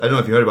I don't know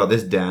if you heard about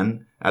this,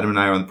 Dan. Adam and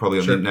I are probably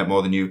on the internet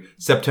more than you.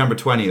 September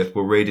 20th,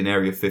 we're raiding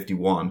Area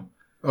 51.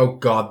 Oh,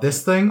 God,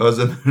 this thing? Us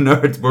and the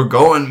nerds, we're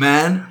going,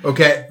 man.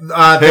 Okay,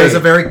 there's a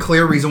very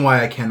clear reason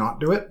why I cannot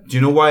do it. Do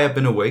you know why I've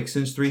been awake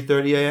since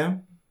 3:30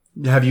 a.m.?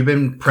 Have you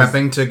been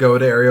prepping to go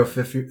to Area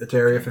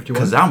 51?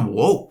 Because I'm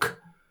woke.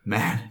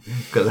 Man,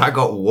 because I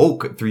got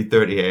woke at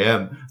 3:30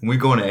 a.m. and we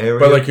going to Area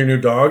By like your new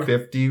dog?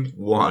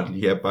 51.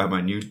 Yeah, by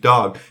my new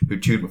dog who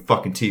chewed my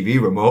fucking TV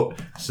remote.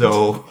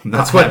 So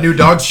that's what new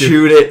dogs do.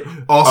 Chewed it.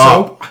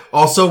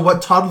 Also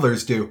what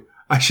toddlers do.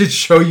 I should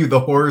show you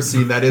the horror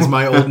scene that is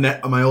my old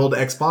my old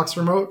Xbox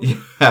remote.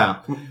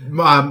 Yeah.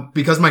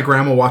 Because my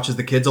grandma watches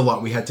the kids a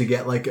lot, we had to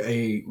get like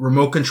a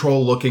remote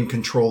control looking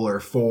controller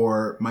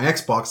for my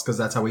Xbox because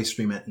that's how we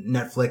stream it,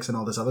 Netflix and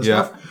all this other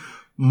stuff.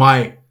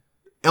 My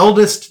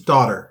eldest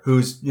daughter,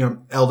 who's,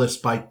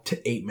 eldest by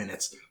 8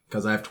 minutes,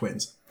 because I have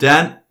twins.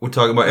 Dan, we're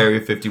talking about Area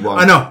 51.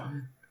 I know.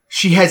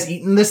 She has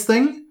eaten this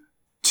thing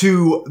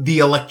to the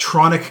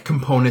electronic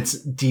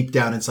components deep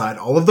down inside.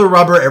 All of the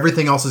rubber,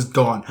 everything else is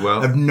gone. Well,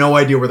 I have no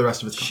idea where the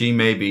rest of it's gone. She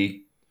may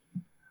be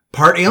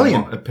part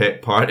alien.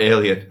 Part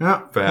alien. Yeah.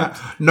 Perhaps.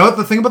 Yeah. No,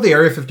 the thing about the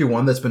Area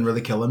 51 that's been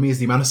really killing me is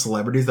the amount of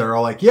celebrities that are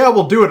all like, yeah,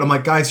 we'll do it. I'm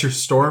like, guys, you're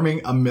storming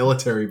a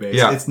military base.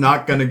 Yeah. It's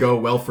not going to go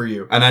well for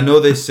you. And I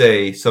know they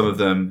say, some of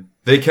them,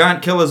 they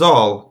can't kill us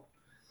all.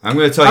 I'm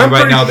going to tell you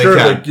right now they can.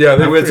 I'm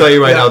going to tell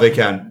you right now they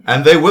can.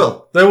 And they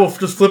will. They will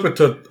just flip it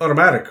to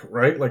automatic,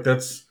 right? Like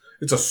it's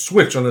a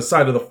switch on the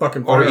side of the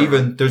fucking fire. Or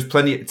even, there's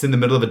plenty, it's in the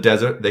middle of a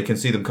desert. They can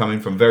see them coming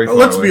from very far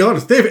away. Let's be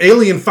honest. They have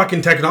alien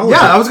fucking technology.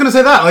 Yeah, I was going to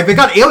say that. Like, they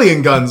got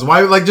alien guns.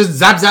 Why, just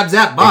zap, zap,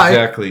 zap, bye.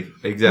 Exactly.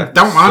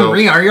 Don't want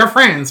we are your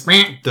friends.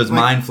 There's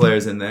mind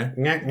flares in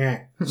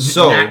there.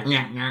 So,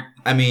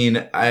 I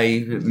mean,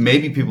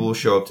 maybe people will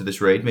show up to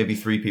this raid, maybe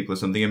 3 people or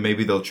something, and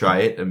maybe they'll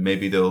try it, and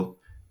maybe they'll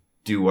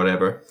do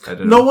whatever. I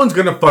don't know. No one's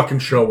gonna fucking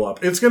show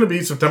up. It's gonna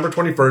be September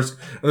 21st,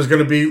 and there's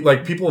gonna be,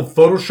 like, people have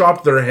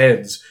photoshopped their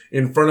heads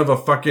in front of a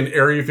fucking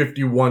Area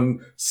 51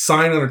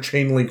 sign on a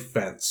chain link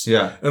fence.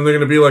 Yeah. And they're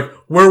gonna be like,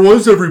 where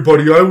was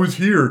everybody? I was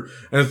here.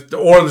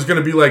 Or there's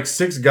gonna be, like,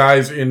 6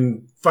 guys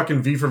in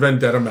fucking V for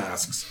Vendetta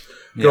masks.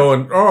 Yeah.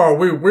 Going, oh,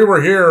 we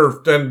were here,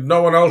 and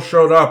no one else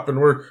showed up,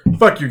 and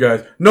fuck you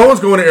guys. No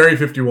one's going to Area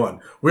 51.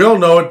 We all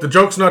know it. The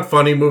joke's not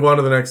funny. Move on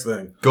to the next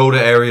thing. Go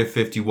to Area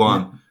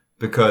 51,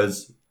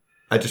 because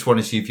I just want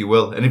to see if you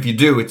will. And if you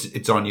do,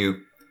 it's on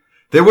you.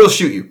 They will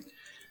shoot you.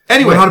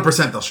 Anyway.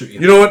 100% they'll shoot you.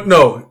 You know what?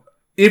 No.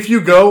 If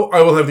you go,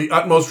 I will have the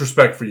utmost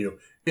respect for you.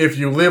 If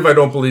you live, I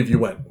don't believe you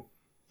went.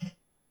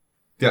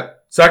 Yeah.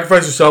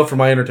 Sacrifice yourself for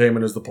my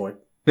entertainment is the point.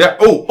 Yeah.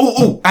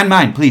 Oh, and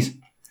mine, please.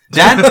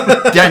 Dan, do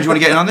you want to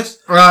get in on this?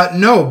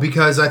 No,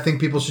 because I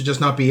think people should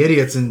just not be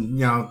idiots and,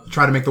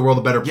 try to make the world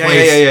a better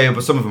place. Yeah,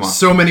 but some of them are.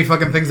 So many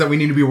fucking things that we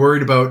need to be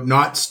worried about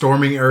not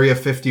storming Area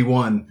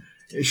 51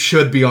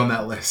 should be on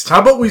that list.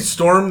 How about we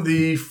storm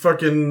the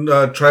fucking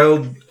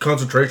child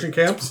concentration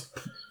camps?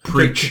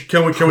 Preach.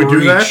 Can we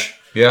do that?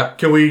 Yeah.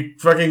 Can we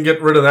fucking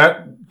get rid of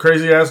that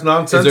crazy ass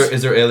nonsense?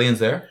 Is there aliens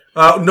there?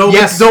 No.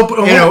 Yes.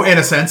 In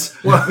a sense.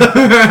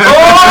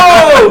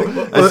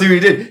 Oh! I see what you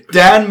did.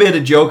 Dan made a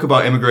joke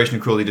about immigration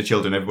and cruelty to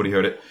children. Everybody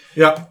heard it.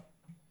 Yeah.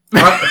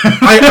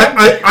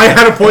 I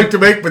had a point to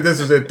make, but this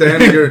is it,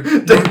 Dan.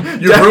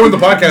 You ruined the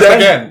podcast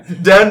again.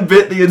 Dan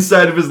bit the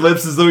inside of his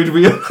lips as though he'd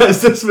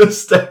realized his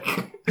mistake.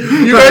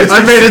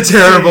 I made a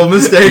terrible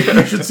mistake.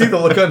 You should see the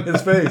look on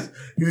his face.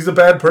 He's a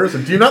bad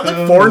person. Do you not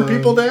like foreign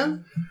people,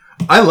 Dan?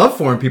 I love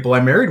foreign people.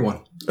 I married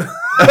one.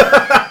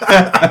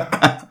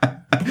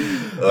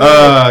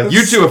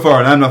 You two are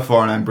foreign. I'm not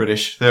foreign. I'm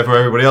British. Therefore,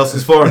 everybody else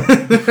is foreign.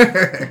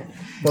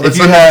 Well, that's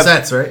not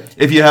sense, right?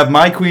 If you have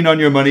my queen on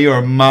your money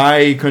or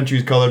my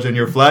country's colours on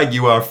your flag,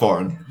 you are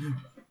foreign.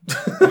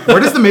 Where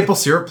does the maple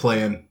syrup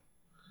play in?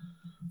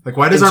 Like,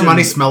 why does our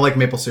money smell like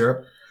maple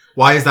syrup?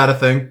 Why is that a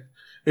thing?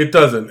 It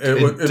doesn't.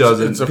 It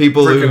doesn't. It's a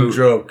freaking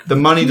joke. The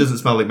money doesn't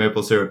smell like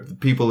maple syrup. The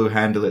people who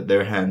handle it,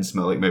 their hands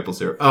smell like maple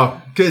syrup.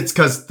 Oh, it's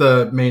because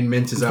the main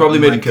mint is probably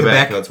made in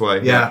Quebec. That's why.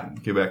 Yeah,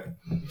 Quebec.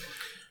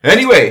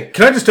 Anyway,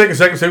 can I just take a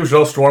second and say we should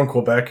all storm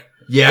Quebec?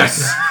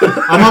 Yes,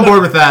 I'm on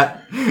board with that.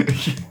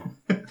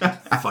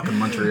 Fucking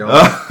Montreal.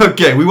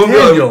 Okay, we won't be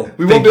able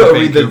to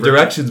read the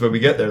directions when we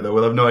get there, though.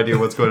 We'll have no idea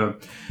what's going on.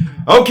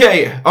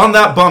 Okay, on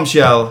that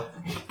bombshell,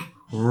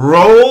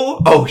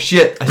 roll. Oh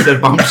shit! I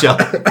said bombshell.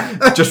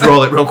 Just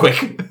roll it real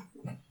quick.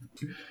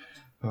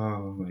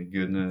 Oh my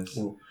goodness.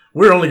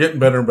 We're only getting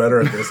better and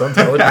better at this. I'm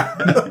telling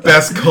you.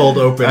 Best cold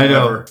open I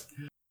know. ever.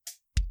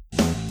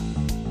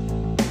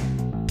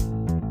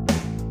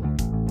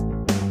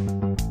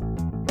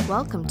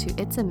 Welcome to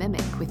It's a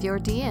Mimic with your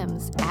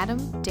DMs, Adam,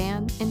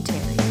 Dan, and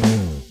Terry.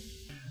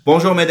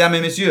 Bonjour, mesdames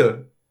et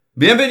messieurs.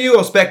 Bienvenue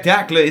au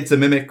spectacle It's a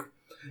Mimic.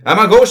 À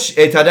ma gauche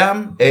est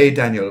Adam et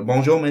Daniel.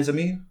 Bonjour, mes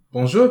amis.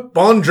 Bonjour.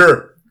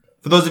 Bonjour.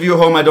 For those of you at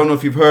home, I don't know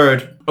if you've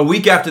heard, a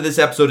week after this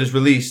episode is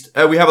released,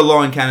 we have a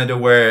law in Canada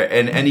where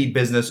in any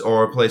business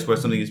or place where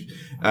something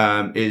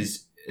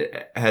is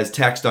has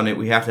text on it,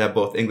 we have to have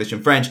both English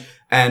and French.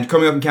 And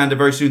coming up in Canada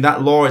very soon,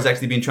 that law is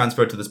actually being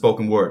transferred to the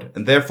spoken word.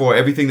 And therefore,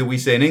 everything that we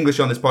say in English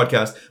on this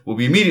podcast will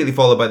be immediately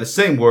followed by the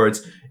same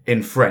words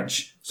in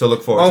French. So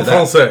look forward to that.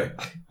 En français.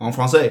 En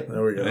français.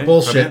 There we go. Right?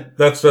 Bullshit.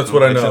 That's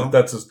what I know. so.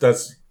 That's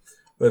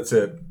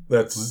it.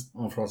 That's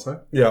En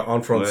français? yeah,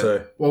 en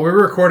français. Well, we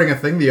were recording a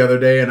thing the other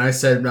day, and I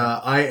said,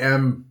 I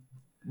am...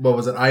 What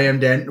was it? I am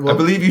Dan... Well, I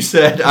believe you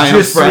said I am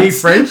Je suis France.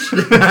 French?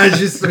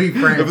 Je suis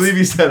France. I believe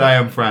you said I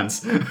am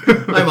France.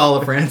 I'm all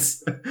of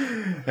France.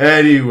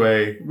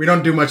 Anyway, We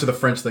don't do much of the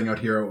French thing out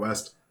here out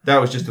west. that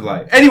was just a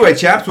lie. Anyway,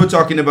 chaps, we're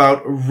talking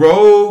about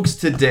rogues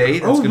today.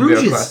 That's going to be our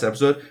Rouges. last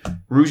episode.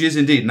 Rouges,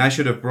 indeed. And I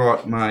should have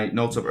brought my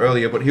notes up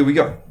earlier, but here we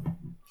go.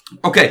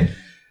 Okay.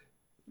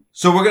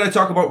 So we're going to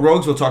talk about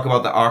rogues. We'll talk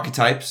about the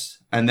archetypes.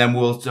 And then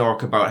we'll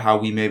talk about how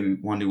we maybe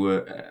want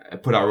to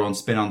put our own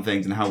spin on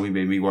things and how we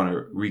maybe want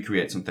to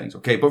recreate some things.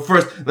 Okay, but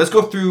first, let's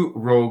go through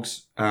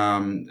rogues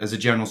as a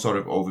general sort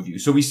of overview.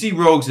 So we see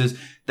rogues as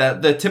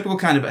the typical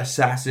kind of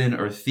assassin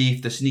or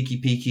thief, the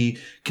sneaky peeky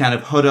kind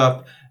of hood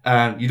up.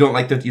 You don't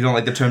like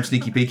the term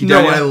sneaky peeky,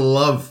 No, Daniel? I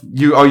love...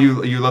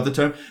 You love the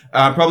term.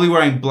 Probably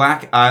wearing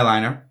black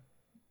eyeliner.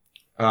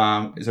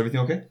 Is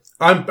everything okay?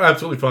 I'm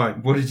absolutely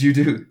fine. What did you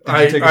do? Did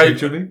you take a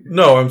picture of me?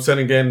 No, I'm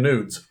sending Dan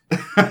nudes.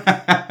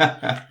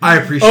 I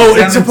appreciate Oh,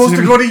 that. it's supposed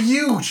to go to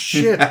you.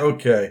 Shit.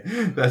 Okay.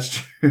 That's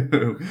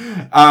true.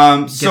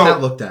 Get So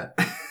that looked at.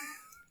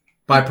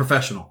 By a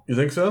professional. You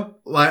think so?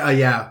 Like,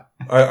 yeah.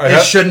 I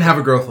It shouldn't have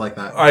a growth like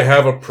that.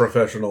 have a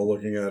professional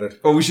looking at it.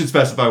 we should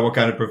specify what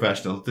kind of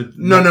professional.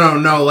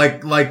 No.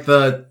 Like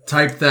the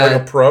type that...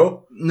 Like a pro?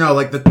 No,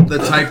 like the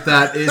type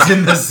that is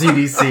in the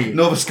CDC.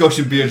 Nova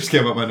Scotian beer just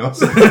came up my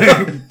nose.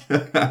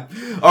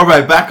 All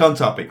right, back on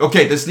topic.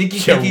 Okay, the sneaky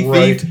peeky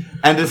thief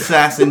and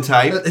assassin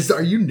type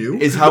Are you new?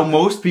 is how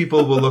most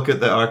people will look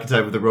at the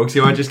archetype of the rogue.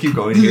 So I just keep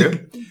going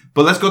here.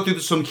 But let's go through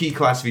some key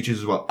class features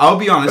as well. I'll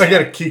be honest. I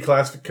get a key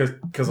class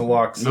because of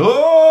locks.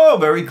 Oh,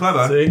 very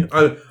clever. See?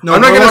 No,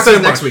 I'm not going to locks say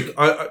is much. next week.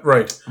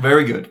 Right.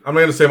 Very good. I'm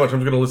not going to say much. I'm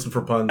just going to listen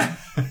for puns.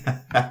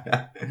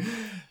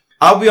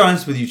 I'll be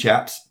honest with you,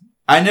 chaps.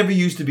 I never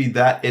used to be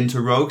that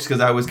into rogues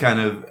because I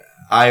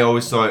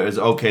always saw it as,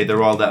 okay,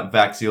 they're all that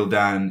Vaxial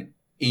Dan,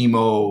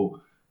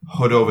 emo,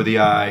 hood over the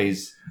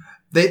eyes.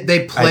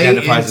 They play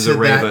Identifies as a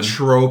into raven. that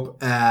trope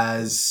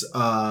as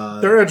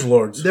They're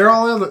edgelords. they're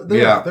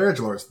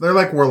edgelords. They're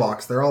like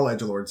warlocks. They're all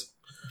edgelords.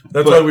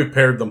 That's why we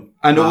paired them.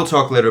 I know we'll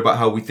talk later about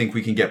how we think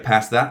we can get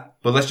past that,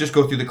 but let's just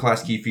go through the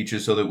class key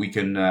features so that we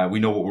can we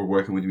know what we're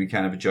working with. We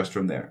kind of adjust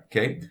from there.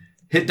 Okay,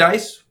 hit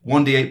dice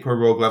 1d8 per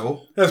rogue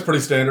level. That's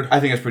pretty standard.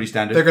 I think that's pretty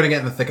standard. They're going to get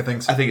in the thick of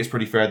things. I think it's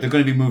pretty fair. They're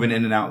going to be moving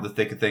in and out of the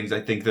thick of things.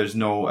 I think there's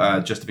no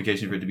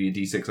justification for it to be a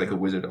d6 like a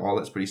wizard at all.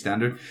 That's pretty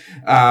standard.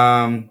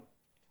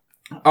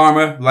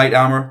 Armor, light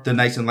armor, the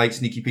nice and light,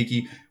 sneaky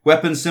peeky.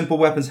 Weapons, simple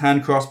weapons,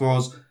 hand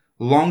crossbows,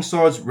 long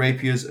swords,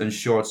 rapiers, and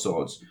short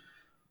swords.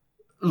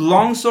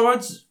 Long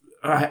swords,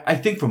 I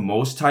think for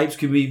most types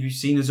can be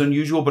seen as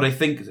unusual, but I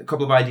think a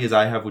couple of ideas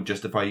I have would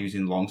justify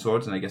using long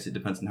swords, and I guess it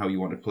depends on how you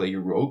want to play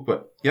your rogue,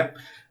 but yeah.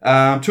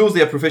 Tools,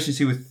 they have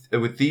proficiency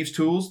with thieves'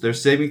 tools. Their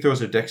saving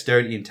throws are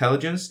dexterity,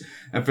 intelligence,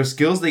 and for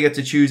skills they get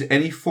to choose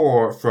any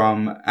 4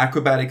 from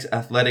acrobatics,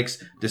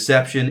 athletics,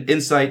 deception,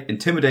 insight,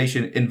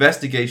 intimidation,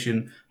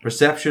 investigation,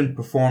 perception,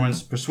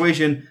 performance,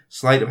 persuasion,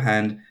 sleight of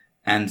hand,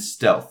 and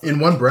stealth. In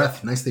one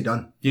breath. Nicely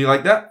done. Do you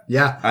like that?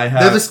 Yeah. I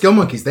have- They're the skill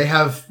monkeys. They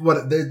have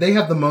they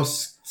have the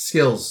most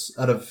skills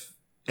out of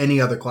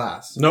any other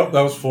class. Nope,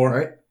 that was 4.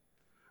 Right?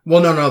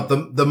 Well, no,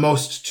 the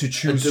most to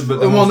choose. But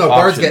the Well, most no,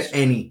 bards options. get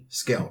any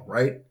skill,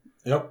 right?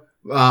 Yep.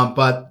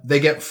 But they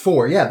get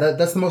 4. Yeah,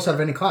 that's the most out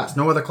of any class.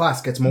 No other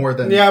class gets more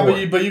than Yeah,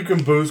 4. but you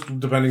can boost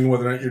depending on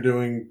whether or not you're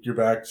doing your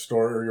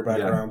backstory or your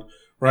background.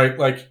 Right?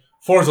 Like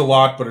 4 is a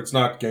lot, but it's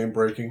not game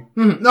breaking.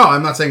 No,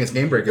 I'm not saying it's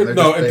game breaking. They're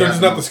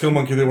just not the skill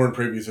monkey they were in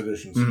previous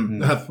editions.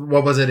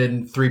 What was it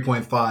in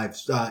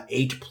 3.5?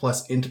 8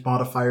 plus int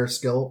modifier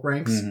skill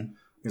ranks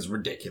is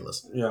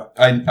ridiculous. Yeah.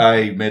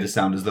 I made it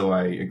sound as though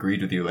I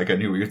agreed with you, like I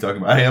knew what you were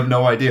talking about. I have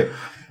no idea.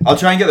 I'll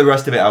try and get the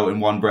rest of it out in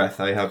one breath.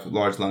 I have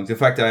large lungs. In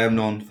fact, I am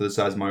known for the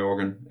size of my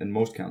organ in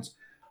most counts.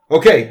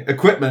 Okay,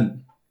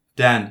 equipment.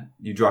 Dan,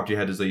 you dropped your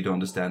head as though you don't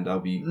understand.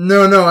 No,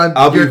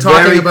 I'll you're be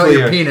talking very about clear.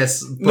 your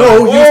penis.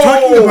 No, he was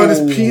talking Whoa! about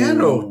his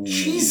piano.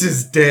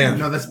 Jesus, Dan.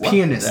 No, that's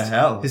pianist. the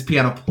hell? His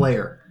piano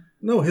player.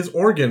 No, his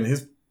organ,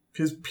 his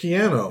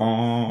piano.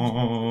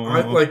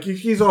 Oh.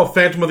 He's all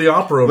Phantom of the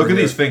Opera. Look over at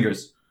here. these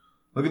fingers.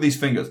 Look at these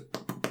fingers.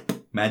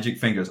 Magic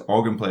fingers.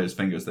 Organ players'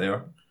 fingers, they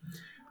are.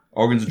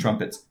 Organs and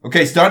trumpets.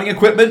 Okay, starting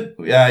equipment.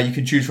 You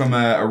can choose from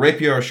a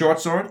rapier or a short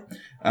sword.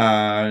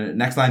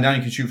 Next line down,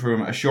 you can shoot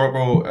from a short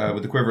bow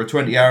with a quiver of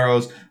 20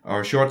 arrows,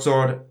 or a short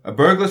sword, a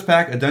burglar's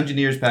pack, a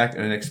dungeoneer's pack,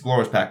 and an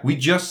explorer's pack. We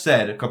just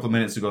said a couple of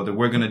minutes ago that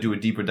we're going to do a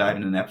deeper dive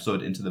in an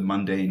episode into the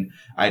mundane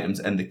items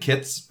and the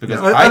kits, because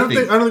I don't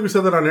think we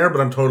said that on air,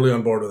 but I'm totally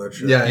on board with that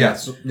shit. Yeah,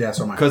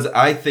 so am I. because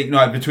I think,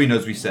 no, between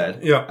us we said.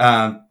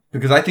 Yeah.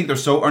 Because I think they're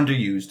so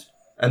underused,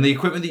 and the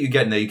equipment that you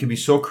get in there, you can be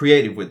so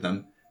creative with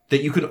them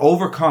that you could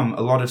overcome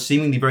a lot of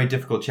seemingly very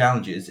difficult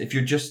challenges if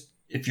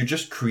if you're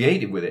just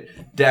creative with it.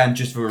 Dan,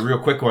 just for a real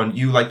quick one,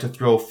 you like to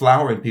throw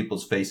flour in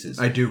people's faces.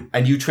 I do.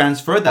 And you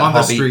transferred that On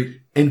the hobby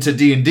street. into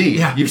D&D.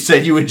 Yeah. You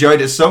said you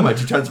enjoyed it so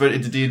much, you transferred it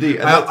into D&D.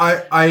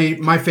 I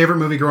my favorite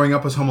movie growing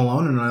up was Home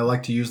Alone, and I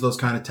like to use those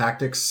kind of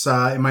tactics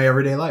in my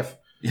everyday life.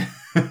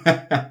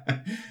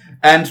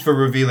 And for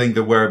revealing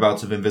the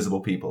whereabouts of invisible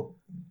people.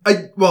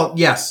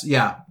 Yes,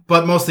 yeah.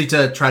 But mostly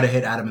to try to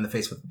hit Adam in the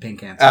face with paint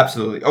cans.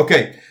 Absolutely.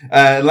 Okay.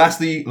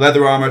 Lastly,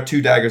 leather armor,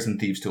 2 daggers, and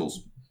thieves'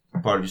 tools.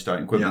 Part of your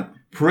starting equipment. Yeah.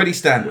 Pretty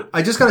standard.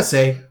 I just gotta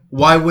say,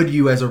 why would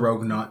you as a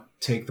rogue not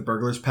take the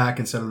burglar's pack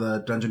instead of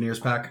the dungeoneer's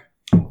pack?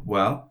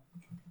 Well.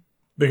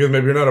 Because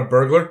maybe you're not a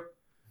burglar?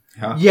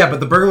 Huh? Yeah,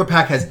 but the burglar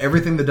pack has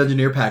everything the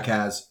dungeoneer pack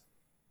has,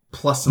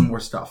 plus some more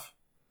stuff.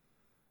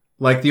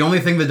 Like, the only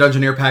thing the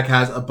dungeoneer pack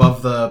has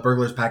above the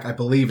burglar's pack, I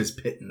believe, is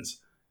pittons.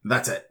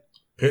 That's it.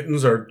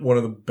 Pittons are one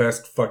of the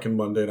best fucking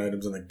mundane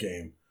items in the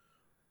game.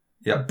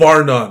 Yeah.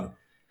 Bar none.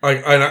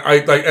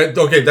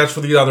 Okay, that's for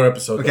the other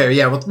episode. Okay,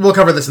 yeah, we'll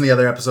cover this in the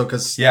other episode,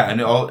 because... Yeah,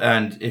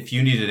 and if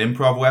you need an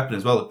improv weapon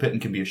as well, a pitton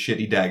can be a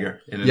shitty dagger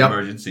in an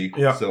emergency.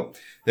 Yeah. So,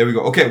 there we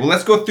go. Okay, well,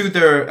 let's go through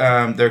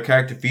their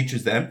character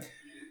features then.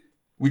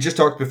 We just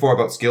talked before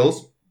about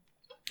skills.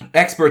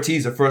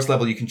 Expertise at first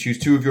level, you can choose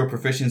 2 of your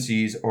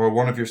proficiencies or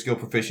 1 of your skill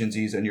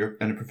proficiencies and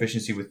a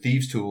proficiency with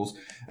thieves' tools.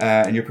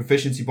 And your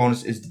proficiency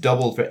bonus is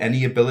doubled for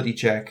any ability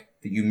check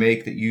that you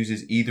make that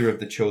uses either of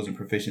the chosen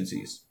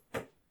proficiencies.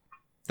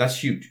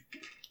 That's huge.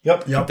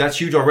 Yep. That's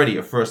huge already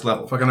at first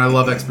level. Fucking, I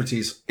love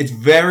expertise. It's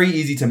very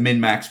easy to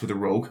min-max with a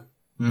rogue.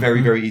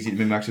 Very, very easy to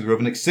min-max with a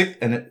rogue.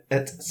 And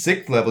at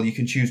 6th level, you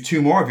can choose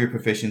 2 more of your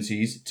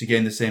proficiencies to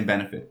gain the same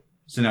benefit.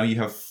 So now you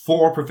have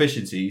 4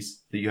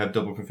 proficiencies that you have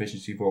double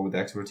proficiency for with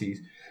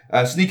expertise.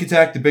 Sneak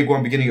attack, the big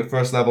one, beginning at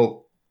first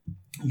level.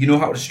 You know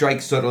how to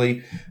strike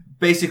subtly.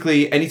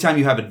 Basically, anytime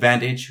you have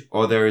advantage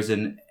or there is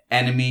an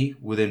enemy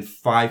within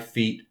 5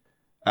 feet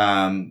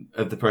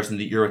of the person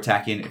that you're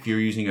attacking, if you're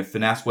using a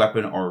finesse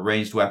weapon or a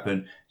ranged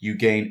weapon, you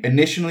gain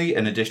initially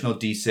an additional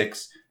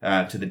d6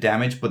 to the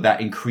damage, but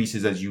that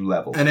increases as you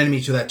level. An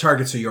enemy to that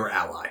target, so your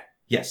ally.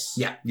 Yes.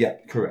 Yeah. Yeah,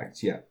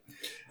 correct. Yeah.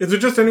 Is it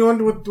just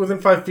anyone within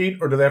 5 feet,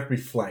 or do they have to be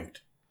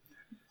flanked?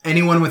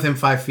 Anyone within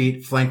 5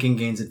 feet, flanking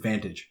gains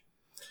advantage.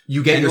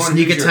 You get Anyone your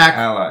sneak who's attack.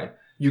 Your ally.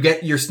 You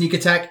get your sneak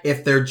attack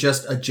if they're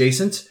just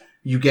adjacent.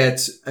 You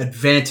get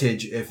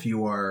advantage if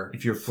you're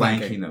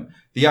flanking them.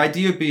 The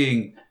idea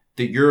being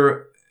that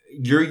you're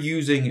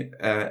using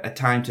a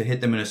time to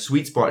hit them in a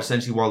sweet spot,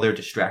 essentially while they're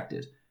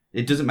distracted.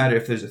 It doesn't matter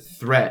if there's a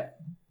threat,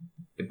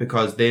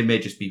 because they may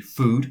just be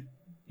food,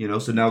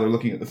 so now they're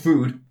looking at the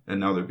food and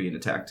now they're being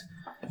attacked.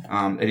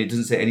 And it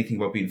doesn't say anything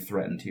about being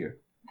threatened here.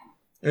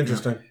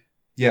 Interesting.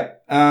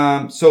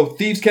 Yeah. So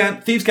Thieves'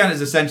 Cant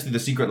is essentially the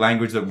secret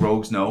language that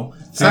rogues know.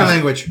 Sign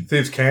language.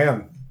 Thieves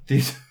can.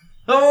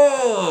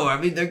 Oh, I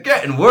mean, they're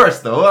getting worse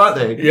though, aren't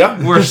they? Yeah.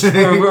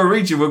 We're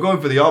reaching. We're going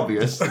for the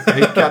obvious.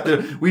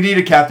 Okay, we need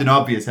a Captain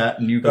Obvious hat,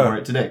 and you can wear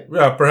it today.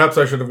 Yeah, perhaps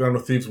I should have gone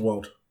with Thieves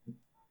Won't.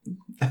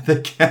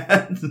 They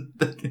can't,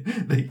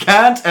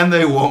 and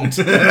they won't.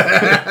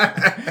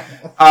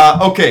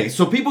 Okay,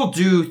 so people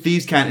do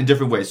Thieves' Cant in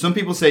different ways. Some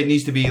people say it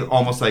needs to be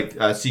almost like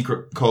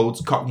secret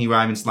codes, Cockney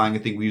rhyme and slang. I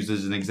think we used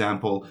as an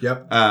example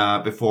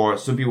before.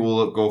 Some people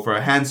will go for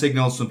a hand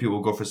signal. Some people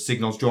will go for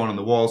signals drawn on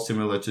the wall,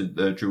 similar to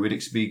the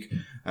Druidic speak,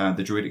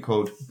 the Druidic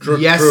code.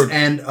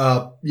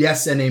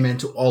 Yes, and amen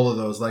to all of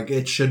those. Like,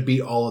 it should be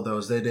all of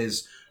those. It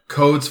is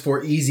codes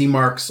for easy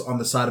marks on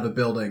the side of a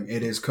building.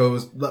 It is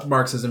codes,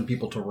 marks as in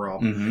people to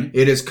rob. Mm-hmm.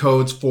 It is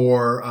codes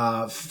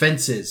for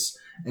fences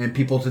and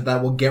people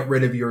that will get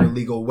rid of your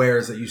illegal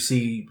wares that you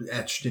see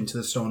etched into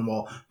the stone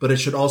wall. But it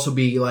should also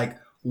be like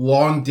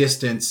long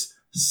distance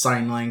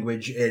sign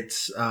language.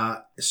 It's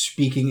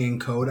speaking in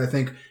code. I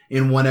think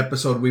in one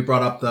episode we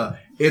brought up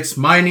it's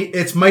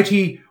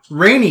mighty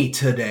rainy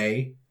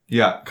today.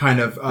 Yeah. Kind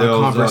of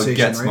conversation.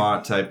 Get right?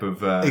 Smart type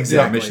of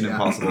exactly, Mission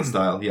Impossible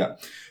style. Yeah.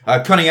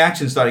 Cunning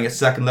action starting at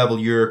 2nd level.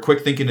 Your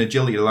quick thinking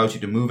agility allows you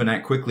to move and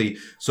act quickly.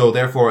 So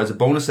therefore, as a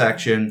bonus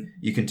action,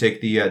 you can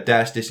take the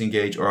dash,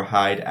 disengage, or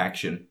hide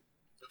action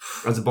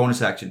as a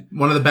bonus action.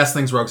 One of the best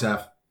things rogues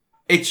have.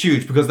 It's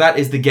huge because that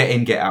is the get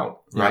in, get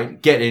out, right? Yeah.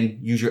 Get in,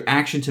 use your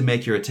action to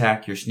make your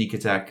attack, your sneak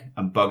attack,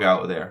 and bug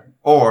out of there.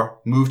 Or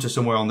move to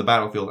somewhere on the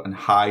battlefield and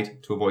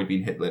hide to avoid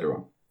being hit later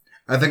on.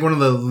 I think one of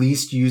the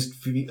least used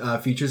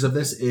features of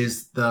this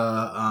is the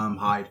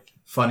hide.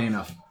 Funny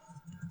enough.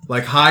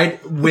 Like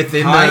hide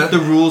within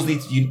the rules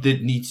you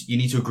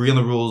need to agree on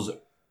the rules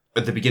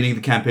at the beginning of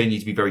the campaign. You need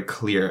to be very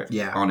clear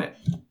on it.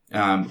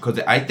 Because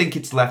I think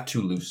it's left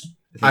too loose.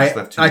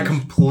 I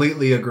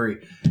completely agree.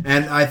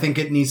 And I think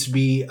it needs to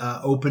be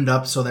opened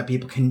up so that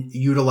people can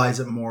utilize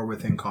it more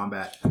within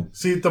combat.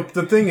 See,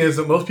 the thing is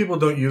that most people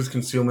don't use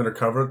concealment or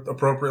cover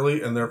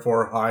appropriately, and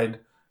therefore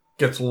hide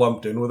gets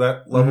lumped in with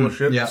that level of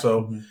shit. Yeah.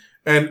 So,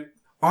 and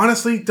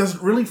honestly, it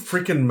doesn't really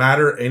freaking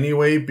matter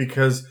anyway,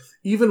 because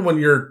even when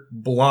you're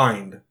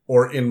blind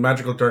or in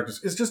magical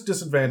darkness, it's just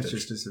disadvantage.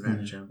 It's just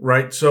disadvantage.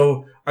 Right?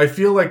 So I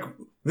feel like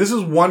This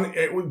is one of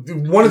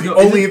the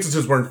only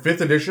instances where in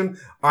 5th edition,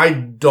 I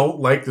don't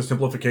like the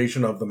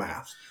simplification of the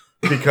math.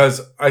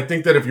 Because I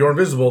think that if you're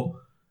invisible,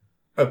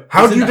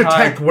 how do you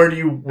detect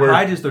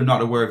Hide is they're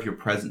not aware of your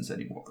presence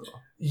anymore.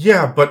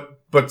 Yeah,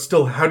 but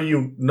still, how do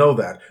you know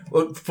that?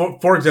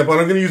 For example,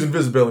 and I'm going to use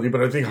invisibility,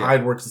 but I think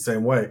hide works the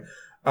same way.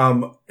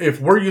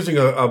 If we're using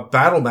a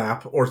battle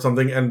map or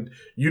something, and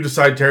you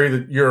decide, Terry,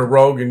 that you're a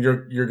rogue and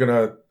you're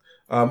gonna,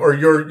 or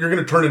you're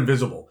gonna turn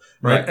invisible,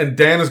 right? And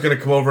Dan is gonna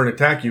come over and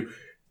attack you.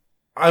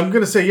 I'm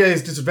gonna say, yeah,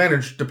 he's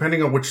disadvantaged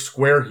depending on which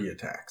square he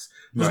attacks.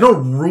 There's no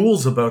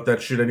rules about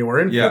that shit anywhere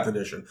in 5th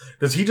edition.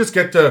 Does he just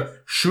get to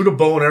shoot a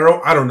bow and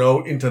arrow, I don't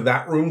know, into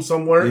that room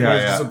somewhere and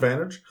he's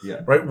disadvantaged?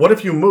 Yeah. Right? What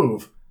if you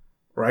move?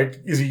 Right?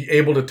 Is he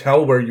able to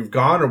tell where you've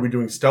gone? Are we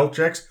doing stealth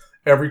checks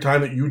every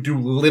time that you do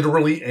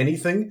literally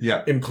anything?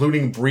 Yeah.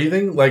 Including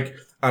breathing? Like,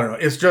 I don't know.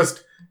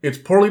 It's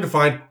poorly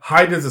defined.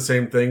 Hide is the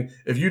same thing.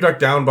 If you duck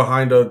down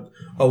behind a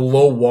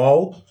low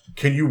wall,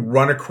 can you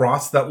run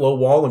across that low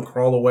wall and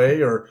crawl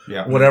away or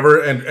whatever?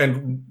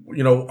 And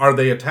are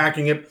they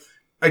attacking it?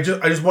 I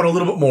just want a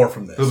little bit more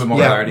from this. A little bit more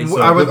clarity.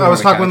 So I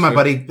was talking with my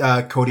buddy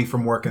Cody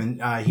from work,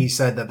 and he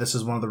said that this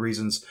is one of the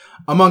reasons,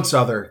 amongst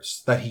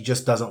others, that he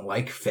just doesn't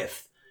like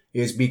 5th,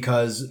 is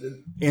because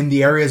in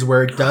the areas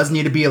where it does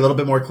need to be a little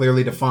bit more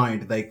clearly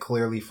defined, they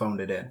clearly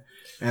phoned it in.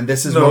 And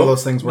this is one of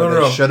those things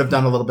where they should have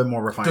done a little bit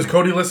more refinement. Does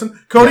Cody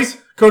listen? Cody,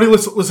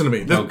 listen to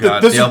me.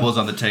 The elbow's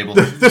on the table.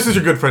 This is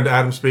your good friend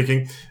Adam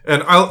speaking,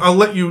 and I'll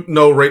let you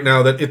know right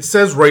now that it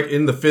says right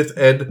in the 5th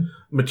ed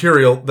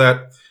material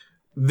that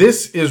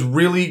this is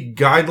really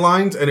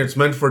guidelines, and it's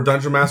meant for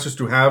dungeon masters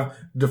to have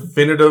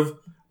definitive,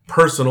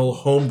 personal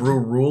homebrew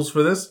rules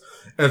for this.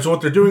 And so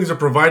what they're doing is they're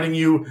providing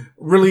you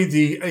really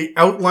the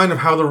outline of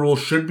how the rules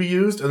should be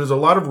used, and there's a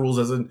lot of rules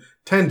as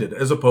intended,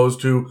 as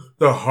opposed to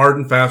the hard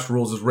and fast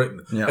rules as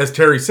written. Yeah. As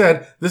Terry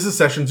said, this is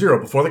session 0.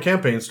 Before the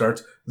campaign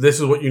starts,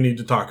 this is what you need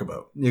to talk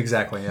about.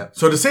 Exactly, yeah.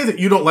 So to say that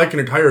you don't like an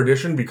entire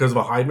edition because of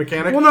a hide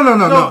mechanic... Well,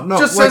 no.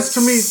 Just like, says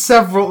to me...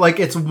 several,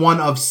 it's one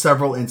of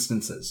several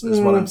instances, is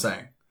what I'm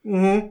saying.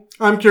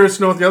 Mm-hmm. I'm curious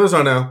to know what the others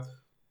are now.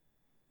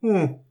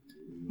 I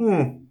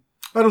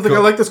don't think I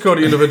like this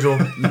Cody individual.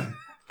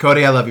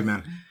 Cody, I love you,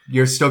 man.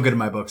 You're still good in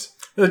my books.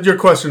 You're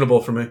questionable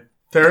for me.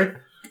 Terry?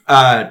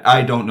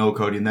 I don't know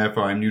Cody, and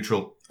therefore I'm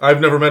neutral.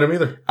 I've never met him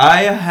either.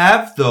 I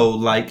have, though,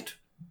 liked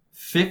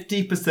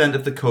 50%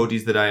 of the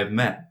Codys that I have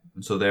met.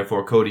 And so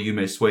therefore, Cody, you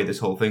may sway this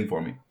whole thing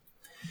for me.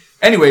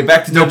 Anyway,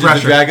 back to Dungeons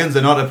and Dragons,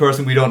 and not a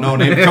person we don't know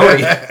named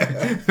Cody,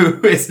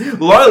 who is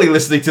loyally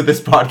listening to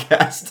this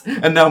podcast,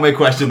 and now may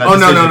question that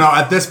decision. No.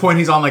 At this point,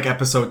 he's on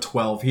episode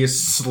 12. He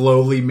is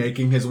slowly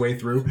making his way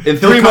through. In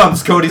 3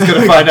 months, Cody's going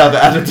to find out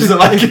that Adam doesn't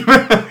like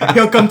him.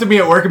 He'll come to me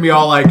at work and be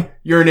all like,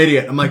 "You're an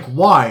idiot." I'm like,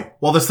 "Why?"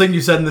 Well, this thing you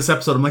said in this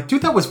episode. I'm like,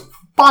 "Dude, that was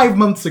 5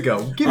 months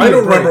ago. Give me I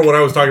don't remember what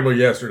I was talking about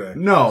yesterday.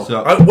 No.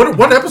 So,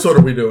 what episode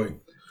are we doing?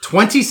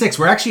 26.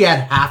 We're actually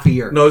at half a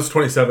year. No, it's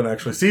 27,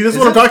 actually. See, this is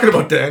what I'm talking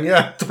about, Dan.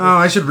 Yeah. Oh,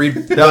 I should read...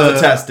 That was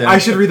a test, Dan. I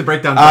should read the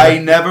breakdown. I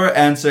never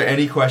answer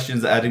any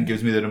questions that Adam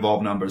gives me that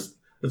involve numbers.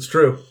 It's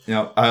true.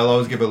 I'll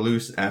always give a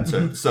loose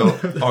answer. So,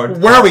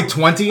 where are we,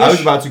 20-ish? I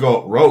was about to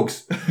go,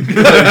 rogues.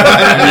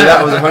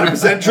 That was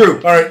 100% true.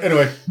 All right,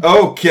 anyway.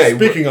 Okay.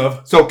 Speaking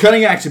of. So,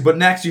 cunning action. But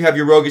next, you have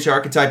your roguish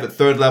archetype at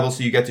 3rd level,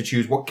 so you get to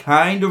choose what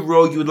kind of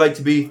rogue you would like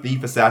to be.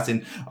 Thief,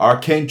 assassin,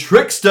 arcane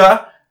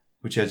trickster,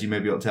 which, as you may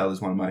be able to tell, is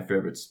one of my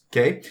favorites.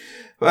 Okay?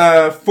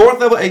 4th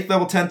level, 8th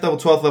level, 10th level,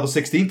 12th level,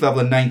 16th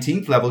level, and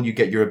 19th level, you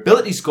get your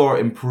ability score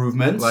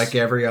improvements. Like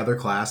every other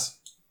class.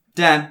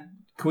 Dan,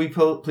 can we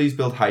please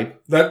build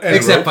hype?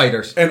 Except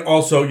fighters. And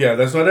also,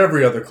 that's not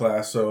every other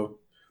class, so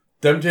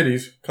them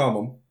titties, calm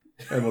them,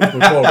 and we'll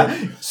move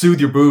forward. Soothe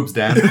your boobs,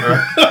 Dan.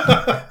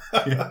 I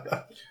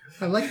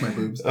like my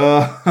boobs.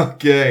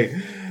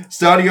 Okay.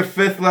 Starting at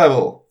 5th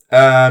level.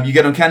 You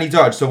get Uncanny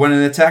Dodge. So when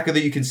an attacker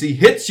that you can see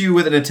hits you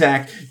with an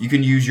attack, you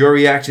can use your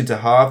reaction to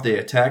halve the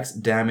attack's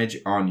damage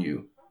on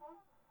you.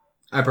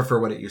 I prefer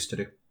what it used to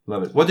do.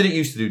 Love it. What did it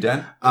used to do,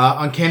 Dan?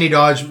 Uncanny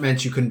Dodge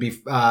meant you couldn't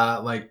be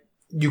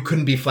you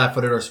couldn't be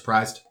flat-footed or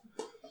surprised.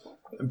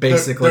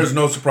 Basically, there's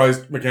no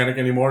surprise mechanic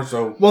anymore.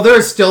 So there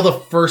is still the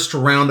first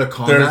round of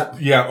combat.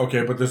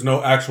 But there's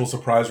no actual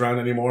surprise round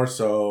anymore.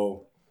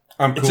 So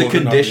I'm cool. It's a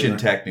condition,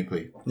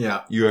 technically.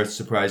 Yeah, you're a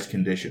surprise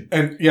condition,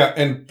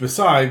 and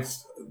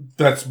besides.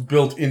 That's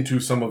built into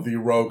some of the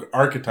rogue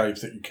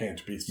archetypes that you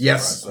can't be surprised.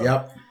 Yes. So.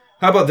 Yep.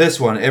 How about this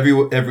one?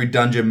 Every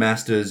dungeon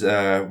master's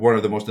one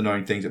of the most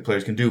annoying things that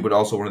players can do, but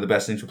also one of the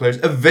best things for players.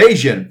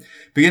 Evasion.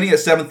 Beginning at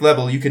 7th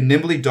level, you can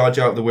nimbly dodge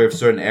out of the way of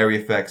certain area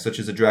effects, such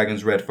as a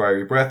dragon's red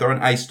fiery breath or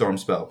an ice storm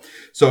spell.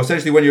 So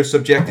essentially, when you're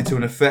subjected to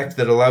an effect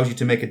that allows you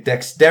to make a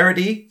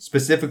dexterity,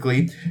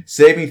 specifically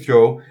saving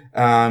throw,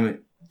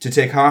 to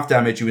take half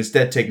damage, you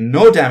instead take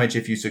no damage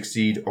if you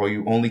succeed, or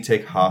you only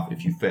take half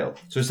if you fail.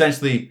 So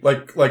essentially,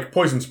 like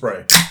poison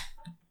spray.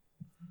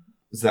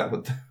 Is that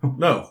what?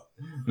 No,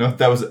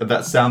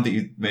 that sound that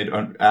you made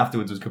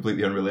afterwards was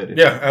completely unrelated.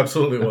 Yeah,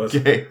 absolutely was.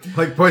 Okay,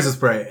 like poison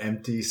spray,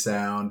 empty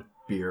sound,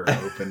 beer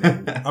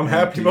opening. I'm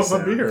happy about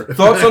my beer.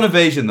 Thoughts on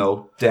evasion,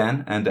 though,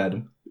 Dan and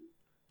Adam?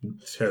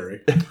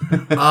 Terry.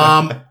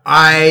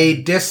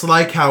 I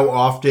dislike how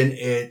often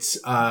it's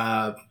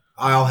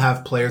I'll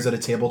have players at a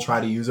table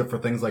try to use it for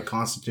things like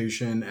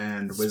Constitution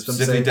and Wisdom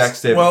Specifically saves. dex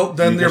save. Well,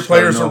 then your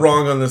players are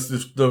wrong on this.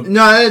 But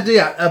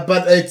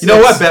it's... You know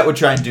what bet would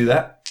try and do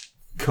that?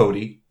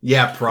 Cody.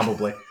 Yeah,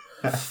 probably.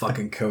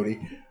 Fucking Cody.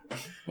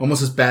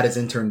 Almost as bad as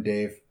intern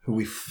Dave, who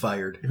we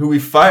fired. Who we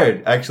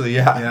fired, actually,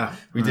 yeah. Yeah.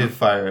 We did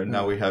fire, and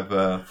now we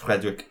have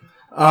Frederick.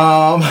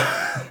 But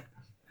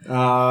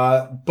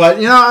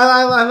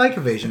I like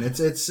Evasion.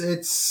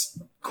 It's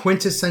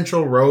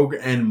quintessential rogue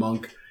and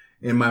monk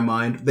in my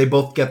mind. They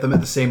both get them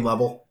at the same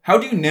level. How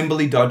do you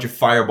nimbly dodge a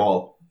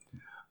fireball?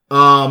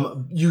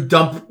 You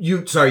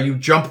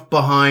jump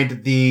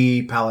behind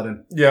the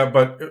paladin. Yeah,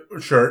 but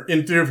sure.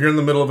 In theory, if you're in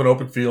the middle of an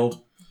open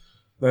field,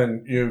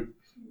 then you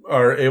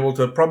are able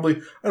to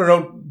probably, I don't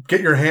know, get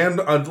your hand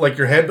on, like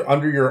your head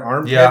under your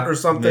armpit or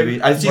something.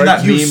 Maybe. I've seen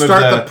that You meme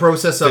start of the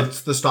process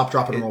of the stop,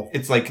 drop, and roll.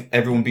 It's like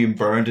everyone being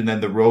burned, and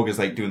then the rogue is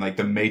like doing like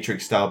the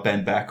Matrix style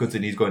bend backwards,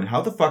 and he's going,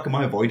 "How the fuck am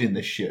I avoiding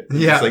this shit?"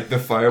 Yeah. It's like the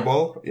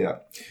fireball. Yeah.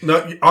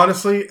 No,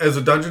 honestly, as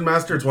a dungeon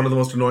master, it's one of the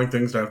most annoying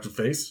things to have to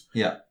face.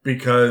 Yeah.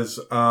 Because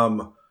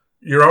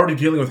you're already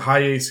dealing with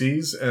high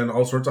ACs and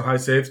all sorts of high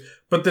saves,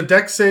 but the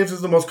dex saves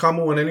is the most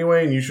common one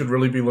anyway, and you should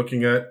really be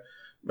looking at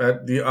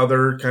the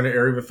other kind of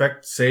area of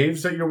effect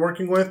saves that you're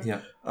working with. Yeah.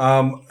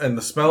 And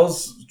the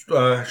spells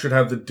should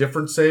have the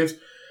different saves.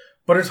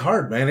 But it's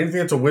hard, man. Anything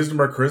that's a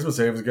wisdom or charisma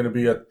save is going to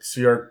be a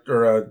CR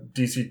or a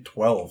DC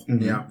 12.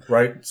 Mm-hmm. Yeah.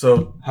 Right?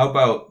 So How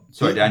about...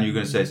 Sorry, Dan, you were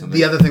going to say something.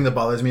 The other thing that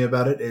bothers me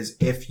about it is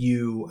if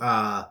you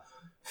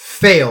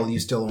fail, you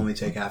still only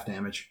take half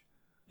damage.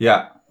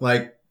 Yeah.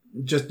 Like,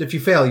 just if you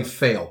fail, you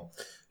fail.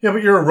 yeah,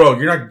 but you're a rogue.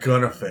 You're not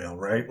going to fail,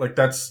 right? Like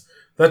that's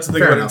the thing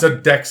Fair about enough. it. It's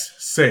a dex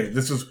save.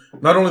 This is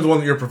not only the one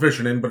that you're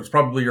proficient in, but it's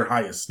probably your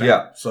highest stat.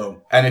 Yeah.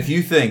 So And if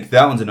you think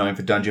that one's annoying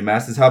for Dungeon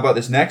Masters, how about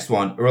this next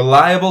one?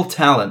 Reliable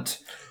talent.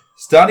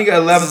 Starting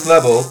at 11th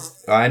level,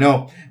 I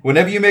know,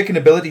 whenever you make an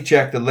ability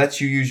check that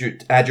lets you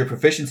add your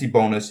proficiency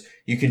bonus,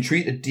 you can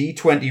treat a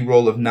d20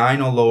 roll of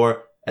 9 or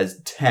lower as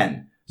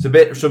 10. So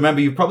remember,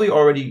 you're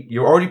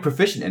already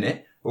proficient in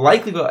it,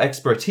 likely got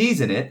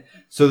expertise in it,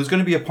 so there's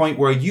going to be a point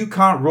where you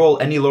can't roll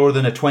any lower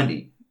than a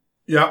 20.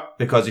 yeah.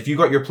 Because if you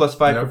got your +5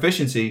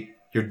 proficiency,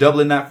 you're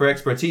doubling that for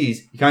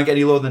expertise. You can't get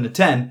any lower than a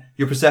 10.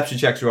 Your perception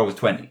checks are always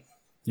 20.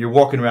 You're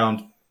walking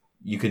around,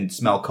 you can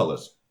smell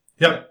colors.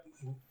 Yep.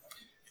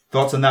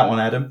 Thoughts on that one,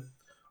 Adam?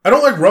 I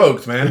don't like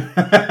rogues, man.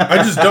 I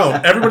just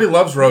don't. Everybody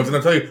loves rogues. And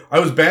I'll tell you,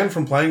 I was banned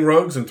from playing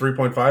rogues in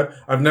 3.5.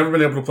 I've never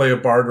been able to play a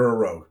bard or a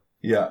rogue.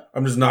 Yeah.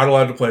 I'm just not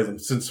allowed to play them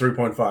since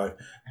 3.5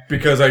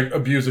 because I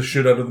abuse the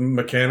shit out of them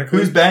mechanically.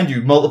 Who's banned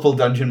you? Multiple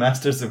dungeon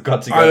masters have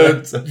got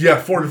together. Yeah,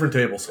 4 different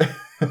tables.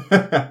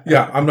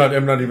 Yeah, I'm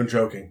not even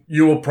joking.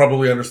 You will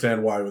probably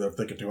understand why without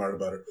thinking too hard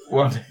about it.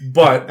 What?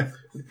 But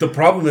the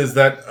problem is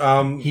that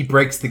He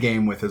breaks the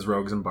game with his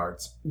rogues and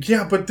bards.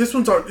 yeah, but this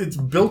one's it's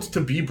built to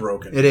be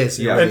broken. It is.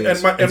 Yeah. It really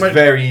is. It's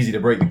very easy to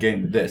break the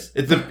game with this.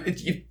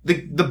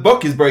 The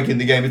book is breaking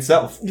the game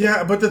itself.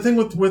 Yeah, but the thing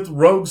with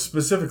rogues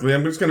specifically,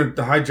 I'm just going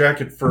to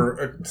hijack it for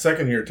a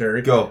second here,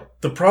 Terry. Go.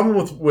 The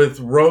problem with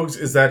rogues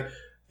is that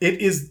it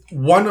is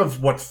one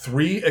of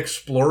 3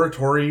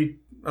 exploratory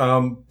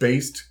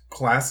based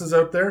classes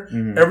out there.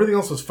 Mm-hmm. Everything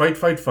else is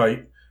fight,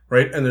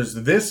 right? And there's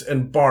this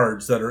and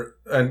bards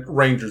and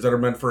rangers that are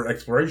meant for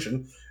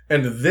exploration,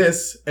 and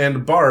this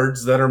and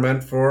bards that are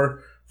meant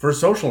for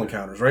social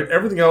encounters, right?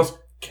 Everything else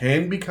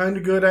can be kind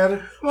of good at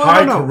it. Well,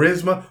 High I don't know.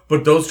 charisma,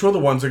 but those 2 are the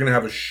ones that are going to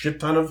have a shit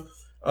ton of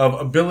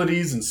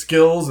abilities and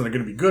skills, and they're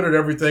going to be good at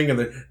everything, and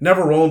they're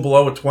never rolling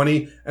below a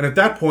 20. And at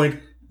that point,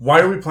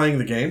 why are we playing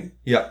the game?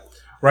 Yeah.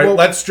 Right? Well-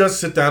 Let's just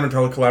sit down and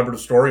tell a collaborative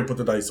story and put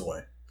the dice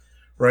away.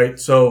 Right?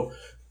 So,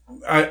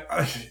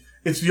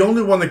 it's the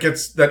only one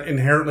that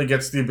inherently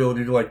gets the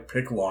ability to like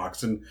pick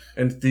locks and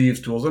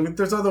thieves tools. I mean,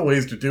 there's other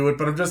ways to do it,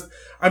 but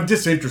I'm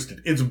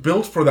disinterested. It's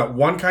built for that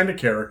one kind of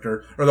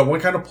character or that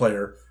one kind of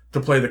player to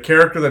play the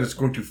character that is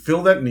going to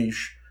fill that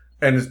niche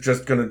and is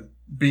just going to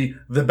be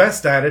the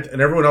best at it.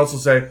 And everyone else will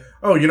say,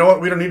 oh, you know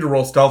what? We don't need to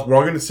roll stealth. We're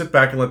all going to sit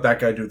back and let that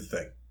guy do the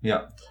thing.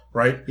 Yeah.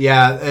 Right?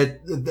 Yeah,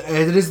 it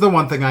is the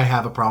one thing I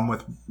have a problem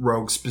with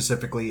rogues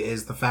specifically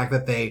is the fact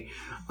that they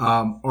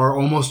are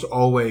almost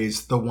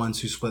always the ones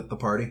who split the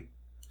party.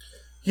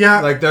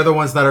 Yeah. Like, they're the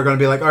ones that are going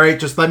to be like, all right,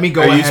 just let me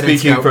go Are ahead you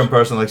speaking and scout. from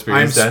personal I'm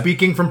experience, Dan?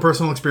 speaking from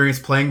personal experience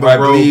playing the I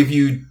rogue. believe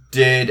you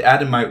did.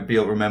 Adam might be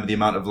able to remember the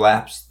amount of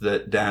laps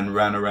that Dan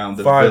ran around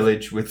the 5.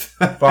 village with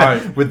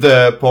 5. with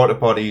the porta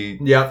potty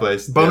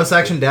place. Bonus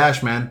action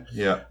dash, man.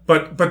 Yeah.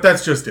 But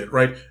that's just it,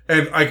 right?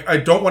 And I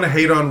don't want to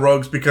hate on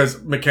rogues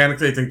because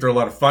mechanically I think they're a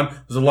lot of fun.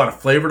 There's a lot of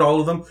flavor to all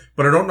of them.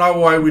 But I don't know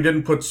why we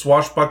didn't put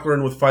Swashbuckler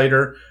in with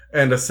Fighter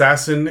and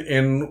Assassin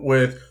in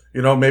with,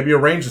 maybe a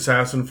ranged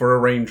assassin for a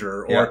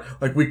ranger. Or,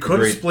 we could have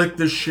Agreed. split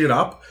this shit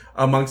up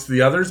amongst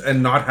the others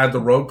and not had the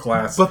rogue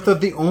class. But they're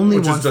the only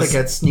Which is ones that just-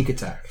 get sneak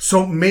attack.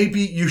 So maybe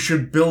you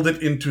should build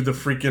it into the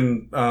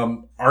freaking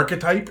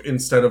archetype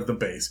instead of the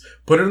base.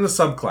 Put it in the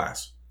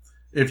subclass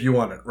if you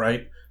want it,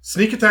 right?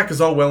 Sneak attack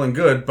is all well and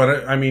good,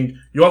 but I mean,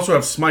 you also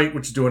have smite,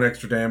 which is doing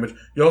extra damage.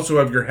 You also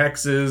have your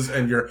hexes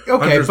and your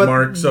hunter's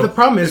mark. So the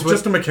problem is it's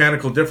just a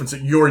mechanical difference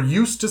that you're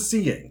used to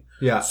seeing.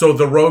 Yeah. So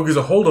the rogue is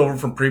a holdover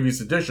from previous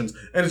editions,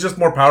 and it's just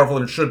more powerful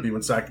than it should be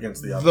when stacked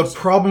against the others. The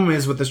problem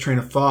is with this train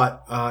of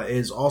thought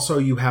is also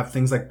you have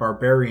things like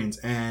barbarians,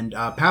 and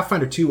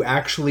Pathfinder 2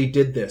 actually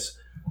did this.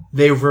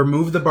 They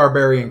removed the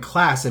barbarian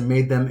class and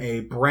made them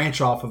a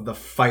branch off of the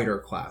fighter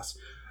class.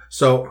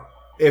 So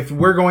if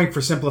we're going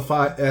for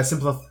simplifying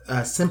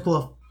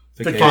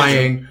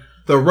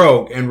the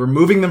rogue and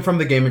removing them from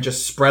the game and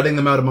just spreading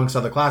them out amongst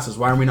other classes,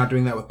 why are we not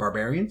doing that with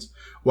barbarians?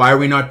 Why are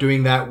we not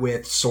doing that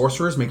with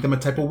sorcerers? Make them a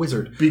type of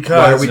wizard.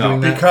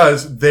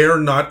 Because they're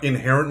not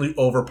inherently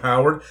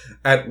overpowered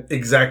at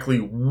exactly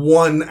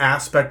one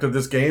aspect of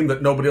this game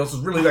that nobody else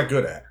is really that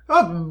good at.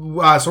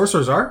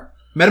 Sorcerers are.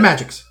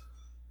 Metamagics.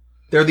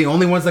 They're the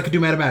only ones that could do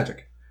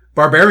metamagic.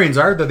 Barbarians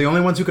are. They're the only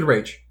ones who could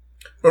rage.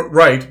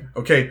 Right.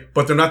 Okay.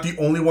 But they're not the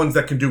only ones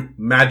that can do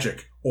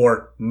magic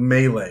or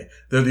melee.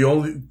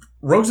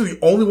 Rogues are the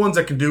only ones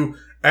that can do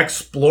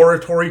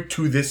exploratory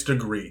to this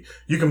degree.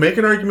 You can make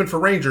an argument for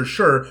rangers,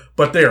 sure,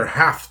 but they are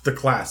half the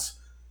class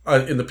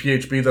in the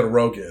PHB that a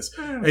rogue is.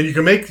 And you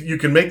can make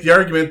the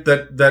argument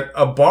that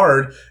a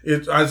bard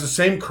has the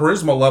same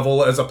charisma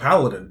level as a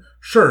paladin.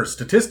 Sure,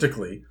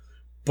 statistically.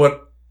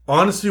 But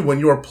honestly, when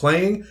you are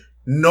playing,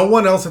 no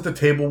one else at the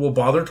table will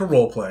bother to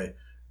roleplay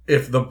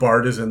if the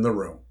bard is in the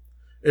room.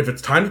 If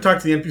it's time to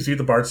talk to the NPC,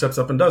 the bard steps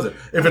up and does it.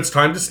 If it's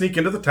time to sneak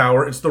into the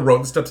tower, it's the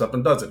rogue that steps up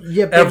and does it.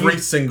 Yeah, every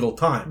single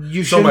time.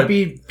 You shouldn't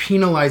be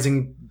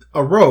penalizing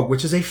a rogue,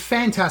 which is a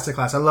fantastic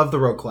class. I love the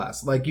rogue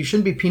class. Like, you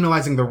shouldn't be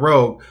penalizing the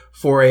rogue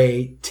for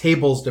a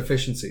table's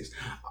deficiencies.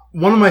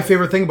 One of my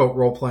favorite thing about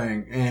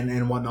role-playing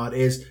and whatnot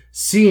is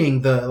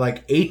seeing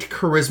the, 8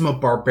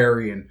 charisma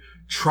barbarian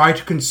try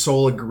to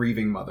console a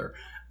grieving mother.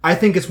 I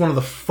think it's one of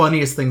the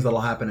funniest things that'll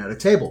happen at a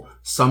table.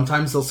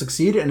 Sometimes they'll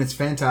succeed and it's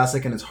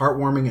fantastic and it's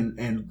heartwarming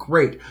and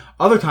great.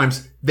 Other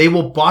times they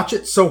will botch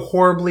it so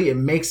horribly it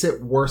makes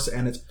it worse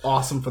and it's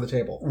awesome for the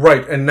table.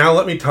 Right. And now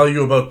let me tell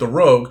you about the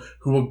rogue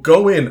who will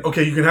go in.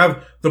 Okay, you can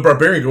have the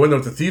barbarian go in there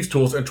with the thieves'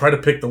 tools and try to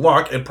pick the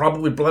lock and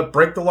probably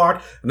break the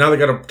lock. And now they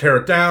got to tear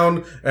it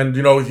down. And,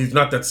 he's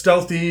not that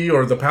stealthy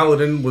or the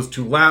paladin was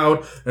too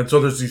loud. And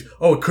so there's these,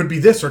 it could be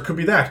this or it could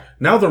be that.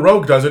 Now the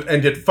rogue does it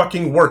and it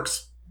fucking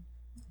works.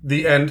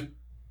 The end.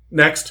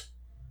 Next.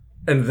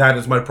 And that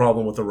is my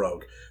problem with the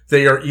rogue.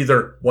 They are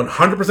either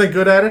 100%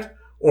 good at it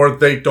or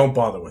they don't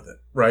bother with it,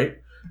 right?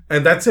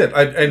 And that's it.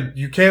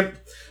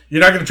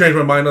 You're not going to change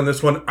my mind on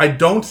this one. I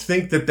don't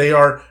think that they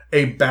are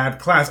a bad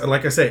class. And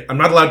like I say, I'm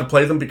not allowed to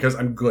play them because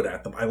I'm good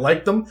at them. I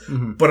like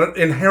them, but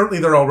inherently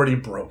they're already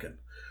broken,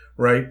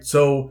 right?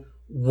 So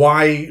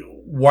why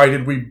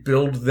did we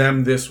build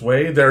them this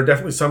way? There are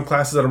definitely some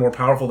classes that are more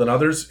powerful than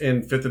others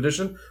in 5th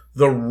edition.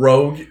 The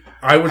rogue,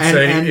 I would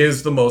say,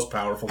 is the most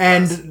powerful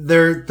class. And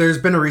there's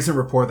been a recent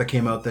report that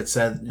came out that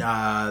said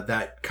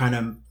that kind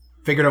of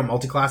figured out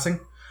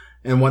multiclassing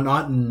and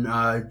whatnot, and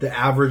the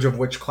average of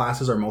which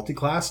classes are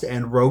multiclassed,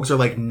 and rogues are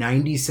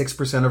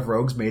 96% of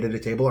rogues made at a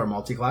table are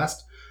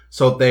multiclassed.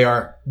 So they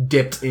are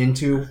dipped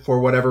into, for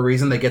whatever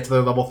reason, they get to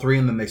their level 3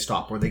 and then they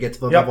stop, or they get to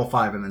the level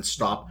 5 and then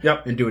stop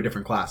and do a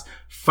different class.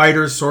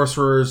 Fighters,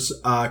 sorcerers,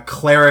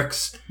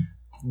 clerics,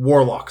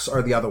 warlocks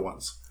are the other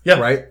ones. Yeah.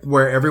 Right?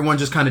 Where everyone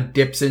just kind of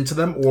dips into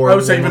them, or I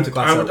would say even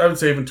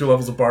 2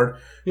 levels of bard.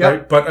 Yeah.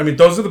 Right? But I mean,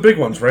 those are the big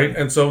ones, right?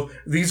 And so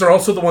these are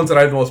also the ones that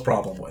I have the most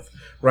problem with,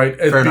 right?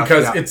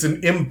 Because it's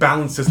an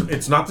imbalanced system.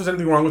 It's not that there's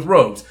anything wrong with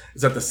rogues.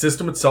 It's that the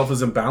system itself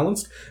is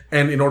imbalanced.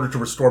 And in order to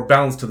restore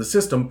balance to the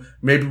system,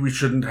 maybe we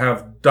shouldn't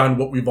have done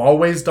what we've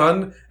always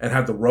done and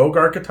had the rogue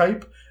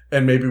archetype.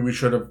 And maybe we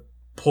should have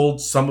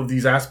pulled some of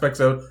these aspects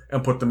out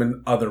and put them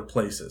in other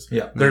places.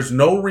 Yeah. There's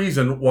no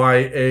reason why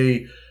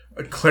a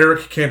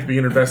cleric can't be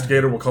an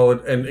investigator. We'll call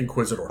it an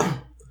inquisitor.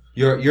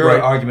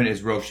 Your argument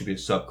is rogue should be a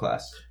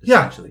subclass,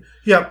 essentially.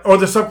 Yeah, or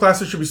the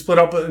subclasses should be split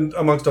up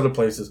amongst other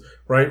places,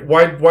 right?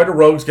 Why do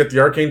rogues get the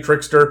arcane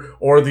trickster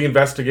or the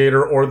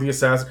investigator or the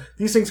assassin?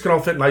 These things can all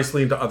fit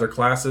nicely into other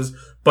classes,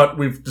 but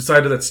we've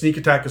decided that sneak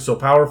attack is so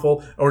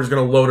powerful, and we're just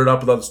going to load it up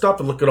with other stuff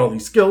and look at all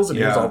these skills and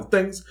use all the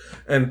things.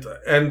 And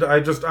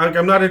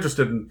I'm not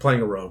interested in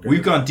playing a rogue.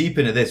 We've gone deep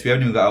into this. We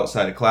haven't even got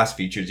outside of class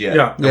features yet.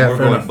 Yeah. And we're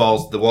going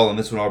balls to the wall on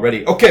this one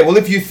already. Okay, well,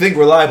 if you think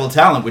reliable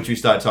talent, which we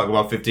started talking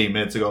about 15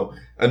 minutes ago,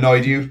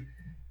 annoyed you,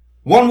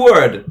 one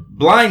word,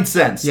 blind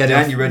sense. Yeah,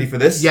 Dan, you ready for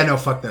this? Yeah, no,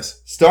 fuck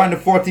this. Starting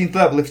at 14th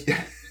level,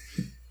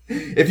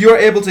 if you are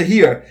able to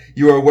hear,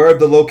 you are aware of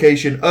the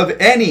location of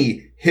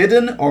any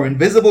hidden or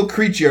invisible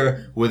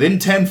creature within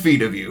 10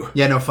 feet of you.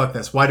 Yeah, no, fuck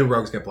this. Why do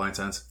rogues get blind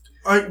sense?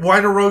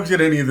 Why do rogues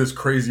get any of this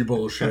crazy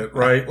bullshit,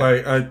 right?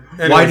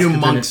 Why do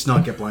monks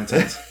not get blind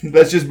sense?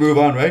 Let's just move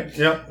on, right?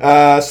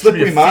 Yeah.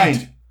 Slippery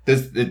Mind.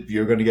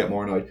 You're going to get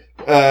more annoyed.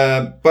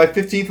 By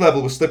 15th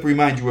level with Slippery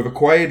Mind, you have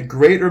acquired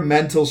greater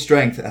mental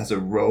strength as a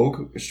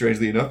rogue,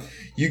 strangely enough.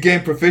 You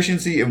gain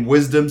proficiency in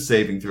wisdom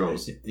saving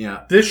throws.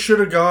 Yeah. This should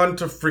have gone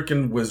to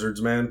freaking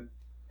wizards, man.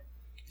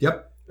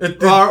 Yep.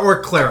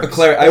 Or clerics.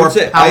 I would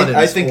say,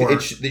 I think or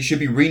it should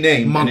be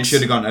renamed, monks. and it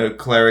should have gone to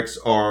clerics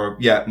or,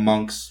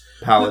 monks,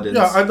 paladins.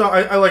 Yeah,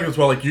 I like it as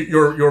well. Like,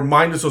 your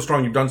mind is so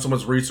strong, you've done so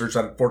much research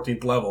at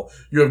 14th level,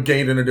 you have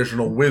gained an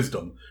additional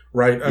wisdom,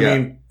 right? I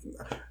mean,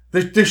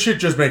 this shit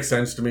just makes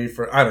sense to me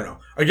I don't know.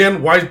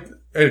 Again, why...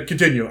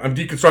 continue. I'm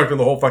deconstructing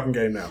the whole fucking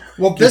game now.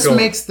 Well, this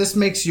makes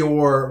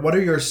what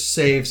are your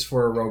saves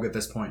for a rogue at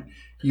this point?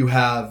 You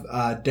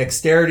have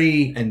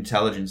dexterity,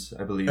 intelligence,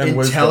 I believe,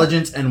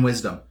 intelligence, and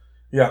wisdom.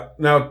 Yeah.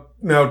 Now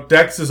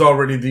Dex is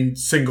already the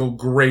single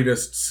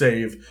greatest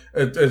save.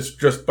 It's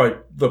just by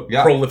the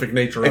prolific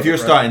nature of it. If you're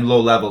starting low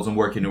levels and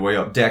working your way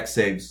up, Dex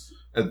saves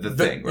the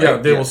thing, right? Yeah,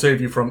 they will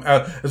save you from...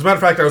 as a matter of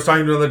fact, I was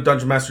talking to another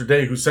Dungeon Master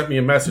today who sent me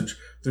a message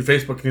through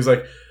Facebook, and he's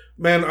like,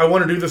 man, I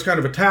want to do this kind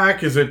of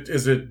attack. Is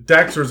it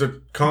Dex or is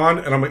it Con?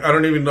 And I'm like, I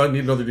don't even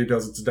need to know the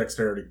details. It's a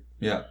dexterity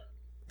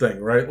thing,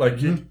 right?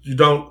 Like, you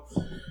don't...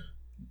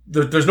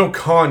 There's no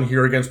con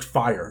here against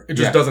fire. It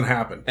just doesn't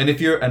happen. And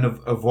if you're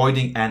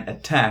avoiding an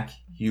attack,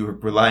 you're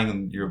relying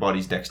on your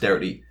body's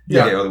dexterity to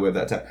get out of the way of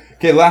that attack.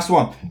 Okay, last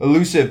one.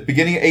 Elusive.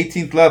 Beginning at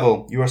 18th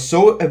level, you are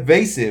so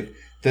evasive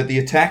that the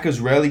attackers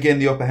rarely gain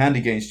the upper hand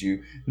against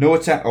you. No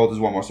attack... Oh, there's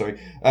one more, sorry.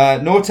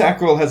 No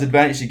attack roll has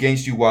advantage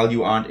against you while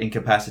you aren't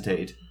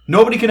incapacitated.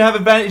 Nobody can have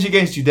advantage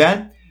against you,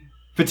 Dan.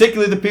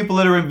 Particularly the people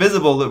that are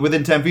invisible that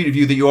within 10 feet of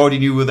you that you already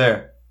knew were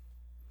there.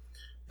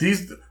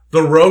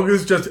 The rogue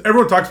is just...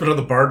 Everyone talks about how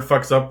the bard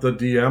fucks up the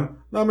DM.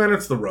 No, man,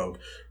 it's the rogue,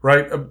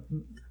 right?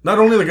 Not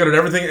only are they good at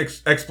everything,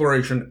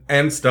 exploration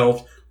and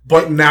stealth,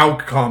 but now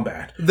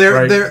combat.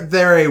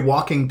 They're a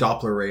walking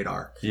Doppler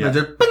radar. Yeah.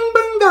 They're just, bing,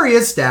 bing, there he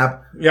is, stab.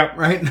 Yeah.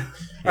 Right?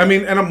 I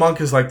mean, and a monk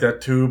is like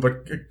that too,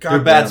 but... They're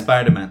bad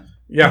Spider-Man.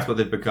 Yeah. That's what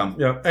they've become.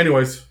 Yeah.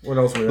 Anyways, what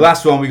else we have?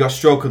 Last one, we got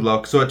Stroke of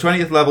Luck. So at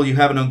 20th level, you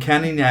have an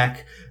uncanny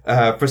knack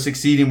for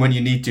succeeding when you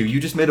need to. You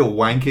just made a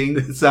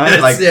wanking sign,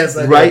 yes,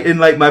 right in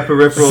like my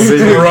peripheral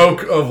vision.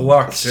 Stroke of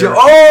Luck.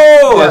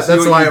 Oh! Yeah,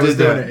 that's why I was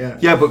doing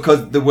it, Yeah,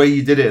 because the way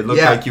you did it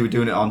looked like you were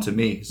doing it onto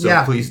me.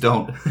 So please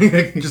don't.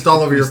 Just all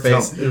over your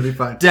face. It'll be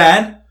fine.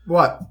 Dan?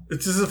 What?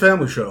 This is a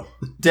family show.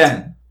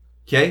 Dan.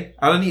 Okay?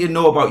 I don't need to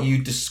know about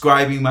you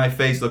describing my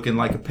face looking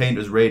like a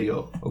painter's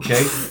radio.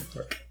 Okay?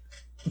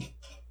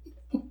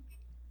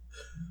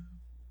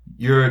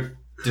 You're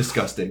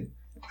disgusting.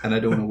 And I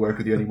don't want to work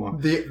with you anymore.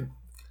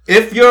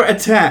 If your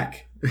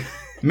attack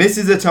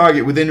misses a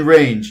target within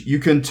range, you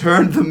can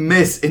turn the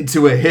miss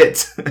into a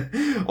hit.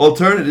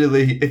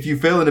 Alternatively, if you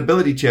fail an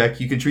ability check,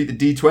 you can treat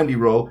the D20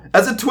 roll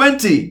as a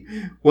 20.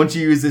 Once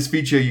you use this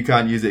feature, you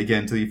can't use it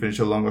again until you finish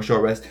a long or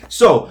short rest.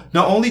 So,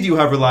 not only do you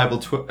have reliable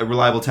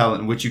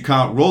talent in which you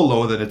can't roll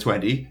lower than a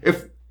 20,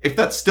 if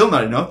that's still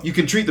not enough, you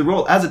can treat the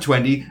roll as a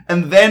 20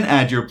 and then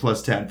add your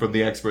plus 10 from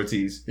the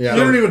expertise. Yeah.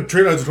 You don't even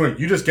treat it as a 20.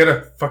 You just get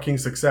a fucking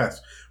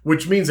success.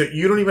 Which means that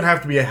you don't even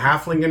have to be a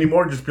halfling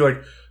anymore. Just be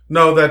like,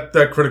 no,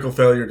 that critical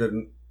failure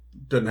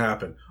didn't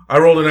happen. I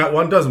rolled in that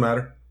one. Doesn't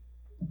matter.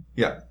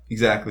 Yeah,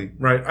 exactly.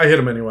 Right. I hit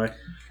him anyway.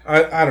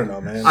 I don't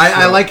know, man.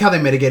 I like how they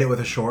mitigate it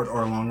with a short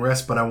or a long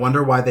rest, but I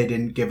wonder why they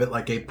didn't give it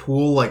like a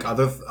pool like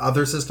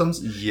other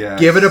systems. Yeah.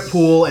 Give it a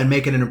pool and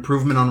make it an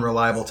improvement on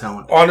reliable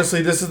talent.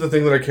 Honestly, this is the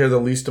thing that I care the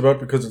least about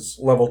because it's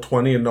level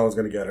 20 and no one's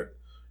going to get it.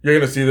 You're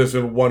going to see this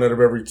in 1 out of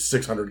every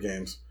 600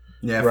 games.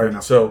 Yeah, right.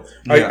 Enough. So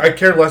I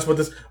care less about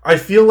this. I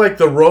feel like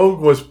the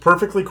rogue was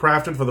perfectly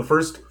crafted for the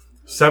first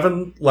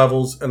 7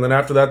 levels, and then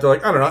after that they're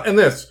like, I don't know, and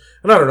this,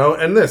 and I don't know,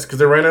 and this, because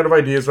they ran out of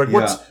ideas. Like,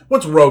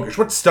 what's roguish?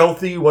 What's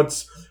stealthy?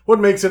 What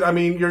makes it? I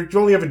mean, you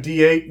only have a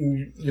D8,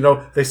 and you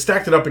know they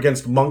stacked it up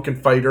against monk and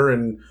fighter,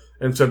 and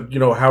said, you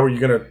know, how are you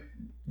gonna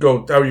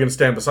go? How are you gonna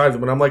stand beside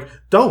them? And I'm like,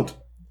 don't.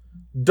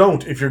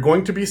 If you're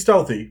going to be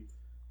stealthy,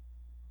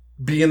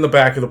 be in the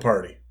back of the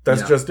party.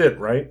 That's just it,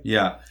 right?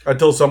 Yeah.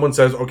 Until someone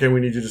says, okay,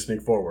 we need you to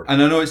sneak forward.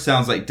 And I know it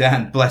sounds like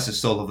Dan, bless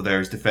his soul over there,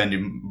 is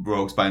defending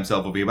rogues by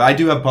himself over here, but I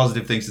do have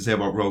positive things to say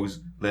about rogues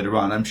later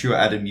on. I'm sure,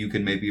 Adam, you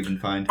can maybe even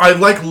find... I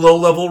like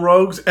low-level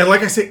rogues, and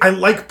like I say, I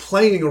like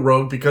playing a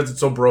rogue because it's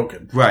so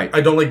broken. Right.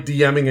 I don't like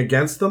DMing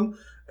against them,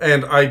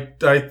 and I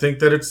think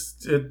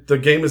that the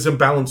game is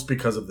imbalanced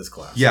because of this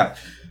class. Yeah.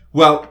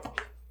 Well,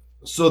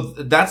 so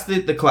that's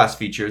the class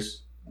features.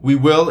 We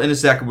will, in a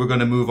second, we're going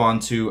to move on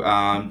to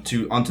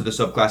onto the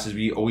subclasses.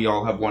 We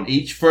all have one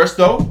each. First,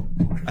 though,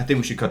 I think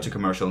we should cut to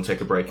commercial and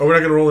take a break. Are we not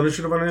going to roll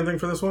initiative on anything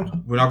for this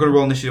one? We're not going to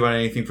roll initiative on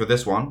anything for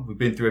this one. We've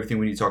been through everything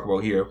we need to talk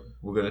about here.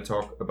 We're going to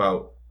talk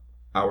about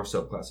our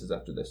subclasses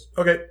after this.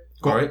 Okay,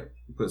 cool. All right,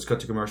 let's cut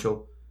to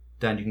commercial.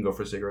 Dan, you can go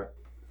for a cigarette.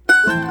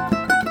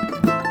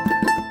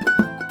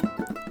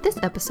 This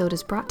episode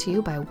is brought to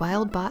you by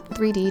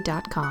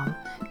WildBot3D.com.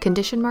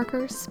 Condition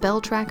markers, spell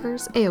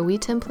trackers, AoE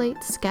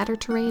templates, scatter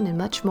terrain, and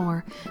much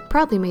more.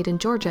 Proudly made in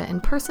Georgia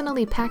and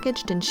personally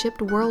packaged and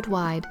shipped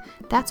worldwide.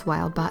 That's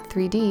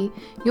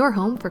WildBot3D, your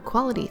home for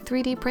quality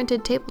 3D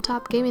printed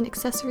tabletop gaming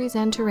accessories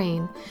and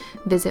terrain.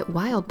 Visit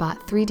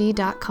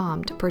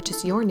WildBot3D.com to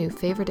purchase your new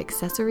favorite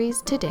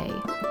accessories today.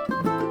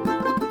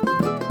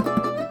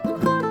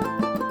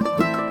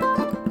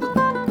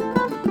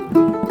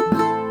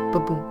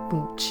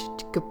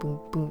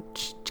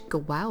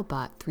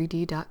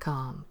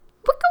 wildbot3d.com.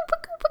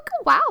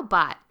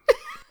 Wildbot.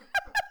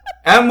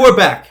 And we're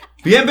back.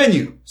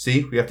 Bienvenue.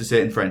 See, we have to say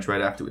it in French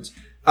right afterwards.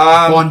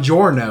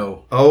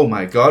 Buongiorno. Oh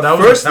my God. That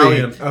was Firstly,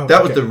 Italian.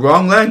 that was the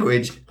wrong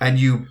language, and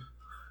you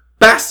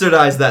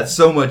bastardized that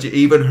so much it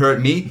even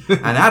hurt me,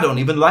 and I don't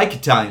even like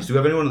Italians. Do we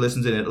have anyone who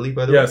listens in Italy,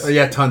 by the way? Yes.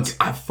 Yeah, tons.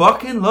 I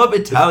fucking love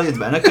Italians,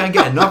 man. I can't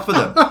get enough of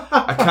them.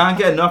 I can't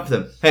get enough of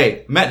them.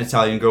 Hey, met an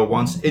Italian girl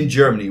once in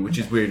Germany, which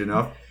is weird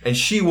enough, and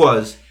she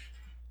was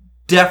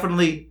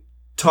definitely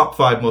top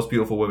 5 most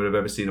beautiful women I've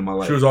ever seen in my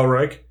life. She was all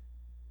right.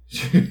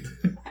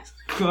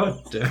 God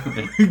damn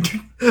it.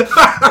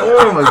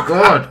 Oh my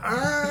God.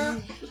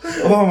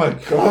 Oh my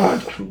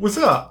God. What's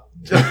up?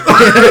 She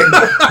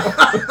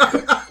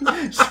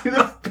would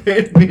have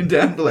paid me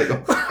down to like...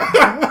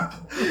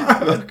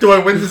 Do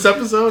I win this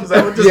episode? Is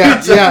that what this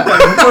Yeah, yeah.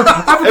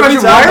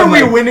 Why are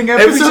we winning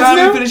episodes Every time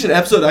now? we finish an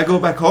episode, I go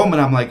back home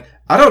and I'm like,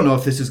 I don't know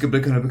if this is going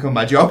to become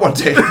my job one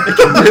day.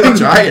 I'm really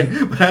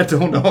trying, but I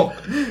don't know.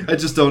 I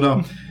just don't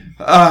know.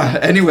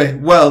 Anyway,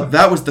 well,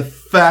 that was the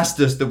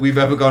fastest that we've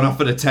ever gone off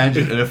on a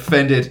tangent and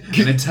offended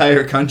an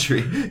entire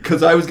country.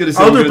 Because I was going to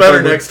say... I'll do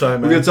better next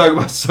time, man. We're going to talk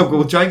about soccer.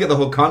 We'll try and get the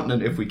whole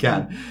continent if we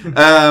can.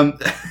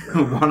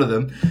 One of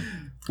them.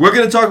 We're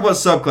going to talk about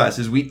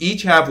subclasses. We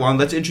each have one.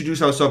 Let's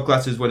introduce our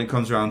subclasses when it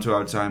comes around to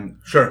our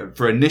time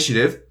for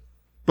initiative.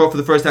 But for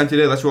the first time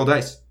today, let's roll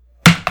dice.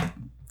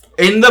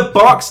 In the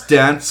box,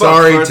 Dan.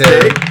 Sorry,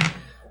 Terry.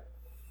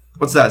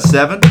 What's that,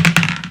 7?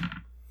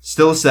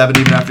 Still a 7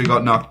 even after he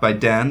got knocked by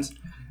Dan's.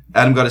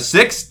 Adam got a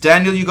 6.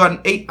 Daniel, you got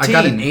an 18. I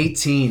got an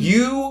 18.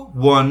 You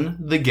won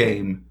the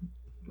game.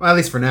 Well, at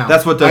least for now.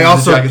 That's what I Dungeons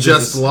also and Dragons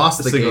just is,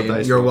 lost the single game.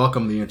 dice You're roll.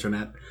 welcome, the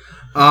internet.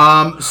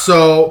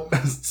 So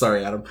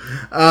sorry, Adam.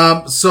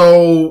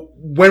 So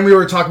when we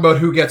were talking about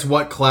who gets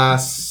what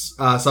class,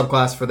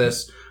 subclass for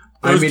this,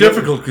 It was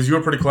difficult because you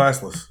were pretty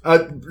classless.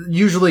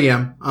 Usually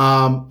am.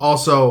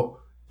 Also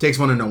takes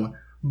one to know one.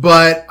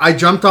 But I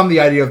jumped on the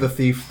idea of the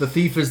thief. The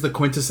thief is the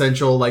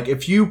quintessential, like,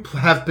 if you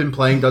have been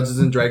playing Dungeons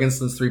and Dragons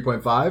since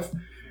 3.5,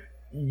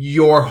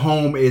 your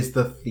home is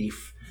the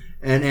thief.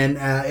 And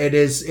it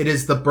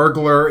is the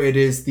burglar, it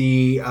is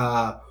the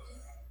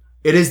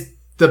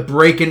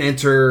break and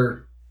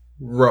enter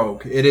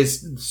rogue. It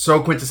is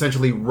so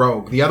quintessentially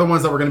rogue. The other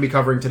ones that we're going to be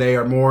covering today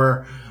are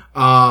more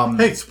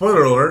Hey,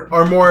 spoiler alert.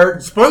 are more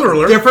Spoiler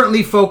alert.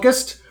 differently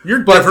focused.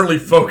 You're differently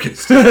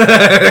focused.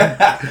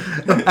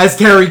 As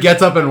Terry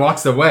gets up and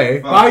walks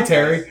away. Bye,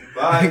 Terry.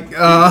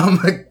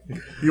 Bye.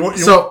 You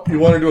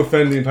wanted to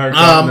offend the entire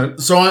continent.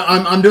 So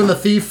I'm doing the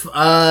thief.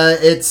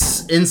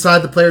 It's inside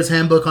the player's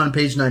handbook on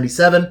page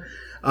 97.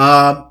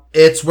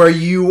 It's where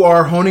you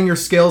are honing your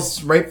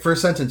skills. Right,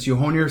 first sentence. You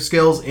hone your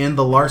skills in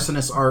the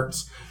larcenous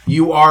arts.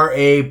 You are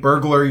a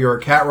burglar. You're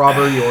a cat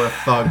robber. You're a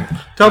thug.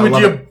 Tell me, do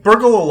you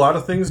burgle a lot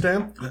of things,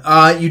 Dan?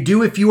 You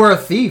do if you are a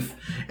thief.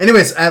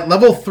 Anyways, at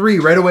level 3,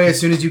 right away, as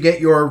soon as you get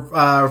your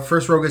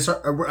first roguish,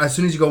 as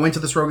soon as you go into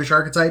this roguish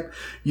archetype,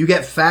 you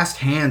get fast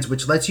hands,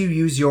 which lets you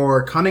use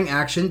your cunning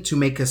action to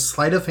make a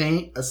sleight of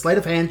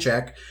hand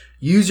check.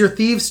 Use your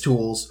thieves'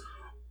 tools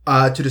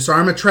to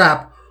disarm a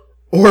trap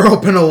or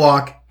open a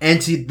lock, and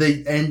to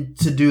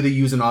do the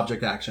use an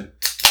object action.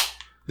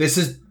 This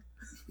is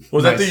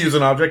Was nice. that the use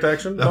an object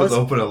action? That was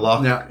open a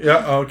lock. Yeah.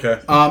 Yeah. Okay.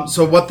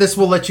 So what this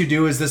will let you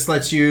do is this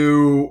lets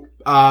you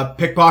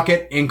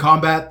pickpocket in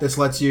combat. This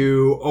lets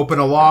you open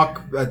a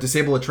lock,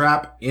 disable a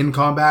trap in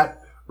combat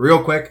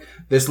real quick.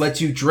 This lets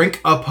you drink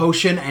a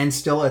potion and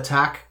still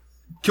attack.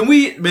 Can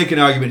we make an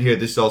argument here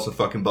this is also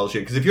fucking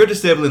bullshit? Because if you're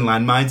disabling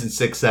landmines in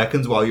 6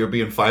 seconds while you're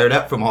being fired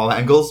at from all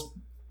angles,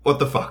 what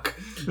the fuck?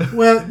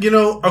 Well,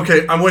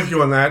 okay, I'm with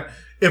you on that.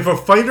 If a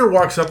fighter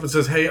walks up and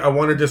says, "Hey, I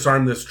want to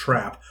disarm this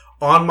trap,"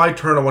 on my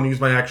turn, I want to use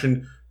my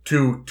action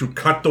to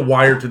cut the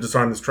wire to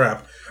disarm this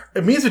trap.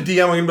 It means a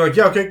DM, I'm going to be like,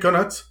 yeah, okay, go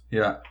nuts.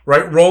 Yeah.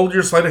 Right? Roll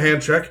your sleight of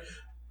hand check.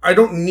 I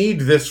don't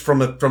need this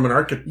from an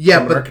architect.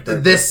 Yeah, but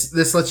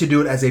this lets you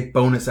do it as a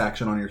bonus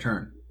action on your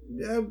turn.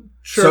 Yeah,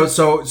 sure.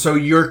 So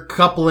you're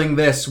coupling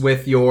this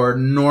with your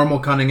normal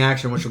cunning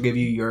action, which will give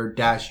you your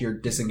dash, your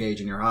disengage,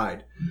 and your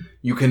hide.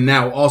 You can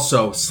now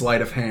also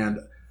sleight of hand,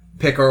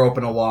 pick or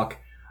open a lock,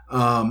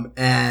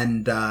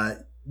 and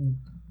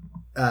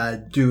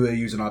do a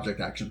use an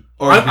object action.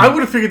 I would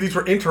have figured these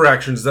were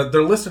interactions, that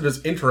they're listed as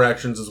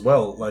interactions as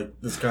well. Like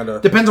this kind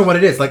of depends on what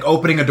it is. Like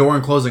opening a door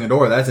and closing a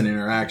door, that's an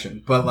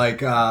interaction. But like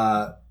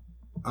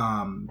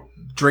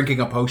drinking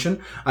a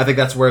potion, I think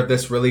that's where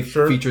this really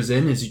features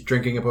in, is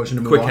drinking a potion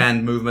to move Quick on.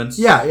 hand movements.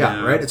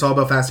 Yeah, right? It's all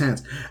about fast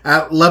hands.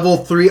 At level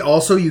 3,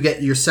 also, you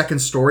get your second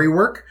story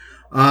work,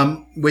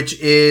 which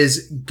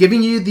is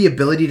giving you the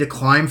ability to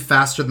climb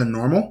faster than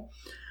normal.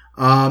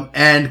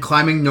 And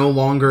climbing no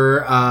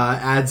longer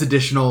adds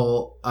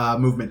additional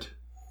movement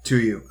to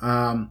you.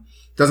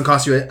 Doesn't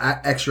cost you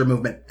extra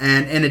movement.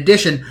 And in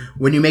addition,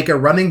 when you make a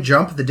running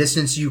jump, the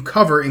distance you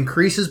cover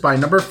increases by a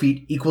number of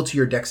feet equal to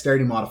your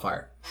dexterity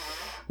modifier.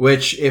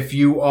 Which, if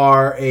you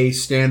are a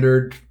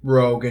standard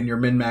rogue and you're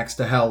min-maxed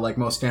to hell, like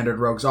most standard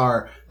rogues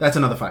are, that's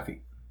another 5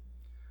 feet.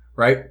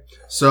 right?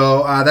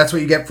 So that's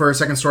what you get for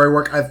second story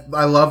work.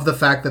 I love the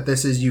fact that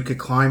this is you could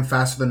climb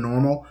faster than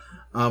normal,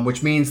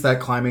 which means that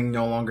climbing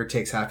no longer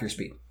takes half your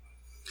speed.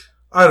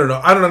 I don't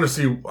know. I don't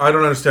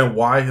understand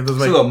why it doesn't It's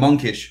make. a little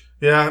monkish.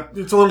 Yeah,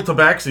 it's a little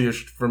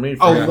tabaxi-ish for me.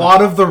 A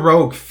lot of the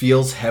rogue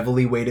feels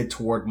heavily weighted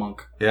toward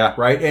monk. Yeah.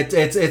 Right?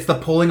 It's the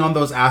pulling on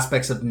those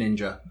aspects of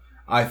ninja,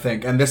 I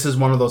think. And this is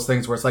one of those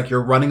things where it's like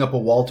you're running up a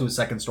wall to a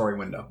second story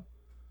window.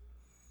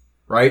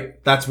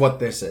 Right? That's what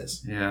this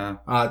is. Yeah.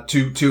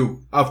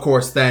 To of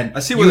course, then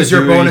I see what use they're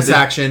your doing. bonus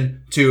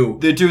action to...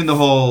 They're doing the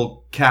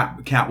whole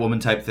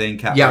Catwoman type thing,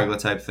 Catburglar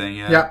type thing,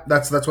 yeah. Yeah,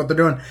 that's what they're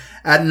doing.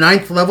 At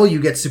 9th level,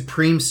 you get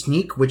Supreme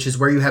Sneak, which is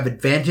where you have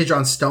advantage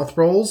on stealth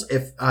rolls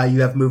if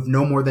you have moved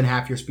no more than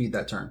half your speed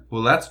that turn.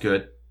 Well, that's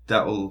good.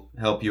 That will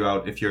help you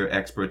out if your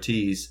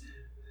expertise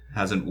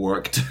hasn't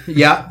worked.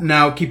 Yeah,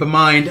 now keep in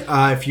mind,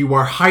 if you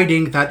are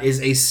hiding, that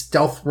is a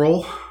stealth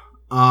roll.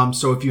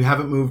 So if you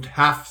haven't moved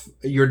half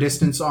your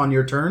distance on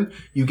your turn,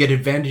 you get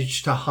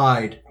advantage to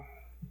hide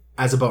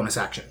as a bonus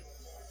action.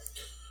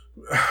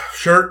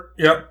 Sure.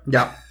 Yep.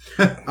 Yeah.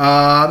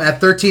 At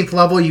 13th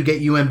level, you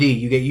get UMD.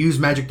 You get Use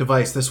Magic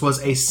Device. This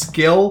was a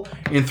skill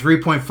in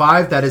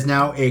 3.5 that is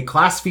now a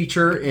class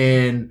feature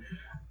in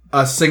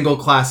a single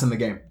class in the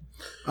game.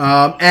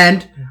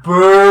 And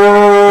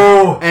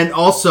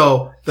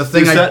also the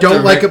thing I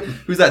don't like.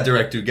 Who's that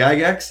direct to?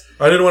 Gygax?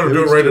 I didn't want to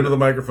do it right into the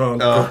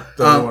microphone. I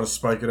didn't want to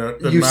spike it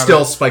out.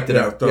 Still spiked it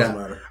out. It doesn't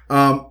matter.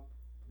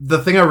 The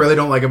thing I really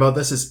don't like about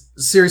this is,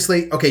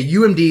 seriously, okay,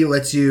 UMD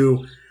lets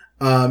you,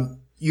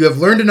 you have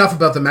learned enough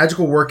about the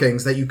magical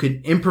workings that you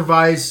can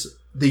improvise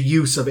the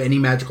use of any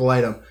magical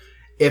item.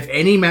 If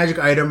any magic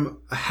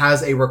item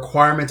has a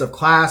requirement of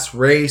class,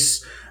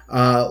 race,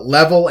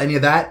 level, any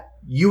of that,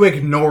 you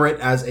ignore it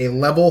as a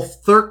level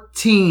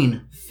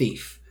 13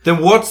 thief.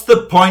 Then what's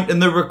the point in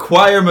the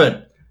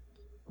requirement?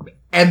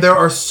 And there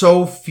are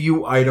so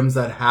few items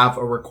that have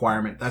a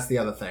requirement. That's the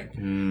other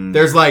thing.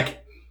 There's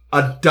like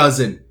a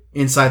dozen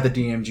inside the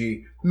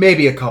DMG,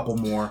 maybe a couple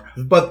more,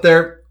 but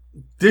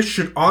this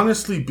should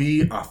honestly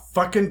be a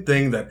fucking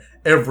thing that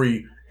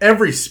every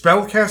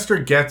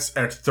spellcaster gets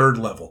at 3rd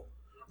level.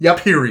 Yep.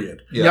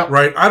 Period. Yep.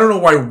 Right? I don't know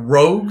why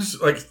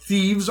rogues, like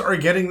thieves, are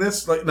getting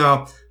this. Like,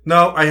 no,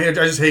 I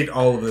just hate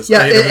all of this.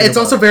 Yeah, it's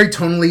also very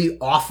tonally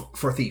off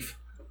for thief.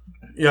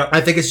 Yeah.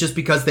 I think it's just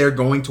because they're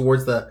going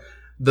towards the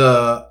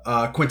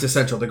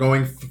quintessential. They're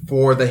going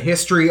for the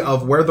history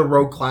of where the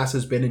rogue class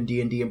has been in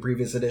D&D in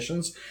previous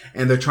editions,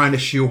 and they're trying to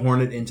shoehorn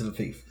it into the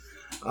thief.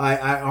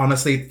 I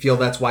honestly feel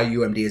that's why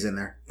UMD is in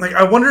there. Like,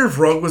 I wonder if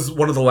Rogue was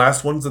one of the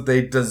last ones that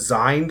they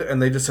designed, and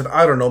they just said,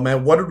 I don't know,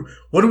 man, what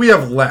do we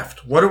have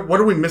left? What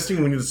are we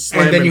missing? We need to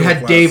slam. And then you had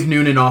class. Dave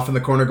Noonan off in the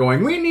corner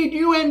going, "We need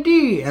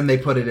UMD," and they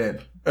put it in.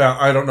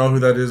 I don't know who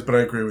that is, but I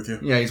agree with you.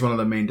 Yeah, he's one of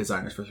the main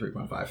designers for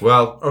 3.5.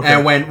 Well, okay.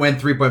 And when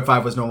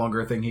 3.5 was no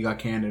longer a thing, he got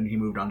canned and he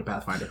moved on to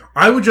Pathfinder.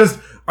 I would just,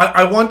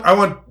 I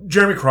want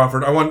Jeremy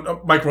Crawford, I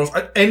want Mike Rose,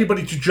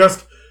 anybody to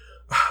just.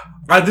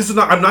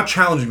 I'm not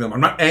challenging them.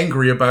 I'm not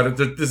angry about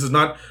it. This is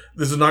not.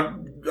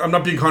 I'm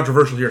not being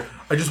controversial here.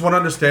 I just want to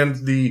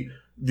understand the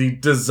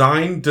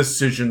design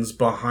decisions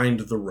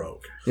behind the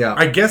Rogue. Yeah.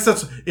 I guess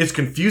it's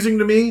confusing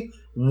to me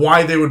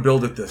why they would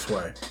build it this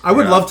way. I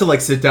would love to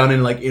sit down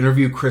and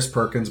interview Chris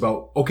Perkins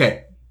about,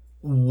 okay,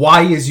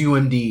 why is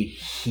UMD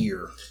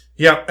here?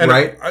 Yeah, and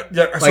right.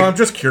 So I'm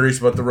just curious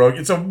about the Rogue.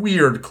 It's a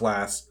weird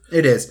class.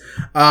 It is.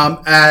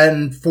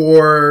 And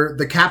for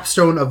the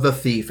capstone of the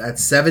thief at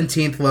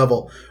 17th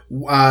level,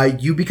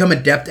 you become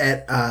adept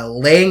at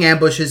laying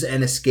ambushes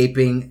and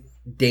escaping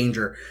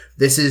danger.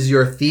 This is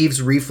your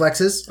thieves'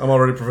 reflexes. I'm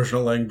already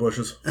professional at laying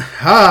bushes.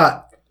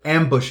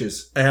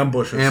 Ambushes.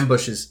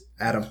 Ambushes,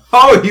 Adam.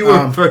 Oh, you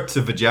referred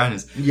to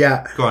vaginas.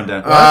 Yeah. Go on,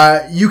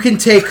 Dan. You can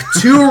take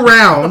 2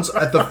 rounds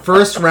at the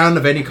first round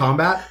of any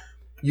combat.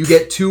 You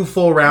get 2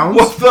 full rounds.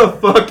 What the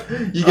fuck?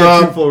 You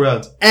get 2 full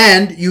rounds.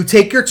 And you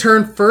take your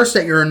turn first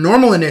at your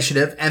normal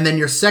initiative, and then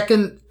your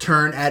second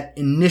turn at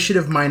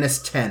initiative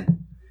minus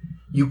 10.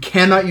 You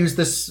cannot use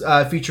this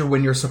feature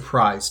when you're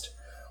surprised.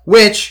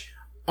 Which,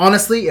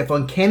 honestly, if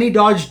Uncanny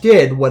Dodge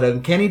did what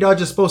Uncanny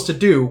Dodge is supposed to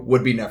do,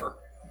 would be never.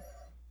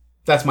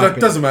 That's my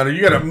opinion. Doesn't matter.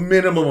 You got a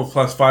minimum of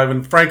 +5,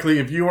 and frankly,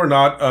 if you are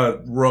not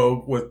a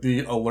rogue with the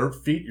alert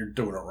feat, you're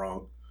doing it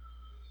wrong.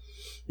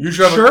 You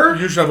should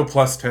have a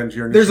 +10 to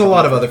your. There's a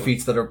lot of other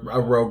feats that a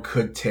rogue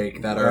could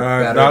take that are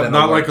better than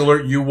not alert. like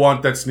alert. You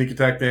want that sneak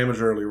attack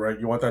damage early, right?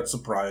 You want that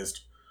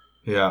surprised.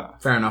 Yeah,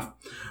 fair enough.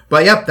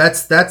 But yep,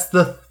 that's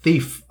the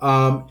thief.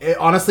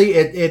 Honestly,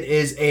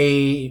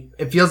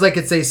 it feels like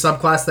it's a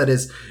subclass that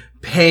is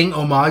paying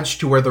homage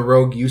to where the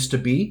rogue used to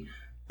be,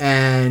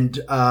 and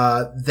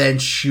then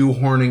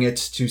shoehorning it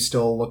to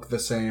still look the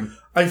same.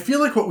 I feel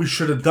like what we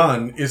should have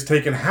done is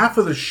taken half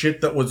of the shit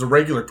that was the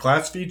regular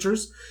class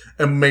features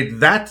and made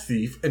that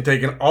thief, and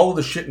taken all of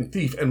the shit in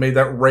thief and made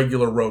that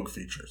regular rogue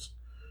features.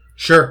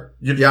 Sure.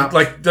 Yeah.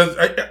 Like,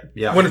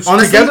 when it's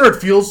honestly together,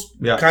 it feels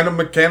kind of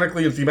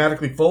mechanically and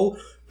thematically full.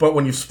 But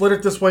when you split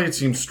it this way, it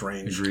seems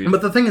strange. Agreed.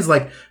 But the thing is,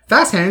 like,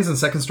 fast hands and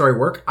second story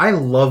work, I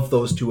love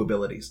those two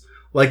abilities.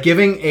 Like,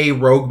 giving a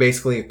rogue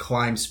basically a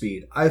climb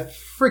speed. I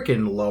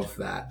freaking love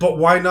that. But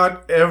why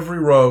not every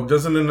rogue?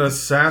 Doesn't an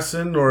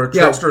assassin or a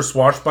trickster or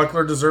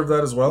swashbuckler deserve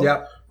that as well?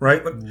 Yeah.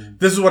 Right? Like,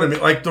 this is what I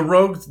mean. Like, the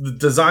rogue, the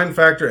design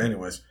factor,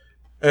 anyways.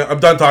 I'm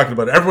done talking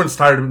about it. Everyone's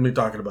tired of me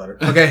talking about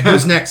it. Okay,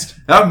 who's next?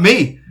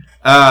 Me.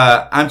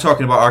 I'm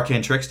talking about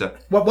Arcane Trickster.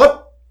 What?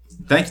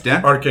 Thanks,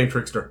 Dan. Arcane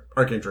Trickster.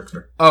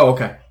 Oh,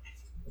 okay.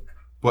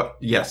 What?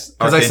 Yes.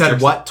 Because I Arcane said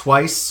Trickster. what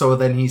twice, so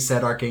then he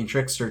said Arcane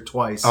Trickster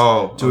twice.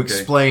 Oh, to okay.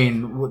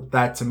 explain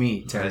that to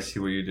me, I Terry. see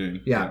what you're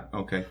doing. Yeah.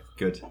 Okay.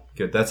 Good.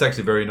 That's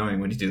actually very annoying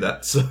when you do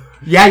that. So.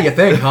 Yeah, you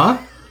think, huh?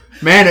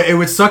 Man, it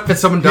would suck that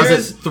someone does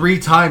Here's it 3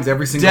 times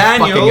every single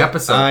Daniel, fucking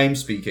episode. I'm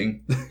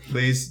speaking.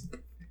 Please.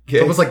 Okay.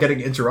 It's almost like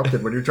getting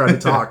interrupted when you're trying to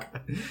talk.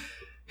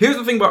 Here's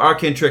the thing about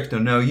Arcane Trickster.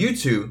 Now, you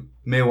two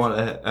may want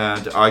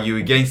to argue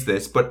against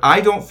this, but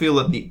I don't feel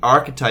that the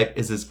archetype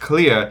is as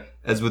clear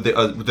as with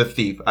the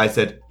thief. I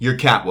said, you're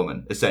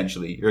Catwoman,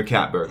 essentially. You're a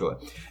cat burglar.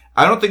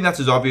 I don't think that's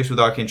as obvious with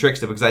Arcane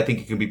Trickster because I think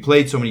it can be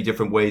played so many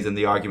different ways and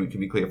the argument can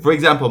be clear. For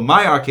example,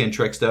 my Arcane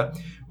Trickster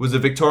was a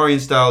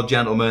Victorian-style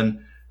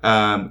gentleman,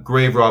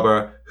 grave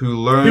robber, who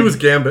learned... He was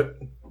Gambit.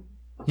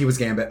 He was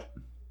Gambit.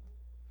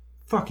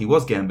 Fuck, he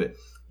was Gambit.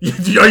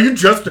 Are you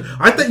just...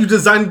 I thought you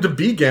designed him to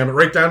be Gambit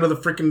right down to the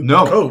freaking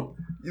coat.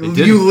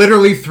 You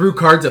literally threw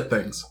cards at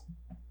things.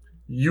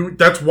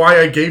 That's why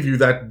I gave you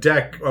that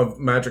deck of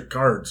magic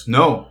cards.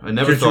 No, I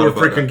never Because thought you were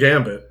about freaking that.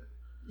 Gambit.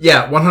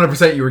 Yeah,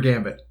 100% you were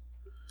Gambit.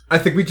 I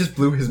think we just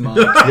blew his mind.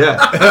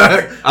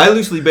 Yeah. I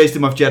loosely based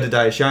him off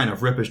Jedediah Shine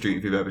off Ripper Street,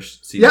 if you've ever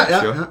seen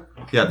that show.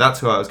 Yeah, that's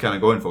who I was kind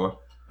of going for.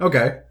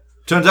 Okay.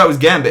 Turns out it was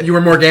Gambit. You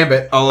were more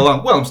Gambit. all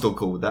along. Well, I'm still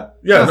cool with that.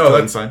 Yeah,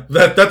 totally that's fine.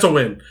 That's a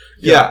win.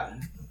 Yeah.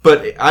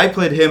 But I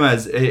played him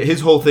as,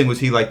 his whole thing was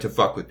he liked to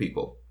fuck with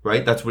people,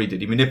 right? That's what he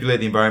did. He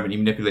manipulated the environment, he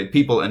manipulated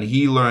people, and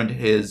he learned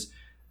his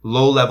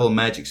low-level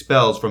magic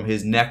spells from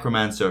his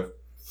necromancer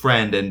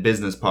friend and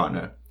business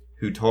partner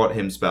who taught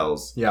him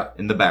spells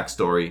in the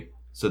backstory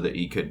so that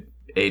he could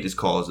aid his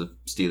cause of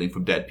stealing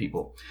from dead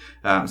people,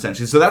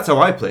 essentially. So that's how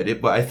I played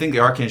it, but I think the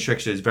Arcane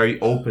Trickster is very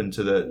open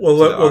to the... Well,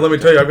 let me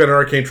tell you, I've got an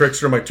Arcane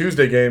Trickster in my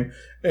Tuesday game,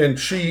 and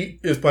she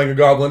is playing a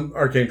goblin,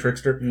 Arcane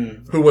Trickster,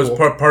 who was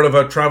part of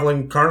a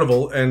traveling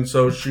carnival, and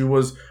so she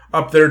was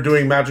up there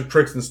doing magic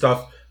tricks and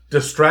stuff,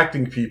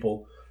 distracting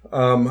people,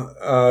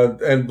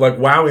 and like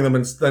wowing them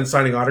and then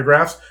signing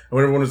autographs. And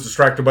when everyone was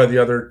distracted by the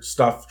other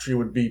stuff, she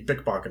would be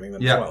pickpocketing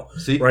them as well.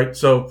 See? Right?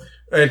 So,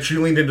 and she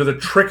leaned into the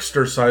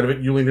trickster side of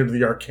it, you leaned into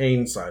the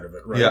arcane side of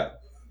it, right?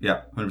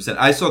 Yeah, 100%.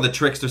 I saw the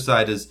trickster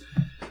side as,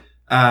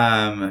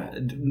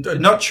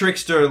 not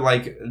trickster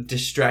like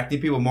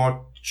distracting people,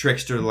 more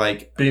trickster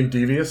like being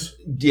devious.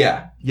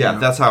 Yeah,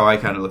 that's how I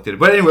kind of looked at it.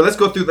 But anyway, let's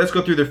go through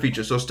their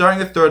features. So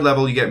starting at 3rd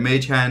level, you get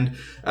Mage Hand,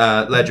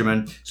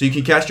 Ledgerman. So you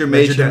can cast your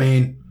Mage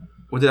Hand.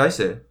 What did I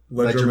say?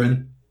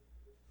 Ledgerman.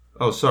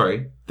 Oh,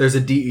 sorry. There's a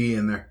DE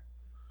in there.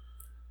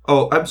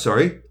 Oh, I'm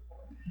sorry.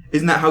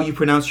 Isn't that how you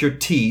pronounce your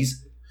T's?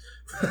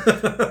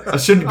 I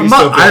shouldn't be I'm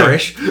so not bad.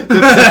 Irish.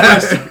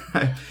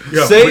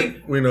 Yeah,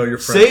 we know you're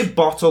French. Say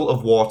bottle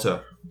of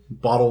water.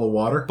 Bottle of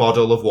water?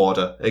 Bottle of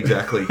water,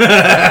 exactly.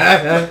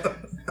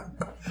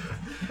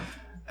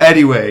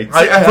 Anyway, for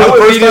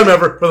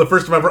the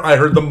first time ever, I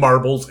heard the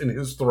marbles in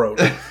his throat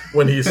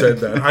when he said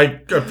that. I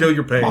feel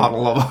your pain.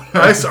 Bottle of water.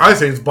 I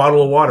say it's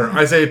bottle of water.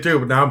 I say it too,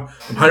 but now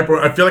I'm hyper.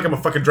 I feel like I'm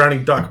a fucking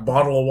drowning duck.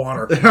 Bottle of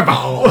water.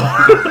 Bottle of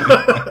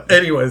water.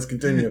 Anyways,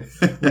 continue.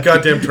 The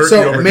goddamn turkey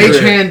So, over Mage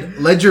here. Hand,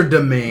 Ledger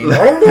Domain.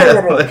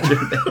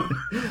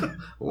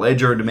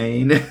 Ledger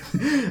Domain.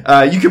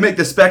 You can make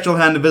the spectral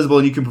hand invisible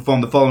and you can perform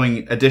the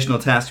following additional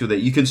tasks with it.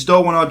 You can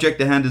store one object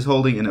the hand is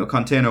holding in a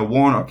container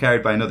worn or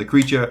carried by another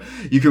creature.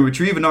 You can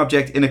retrieve an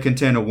object in a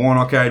container worn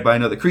or carried by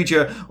another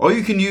creature. Or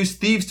you can use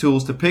thieves'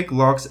 tools to pick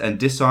locks and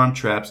disarm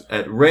traps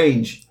at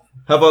range.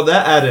 How about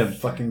that, Adam?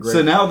 Fucking great.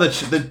 So now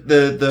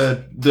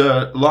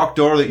the locked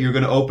door that you're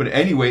going to open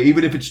anyway,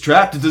 even if it's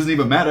trapped, it doesn't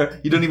even matter.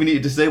 You don't even need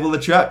to disable the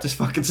trap. Just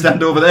fucking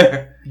stand over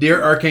there.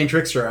 Dear Arcane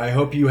Trickster, I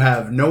hope you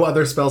have no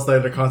other spells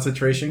that are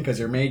concentration because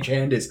your Mage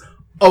Hand is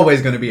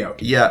always going to be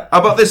out. Yeah. How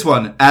about this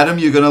one? Adam,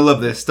 you're going to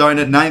love this. Starting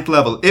at 9th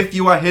level. If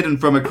you are hidden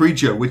from a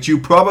creature, which you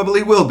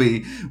probably will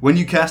be, when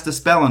you cast a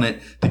spell on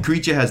it, the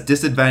creature has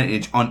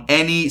disadvantage on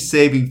any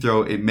saving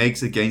throw it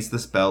makes against the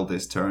spell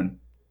this turn.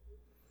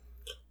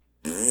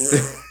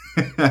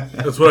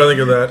 That's what I think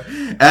of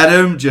that.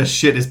 Adam just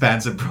shit his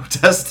pants in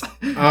protest.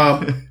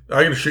 I'm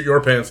gonna shit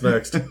your pants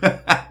next.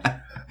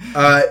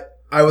 I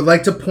would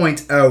like to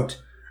point out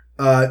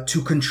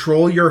to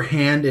control your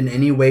hand in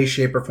any way,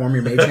 shape, or form,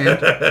 your Mage Hand.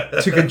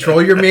 To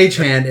control your Mage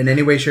Hand in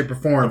any way, shape, or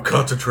form.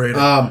 Concentrated.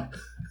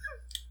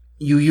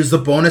 You use the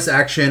bonus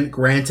action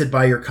granted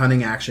by your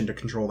cunning action to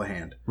control the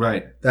hand.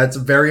 Right. That's a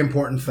very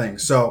important thing.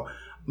 So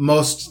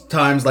most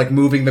times, like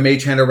moving the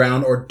Mage Hand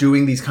around or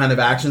doing these kind of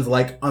actions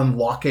like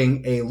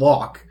unlocking a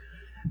lock.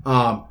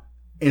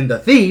 In the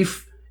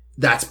Thief,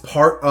 that's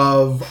part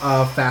of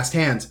fast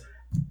hands.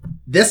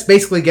 This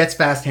basically gets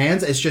fast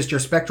hands. It's just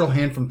your spectral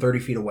hand from 30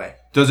 feet away.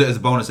 Does it as a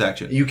bonus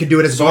action. You can do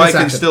it as a so bonus I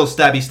can action. still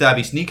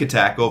stabby sneak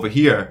attack over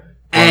here.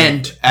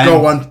 And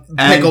go on,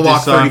 pick a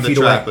lock 30 feet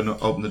away. And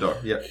open the door.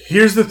 Yeah.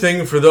 Here's the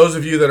thing for those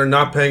of you that are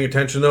not paying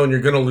attention, though, and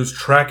you're going to lose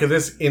track of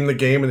this in the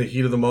game in the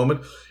heat of the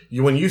moment.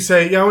 When you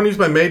say, I want to use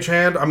my mage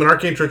hand, I'm an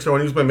arcane trickster, I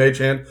want to use my mage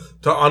hand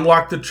to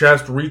unlock the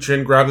chest, reach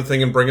in, grab the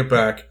thing, and bring it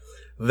back.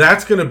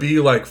 That's going to be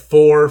like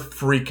 4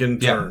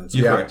 freaking turns.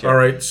 You're correct, yeah. All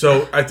right.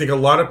 So I think a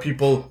lot of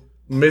people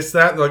miss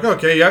that. They're like,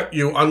 okay, yeah,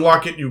 you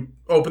unlock it, you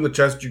open the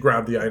chest, you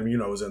grab the item, you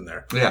know is in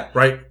there. Yeah.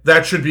 Right?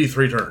 That should be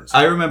 3 turns.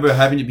 I remember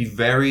having to be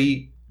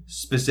very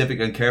specific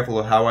and careful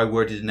of how I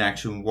worded an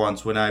action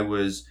once when I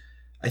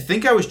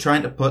think I was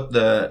trying to put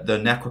the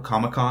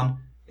Necrocomicon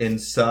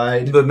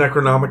inside. The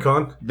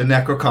Necronomicon? The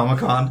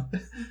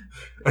Necrocomicon.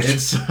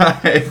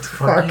 Inside.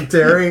 Fuck,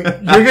 Terry.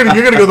 You're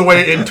gonna go the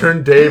way of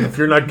intern Dave if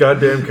you're not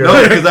goddamn careful.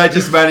 No, because I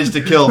just managed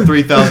to kill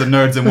 3,000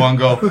 nerds in one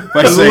go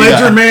by saying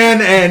Ledger that. Man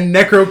and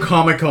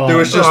Necrocomicon. There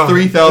was just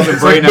 3,000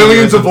 It's like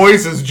millions of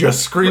voices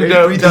just screamed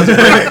out. 3,000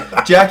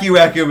 brain. Jackie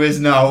Rackham is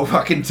now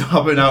fucking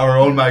topping out her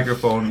own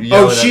microphone.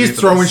 She's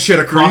throwing shit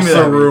across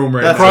the room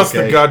right now. Across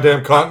the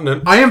goddamn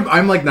continent.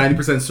 I'm like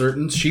 90%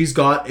 certain she's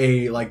got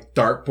a like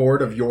dartboard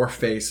of your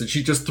face and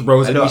she just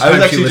throws it. I was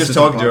actually just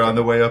talking to her on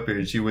the way up here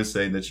and she was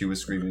saying that she was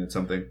screaming at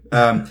something.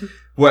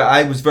 Where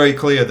I was very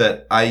clear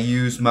that I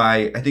used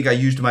my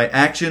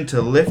action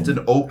to lift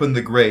and open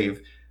the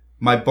grave,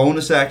 my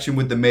bonus action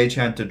with the mage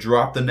hand to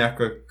drop the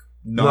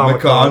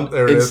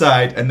Necronomicon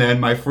inside, and then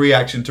my free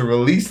action to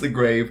release the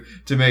grave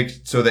to make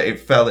so that it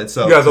fell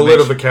itself. Yeah, the lid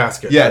of the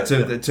casket. Yeah,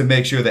 to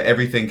make sure that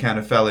everything kind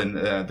of fell in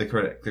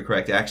the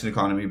correct action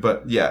economy.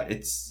 But yeah,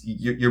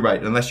 you're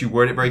right. Unless you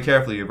word it very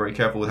carefully, you're very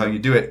careful with how you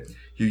do it.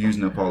 You're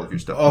using up all of your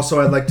stuff. Also,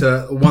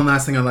 one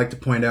last thing I'd like to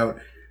point out.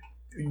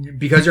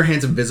 Because your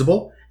hand's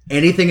invisible,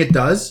 anything it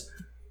does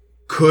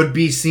could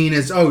be seen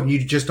as,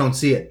 you just don't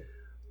see it.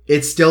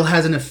 It still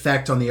has an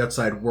effect on the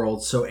outside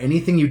world. So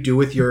anything you do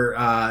with your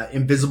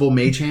invisible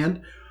mage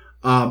hand,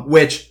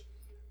 which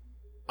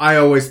I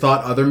always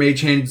thought other mage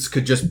hands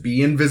could just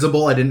be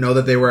invisible. I didn't know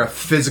that they were a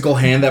physical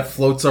hand that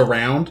floats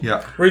around.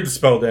 Yeah. Read the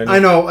spell, Daniel. I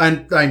know,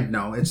 and I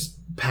know it's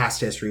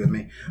past history with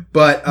me.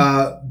 But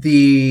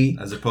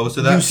as opposed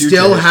to that, you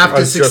still have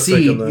to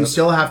succeed. You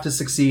still have to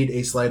succeed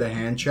a sleight of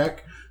hand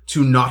check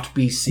to not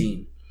be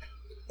seen.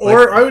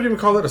 Or I would even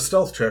call it a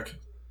stealth check.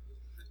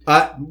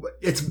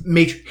 It's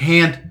mage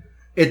hand.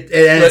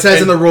 It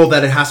says in the rule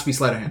that it has to be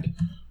sleight of hand,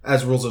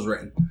 as rules is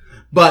written.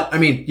 But I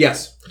mean,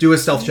 yes, do a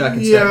stealth check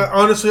instead. Yeah,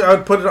 honestly, I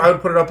would put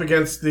it up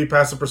against the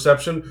passive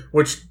perception,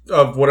 which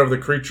of whatever the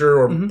creature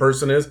or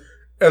person is,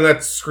 and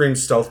that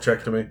screams stealth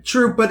check to me.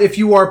 True, but if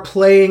you are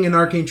playing an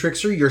arcane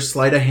trickster, your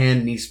sleight of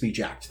hand needs to be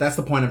jacked. That's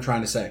the point I'm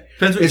trying to say.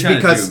 Depends what you're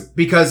trying to do.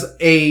 Because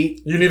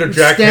you need a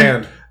jacked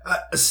hand.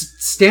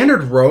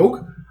 Standard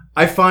rogue,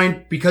 I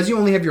find, because you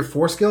only have your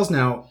 4 skills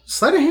now,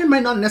 sleight of hand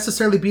might not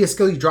necessarily be a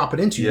skill you drop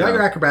it into. You got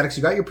your acrobatics,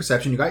 you got your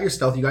perception, you got your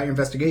stealth, you got your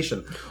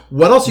investigation.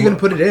 What else are you going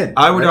to put it in?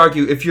 I would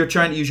argue if you're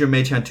trying to use your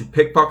mage hand to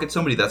pickpocket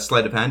somebody, that's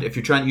sleight of hand. If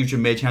you're trying to use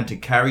your mage hand to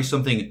carry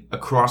something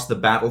across the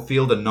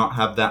battlefield and not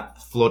have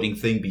that floating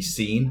thing be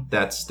seen,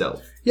 that's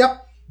stealth.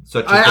 Yep.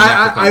 So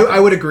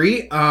I would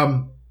agree,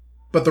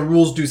 but the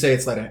rules do say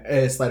it's sleight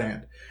of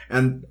hand.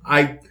 And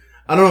I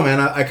don't know, man.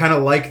 I kind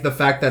of like the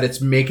fact that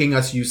it's making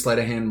us use sleight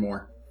of hand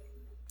more.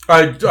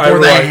 For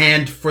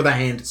the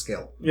hand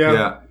skill.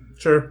 Yeah.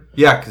 Sure.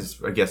 Yeah,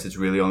 because I guess it's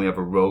really only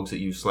ever rogues that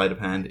use sleight of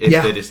hand if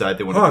they decide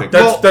they want to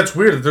pick. That's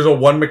weird. There's a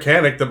one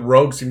mechanic that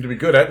rogues seem to be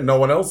good at and no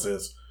one else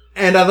is.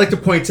 And I'd like to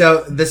point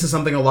out, this is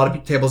something a lot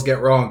of tables get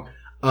wrong.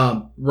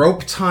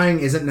 Rope tying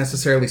isn't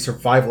necessarily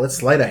survival. It's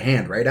sleight of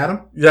hand, right,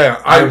 Adam?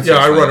 Yeah, I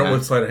run it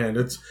with sleight of hand.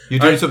 You're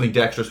doing something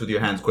dexterous with your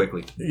hands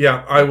quickly.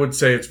 Yeah, I would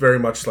say it's very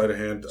much sleight of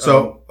hand.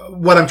 So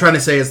what I'm trying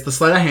to say is the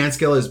sleight of hand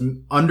skill is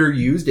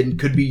underused and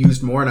could be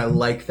used more, and I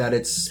like that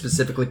it's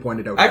specifically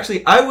pointed out.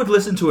 Actually, I would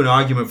listen to an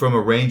argument from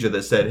a ranger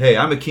that said, hey,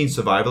 I'm a keen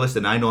survivalist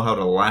and I know how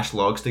to lash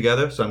logs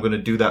together, so I'm going to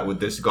do that with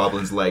this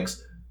goblin's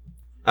legs.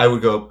 I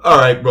would go, all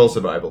right, roll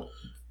survival.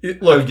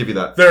 Look, I'll give you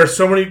that. There are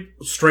so many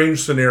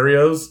strange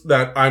scenarios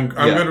that I'm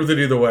good with it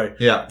either way.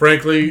 Yeah.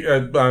 Frankly,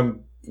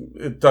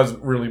 it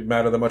doesn't really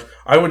matter that much.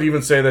 I would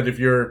even say that if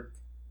you're...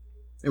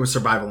 It was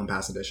survival in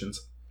past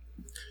editions.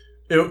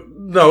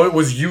 It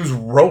was use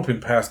rope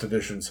in past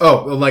editions.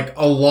 Oh, like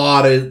a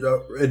lot of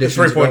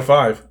editions.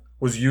 3.5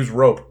 was use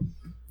rope.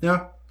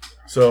 Yeah.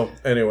 So,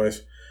 Anyway,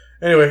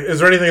 is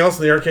there anything else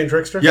in the Arcane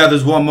Trickster? Yeah,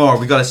 there's one more.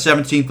 We got a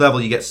 17th level.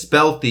 You get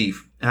Spell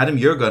Thief. Adam,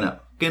 you're gonna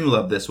fucking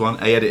love this one.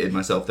 I edited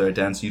myself there,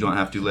 Dan, so you don't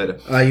have to later.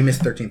 You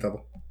missed 13th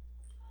level.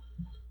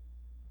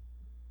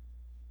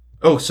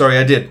 Oh, sorry,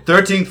 I did.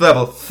 13th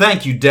level.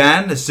 Thank you,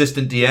 Dan,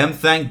 assistant DM.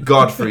 Thank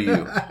God for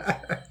you.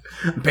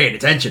 I'm paying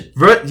attention.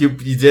 You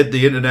did.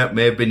 The internet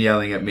may have been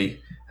yelling at me.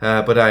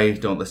 But I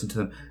don't listen to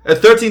them. At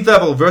 13th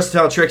level,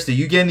 Versatile Trickster,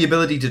 you gain the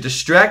ability to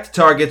distract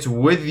targets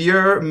with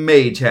your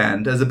mage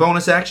hand. As a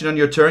bonus action on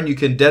your turn, you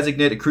can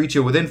designate a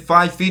creature within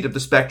 5 feet of the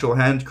spectral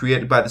hand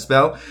created by the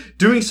spell.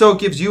 Doing so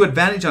gives you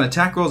advantage on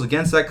attack rolls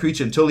against that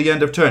creature until the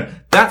end of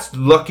turn. That's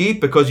lucky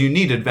because you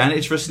need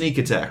advantage for sneak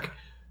attack.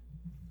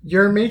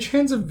 Your mage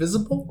hand's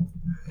invisible?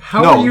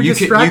 How are you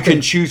distracting? You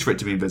can choose for it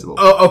to be invisible.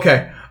 Oh,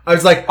 okay. I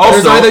was like,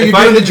 Also, there's either if you're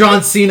I doing had- the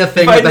John Cena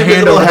thing If I with the had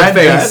hand over the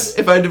invisible hand, face.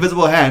 if I had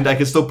invisible hand, I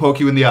could still poke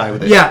you in the eye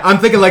with it. Yeah, I'm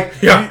thinking like,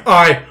 Yeah,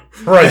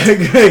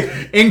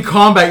 right. in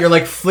combat, you're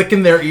like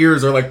flicking their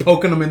ears or like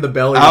poking them in the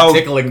belly I'll or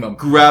tickling them.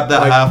 Grab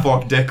that Like-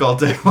 half-orc dick all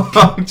day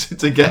long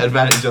to get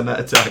advantage on that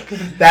attack.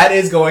 That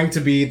is going to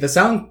be the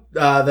sound,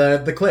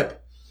 the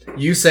clip.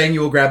 You saying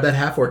you will grab that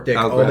half-orc dick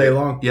I'll all grab day it.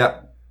 long.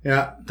 Yep.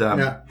 Yeah. Damn.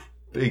 Yeah.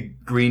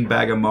 Big green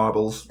bag of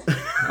marbles.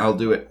 I'll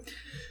do it.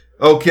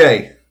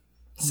 Okay.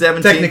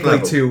 17th Technically,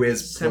 level. 2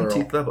 is plural.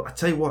 17th level. I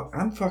tell you what,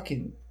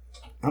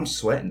 I'm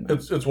sweating.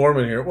 It's warm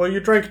in here. Well, you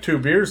drank 2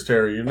 beers,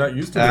 Terry. You're not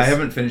used to this. I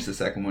haven't finished the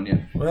second one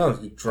yet. Well,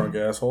 you drunk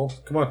asshole.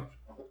 Come on.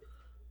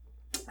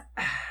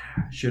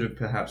 Should have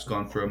perhaps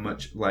gone for a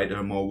much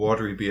lighter, more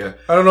watery beer.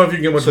 I don't know if you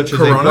can get much Such as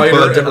a lighter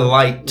Bud and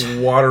Light.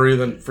 watery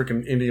than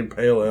freaking Indian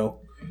Pale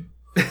Ale.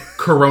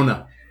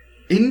 Corona.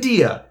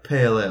 India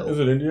Pale Is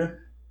Ale. it India?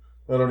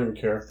 I don't even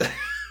care.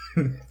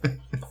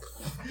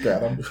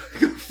 Got him.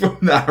 From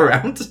that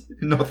around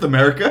in North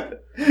America.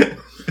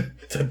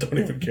 I don't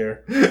even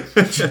care.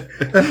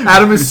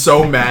 Adam is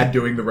so mad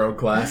doing the road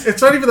class.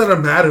 It's not even that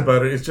I'm mad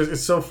about it.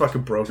 It's so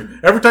fucking broken.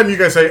 Every time you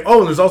guys say,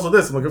 "Oh, there's also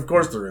this," I'm like, "Of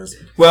course there is."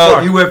 Well,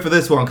 Fuck. you went for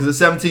this one because at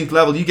 17th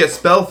level you get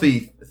spell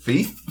thief.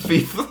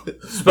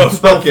 Spell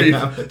Fucking thief.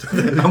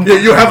 hammered. Yeah,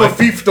 you have a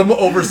fiefdom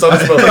over some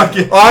spell.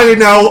 I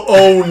now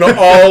own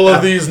all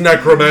of these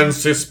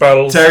necromancy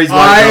spells. Terry's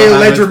I, like,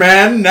 Ledger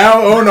Man,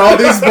 now own all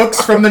these books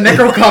from the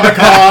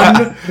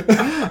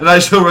Necrocomicon. and I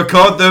shall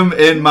record them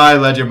in my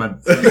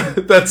legerdman.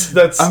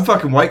 That's I'm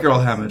fucking white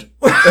girl hammered.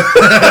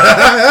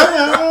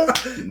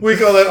 we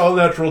call that all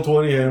natural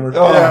 20 hammered.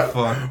 Oh Yeah.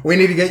 fuck! We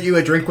need to get you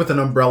a drink with an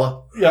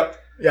umbrella. Yep.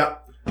 Yeah.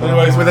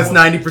 Anyways, With its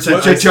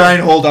 90% To try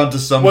and hold on to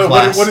some what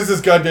class. is this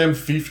goddamn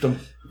fiefdom?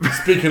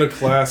 Speaking of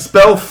class,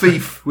 Spell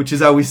thief, which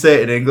is how we say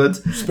it in England.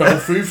 spell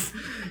thief.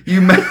 You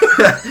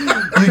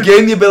you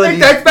gain the ability.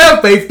 That's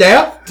spell thief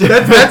there.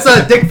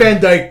 That's Dick Van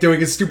Dyke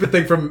doing a stupid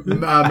thing from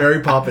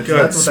Mary Poppins.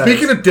 God, That's what that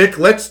speaking is. of dick,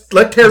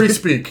 let Terry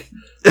speak.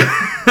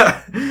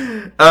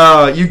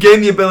 You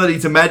gain the ability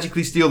to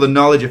magically steal the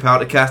knowledge of how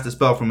to cast a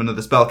spell from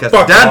another spellcaster.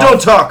 Fuck Dad, off.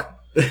 don't talk!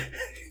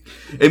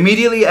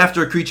 Immediately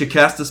after a creature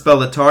casts a spell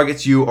that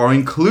targets you or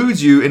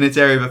includes you in its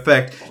area of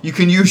effect, you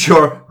can use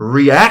your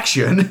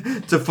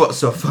reaction to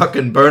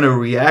fucking burn a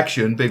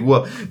reaction, big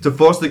whoop, to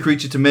force the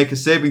creature to make a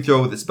saving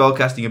throw with its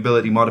spellcasting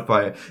ability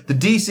modifier. The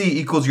DC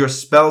equals your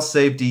spell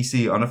save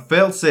DC. On a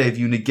failed save,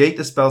 you negate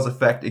the spell's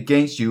effect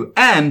against you,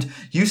 and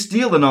you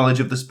steal the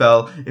knowledge of the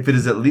spell if it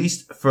is at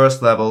least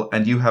first level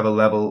and you have a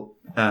level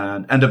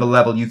and of a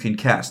level you can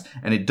cast.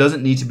 And it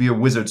doesn't need to be a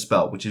wizard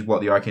spell, which is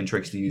what the Arcane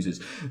Trickster uses.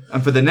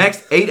 And for the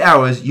next 8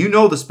 hours, you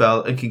know the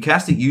spell and can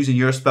cast it using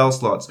your spell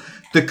slots.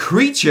 The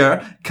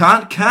creature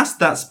can't cast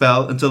that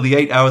spell until the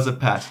 8 hours have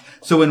passed.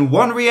 So in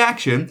one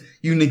reaction,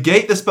 you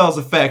negate the spell's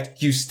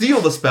effect, you steal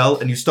the spell,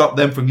 and you stop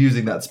them from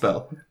using that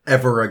spell.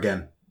 Ever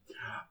again.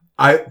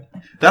 That's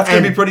going to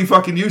And be pretty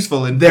fucking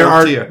useful in There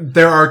fourth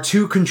tier. are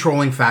two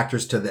controlling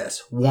factors to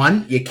this.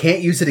 One, you can't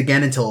use it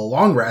again until a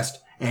long rest.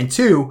 And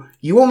 2,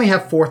 you only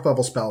have 4th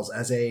level spells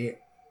as a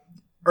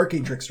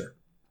Arcane Trickster.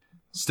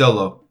 Still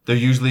though, they're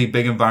usually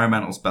big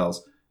environmental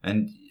spells.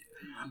 And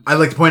I'd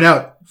like to point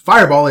out,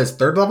 Fireball is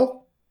 3rd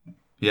level.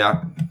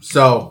 yeah,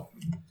 So,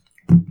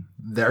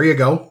 there you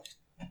go.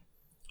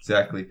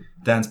 exactly.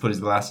 Dan's put his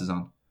glasses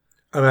on.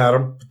 I'm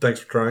Adam. Thanks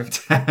for trying.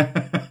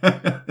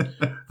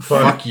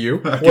 Fuck you.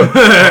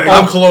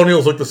 All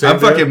colonials look the same. I'm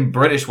fucking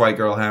British white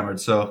girl hammered,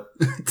 so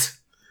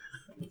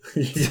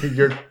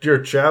Your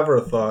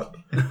Chavra thought.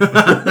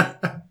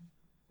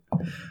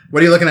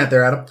 What are you looking at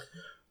there, Adam?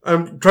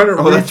 I'm trying to.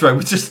 oh, that's right.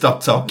 We just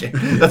stopped talking.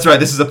 That's right.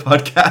 This is a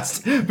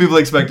podcast. People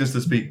expect us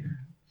to speak.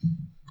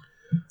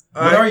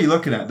 What are you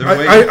looking at? They're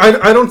waiting.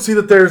 I don't see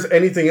that there's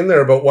anything in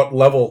there about what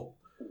level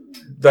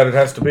that it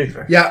has to be.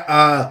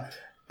 Yeah,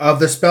 of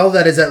the spell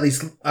that is at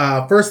least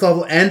 1st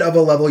level and of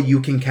a level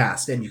you can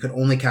cast. And you can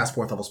only cast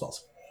 4th level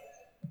spells.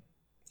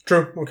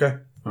 True. Okay.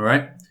 All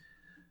right,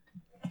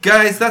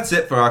 guys. That's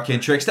it for Arcane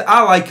Trickster.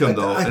 I like him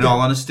though. In all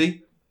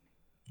honesty,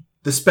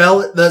 The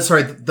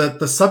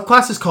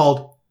subclass is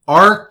called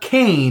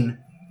Arcane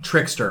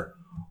Trickster.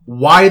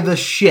 Why the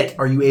shit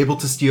are you able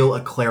to steal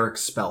a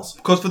cleric's spells?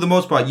 because for the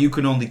most part, you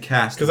can only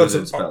cast Because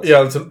wizard that's spells.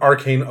 it's an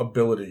arcane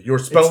ability. Your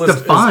spell It's list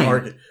defined. is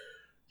arcane.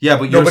 Yeah,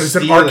 but No, you're but it's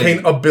an stealing.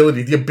 arcane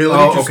ability. The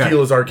ability to okay.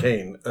 steal is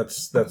arcane.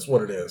 That's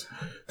what it is.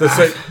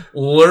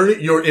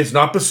 It's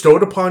not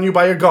bestowed upon you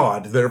by a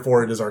god,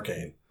 therefore it is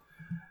arcane.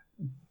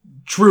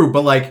 True,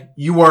 but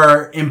you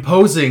are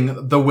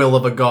imposing the will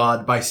of a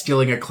god by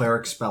stealing a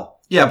cleric spell.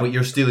 Yeah, but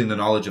you're stealing the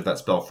knowledge of that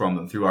spell from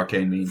them through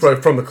arcane means.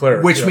 From the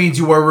cleric. Which means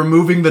you are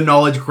removing the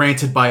knowledge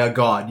granted by a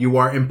god. You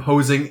are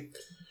imposing...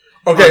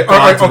 Okay, all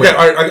right.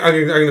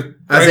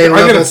 As a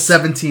level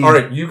 17. All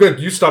right,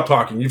 you stop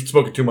talking. You've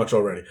spoken too much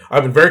already.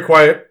 I've been very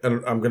quiet,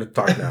 and I'm going to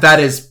talk now.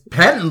 That is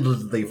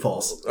patently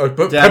false.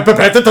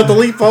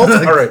 Patently false?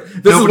 All right.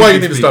 This is why you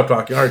need to stop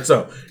talking. All right,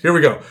 so here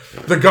we go.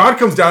 The god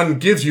comes down and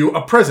gives you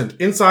a present.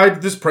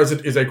 Inside this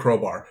present is a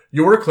crowbar.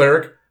 You are a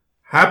cleric.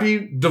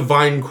 Happy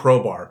divine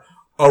crowbar.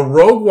 A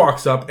rogue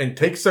walks up and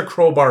takes a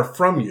crowbar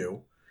from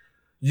you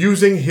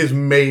using his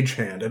mage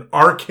hand, an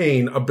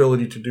arcane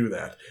ability to do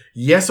that.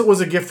 Yes, it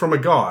was a gift from a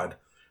god,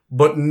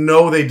 but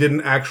no, they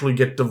didn't actually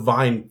get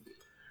divine.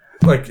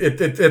 Like,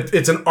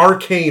 it's an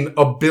arcane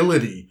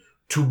ability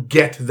to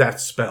get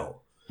that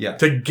spell. Yeah.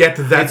 To get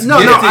that spell.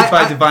 Gifted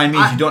by divine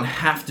means you don't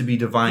have to be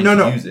divine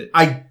to use it.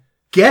 I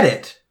get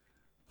it,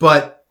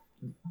 but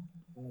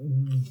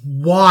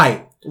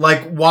why?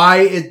 Like,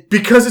 why?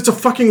 Because it's a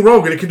fucking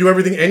rogue and it can do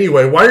everything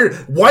anyway.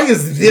 Why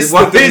is this the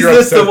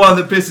one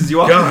that pisses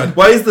you off? God.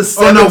 Why is the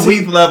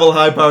 17th level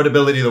high-powered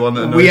ability the one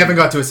that annoys We haven't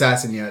got to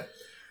Assassin yet.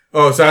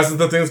 Oh, Assassin's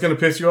the thing that's going to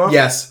piss you off?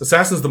 Yes.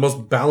 Assassin's the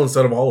most balanced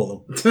out of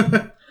all of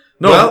them.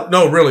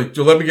 No, really.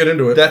 Let me get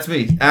into it. That's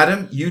me.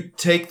 Adam, you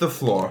take the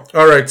floor.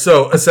 All right,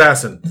 so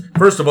Assassin.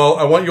 First of all,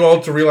 I want you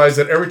all to realize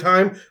that every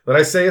time that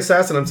I say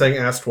Assassin, I'm saying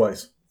ass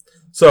twice.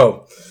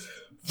 So...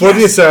 For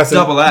the Assassin.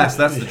 Double ass,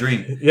 that's the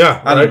dream.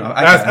 Yeah, I don't know.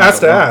 Ass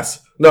to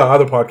ass. No,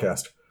 other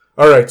podcast.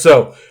 All right,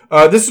 so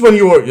this is when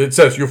it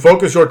says you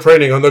focus your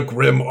training on the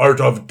grim art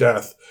of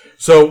death.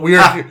 So we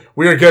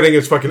are getting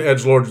as fucking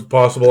edgelord as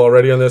possible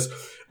already on this.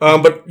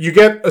 But you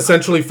get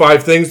essentially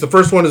 5 things. The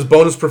first one is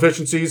bonus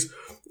proficiencies.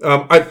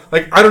 I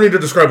don't need to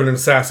describe what an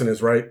assassin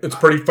is, right? It's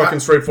pretty fucking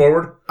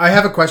straightforward. I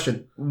have a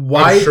question.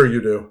 Why? I'm sure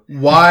you do.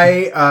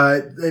 Why?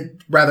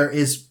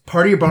 Is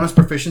part of your bonus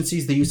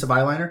proficiencies the use of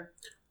eyeliner?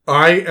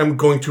 I am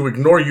going to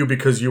ignore you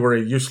because you are a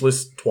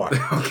useless twat.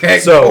 Okay.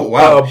 So,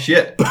 wow,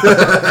 shit.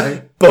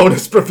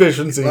 Bonus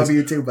proficiencies. Love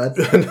you too, bud.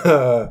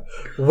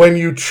 When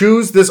you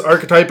choose this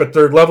archetype at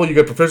 3rd level, you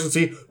get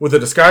proficiency with the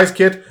Disguise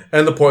Kit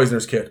and the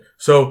Poisoner's Kit.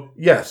 So,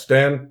 yes,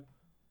 Dan,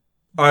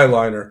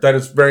 eyeliner. That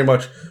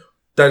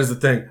is the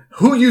thing.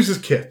 Who uses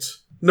kits?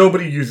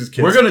 Nobody uses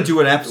kits. We're going to do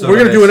an episode. We're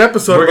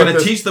going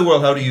to teach the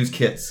world how to use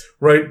kits.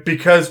 Right?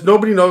 Because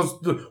nobody knows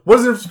what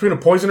is the difference between a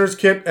poisoner's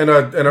kit and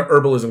an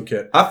herbalism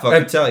kit. I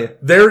fucking tell you.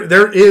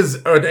 There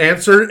is an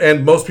answer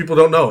and most people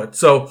don't know it.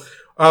 So,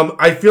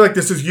 I feel like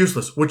this is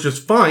useless, which is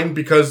fine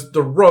because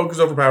the rogue is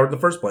overpowered in the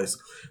first place.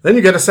 Then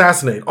you get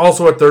Assassinate,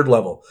 also at 3rd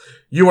level.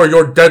 You are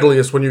your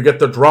deadliest when you get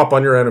the drop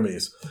on your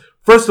enemies.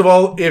 First of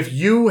all, if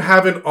you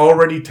haven't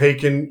already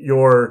taken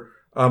your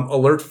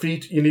alert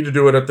feat, you need to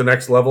do it at the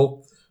next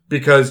level.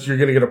 Because you're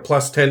going to get a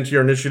 +10 to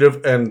your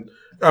initiative, and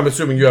I'm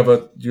assuming you have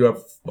a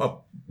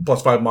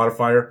 +5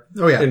 modifier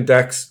in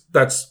Dex.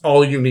 That's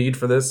all you need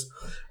for this.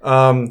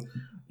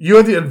 You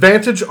have the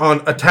advantage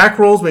on attack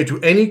rolls made to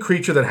any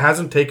creature that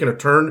hasn't taken a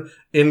turn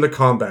in the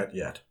combat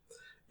yet.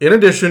 In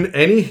addition,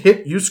 any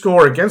hit you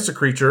score against a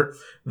creature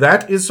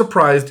that is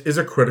surprised is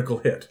a critical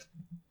hit.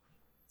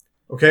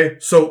 Okay,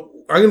 so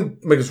I'm going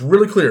to make this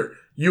really clear.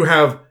 You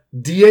have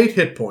D8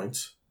 hit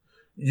points.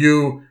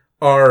 You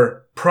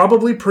are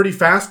probably pretty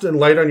fast and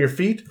light on your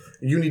feet.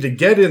 You need to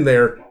get in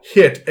there,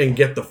 hit, and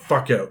get the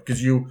fuck out.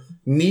 Because you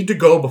need to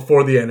go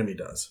before the enemy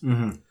does.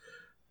 Mm-hmm.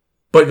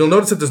 But you'll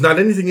notice that there's not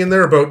anything in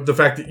there about the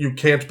fact that you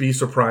can't be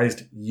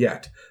surprised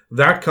yet.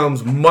 That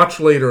comes much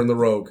later in the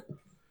rogue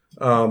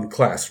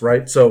class,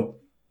 right? So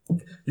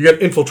you get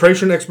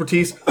infiltration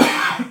expertise.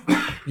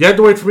 You had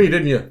to wait for me,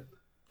 didn't you?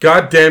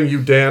 God damn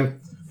you, Dan.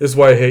 This is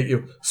why I hate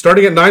you.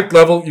 Starting at 9th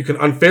level, you can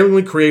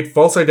unfailingly create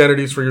false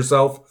identities for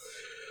yourself.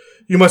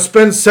 You must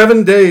spend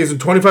 7 days and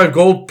 25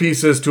 gold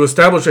pieces to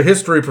establish a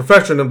history,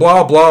 profession, and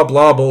blah, blah,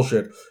 blah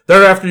bullshit.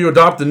 Thereafter, you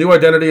adopt the new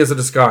identity as a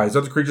disguise.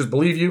 Other creatures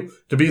believe you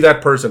to be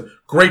that person.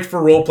 Great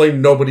for roleplay.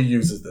 Nobody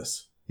uses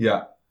this.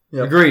 Yeah.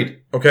 Yep.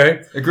 Agreed.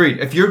 Okay? Agreed.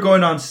 If you're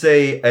going on,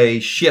 say,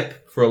 a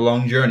ship for a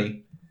long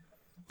journey,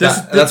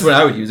 that's when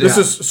I would use it. This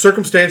is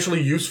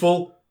circumstantially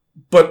useful,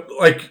 but,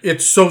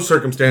 it's so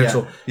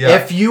circumstantial. Yeah.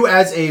 If you,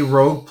 as a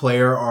rogue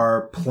player,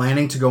 are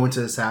planning to go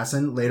into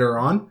Assassin later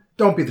on,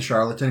 don't be the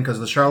charlatan, because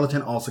the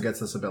charlatan also gets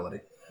this ability.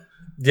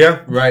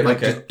 Yeah. Right,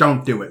 just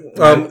don't do it.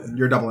 Right?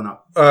 You're doubling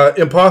up.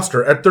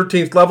 Imposter. At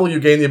 13th level, you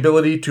gain the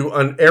ability to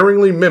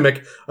unerringly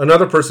mimic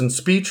another person's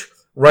speech,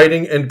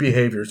 writing, and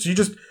behavior. So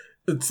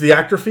it's the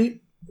actor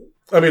feat.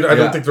 I mean, I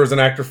don't think there's an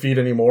actor feat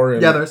anymore.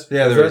 There is.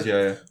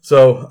 Yeah.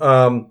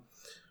 So,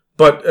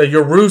 but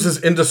your ruse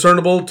is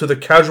indiscernible to the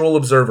casual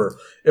observer.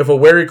 If a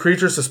wary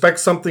creature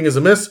suspects something is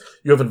amiss,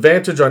 you have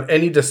advantage on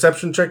any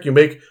deception check you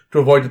make to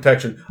avoid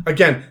detection.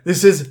 Again,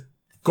 this is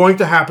going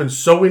to happen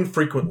so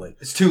infrequently.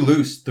 It's too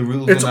loose. The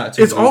rules it's, on that.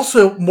 It's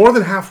also more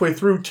than halfway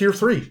through tier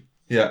 3.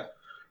 Yeah.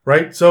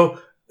 Right? So,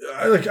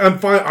 I'm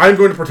fine. I'm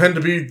going to pretend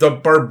to be the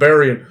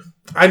barbarian.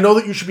 I know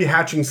that you should be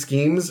hatching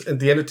schemes at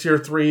the end of tier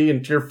 3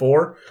 and tier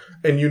 4,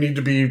 and you need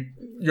to be,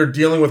 you're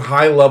dealing with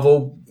high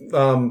level,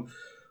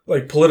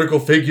 like political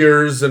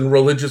figures and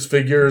religious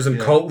figures and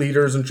cult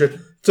leaders and shit.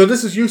 So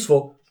this is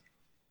useful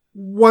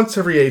once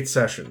every 8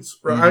 sessions.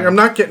 Right? I'm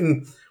not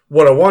getting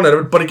what I want out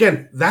of it, but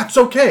again, that's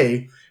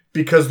okay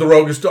because the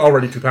rogue is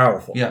already too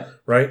powerful. Yeah.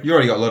 Right? You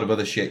already got a lot of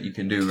other shit you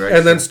can do, right?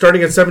 And then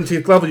starting at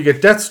 17th level, you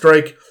get Death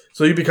Strike,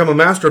 so you become a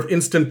master of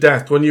instant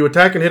death. When you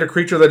attack and hit a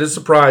creature that is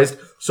surprised,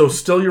 so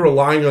still you're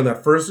relying on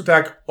that first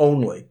attack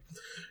only.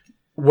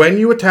 When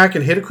you attack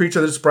and hit a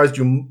creature that is surprised,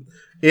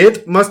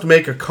 it must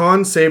make a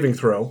con saving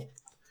throw,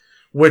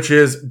 which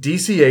is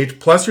DC 8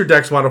 plus your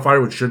dex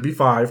modifier, which should be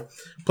 5,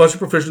 plus your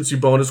proficiency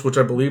bonus, which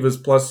I believe is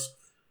plus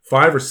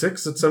 5 or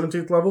 6 at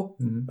 17th level.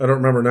 I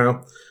don't remember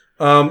now.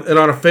 And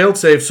on a failed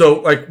save,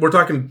 so like we're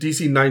talking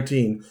DC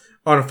 19,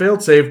 on a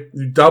failed save,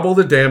 you double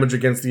the damage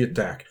against the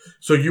attack.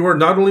 So you are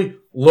not only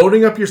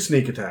loading up your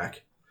sneak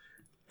attack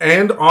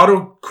and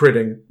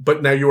auto-critting,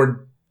 but now you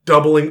are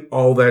doubling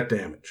all that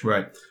damage.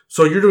 Right.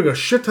 So you're doing a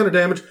shit ton of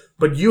damage,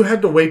 but you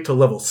had to wait till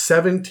level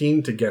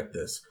 17 to get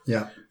this.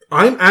 Yeah.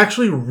 I'm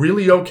actually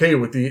really okay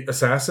with the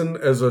Assassin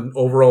as an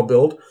overall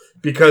build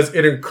because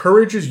it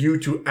encourages you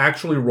to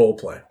actually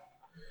roleplay.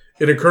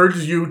 It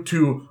encourages you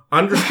to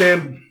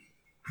understand...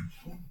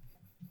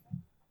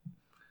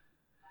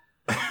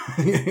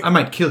 I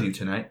might kill you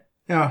tonight.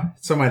 Yeah,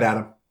 so might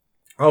Adam.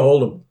 I'll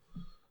hold him.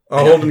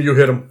 I'll hold him, you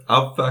hit him.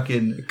 I'll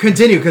fucking...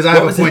 Continue, because I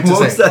have a point to say.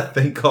 What was that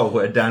thing called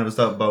where Dan was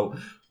talking about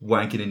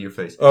wanking in your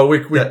face? Oh,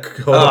 what was it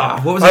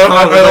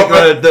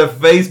called? The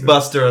face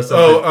buster or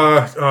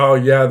something. Oh,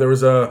 yeah, there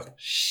was a...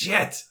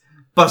 Shit.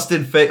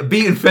 Busting face.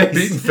 Beating face.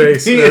 Beaten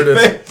face. There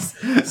it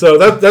is. So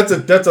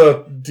that's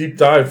a deep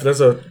dive.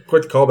 That's a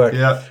quick callback.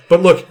 Yeah.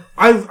 But look,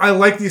 I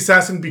like the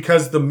Assassin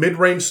because the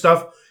mid-range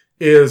stuff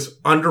is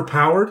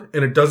underpowered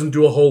and it doesn't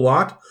do a whole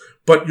lot.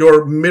 But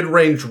your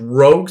mid-range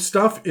rogue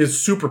stuff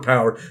is super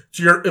powered. It's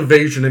your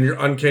evasion and your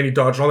uncanny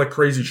dodge and all that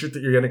crazy shit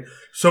that you're getting.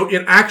 So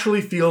it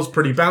actually feels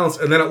pretty balanced.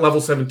 And then at level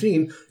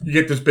 17, you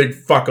get this big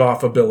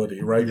fuck-off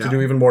ability, right? Yeah. To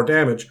do even more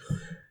damage.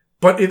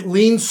 But it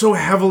leans so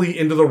heavily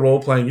into the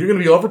role-playing. You're going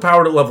to be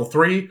overpowered at level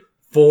 3,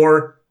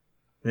 4,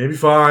 maybe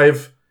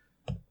 5.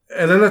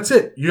 And then that's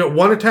it. You get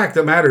one attack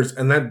that matters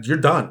and then you're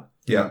done.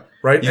 Yeah.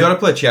 Right? You got to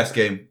play a chess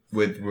game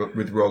with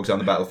rogues on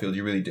the battlefield.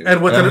 You really do.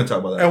 And with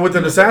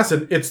an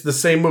assassin, it's the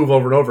same move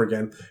over and over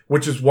again,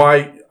 which is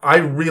why I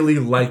really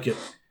like it.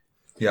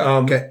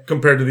 Yeah.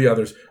 Compared to the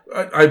others.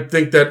 I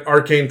think that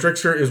Arcane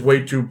Trickster is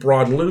way too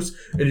broad and loose,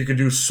 and you can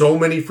do so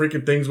many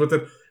freaking things with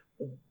it.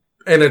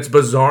 And it's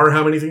bizarre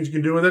how many things you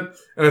can do with it.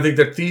 And I think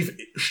that Thief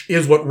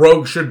is what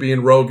Rogue should be,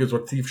 and Rogue is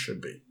what Thief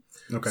should be.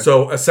 Okay.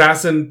 So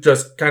Assassin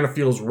just kind of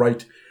feels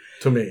right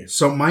to me.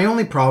 So my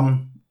only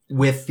problem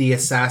with the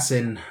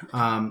Assassin,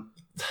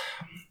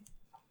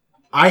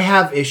 I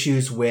have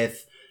issues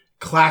with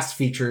class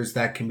features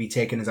that can be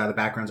taken as either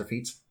backgrounds or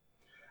feats.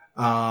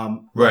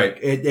 Right.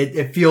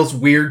 It feels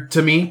weird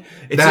to me.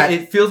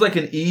 It feels like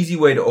an easy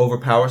way to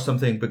overpower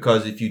something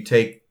because if you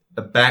take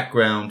a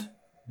background,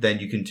 then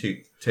you can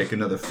take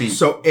another feat.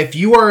 So if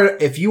you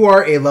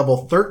are a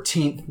level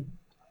 13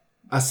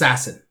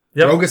 assassin,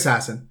 rogue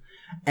assassin,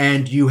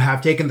 and you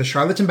have taken the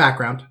charlatan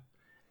background,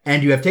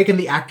 and you have taken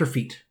the actor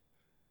feat,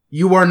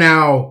 you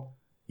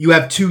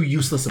have 2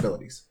 useless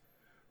abilities.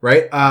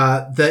 Right?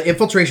 The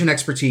infiltration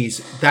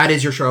expertise, that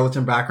is your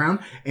charlatan background,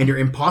 and your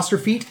imposter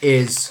feat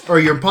your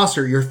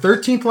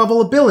 13th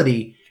level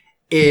ability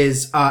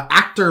is,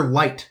 actor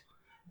light.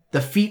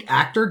 The feat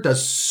actor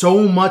does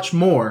so much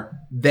more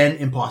than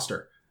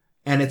imposter.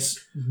 And it's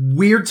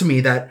weird to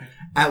me that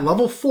at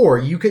level 4,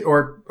 you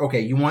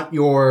want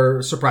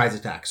your surprise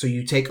attack. So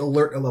you take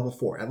alert at level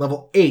 4. At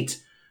level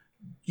 8,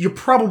 you're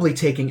probably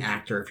taking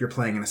actor if you're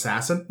playing an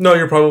assassin. No,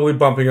 you're probably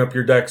bumping up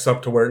your dex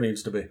up to where it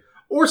needs to be.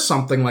 Or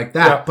something like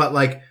that. Yeah. But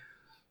like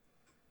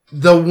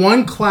the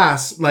one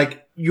class,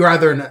 like you're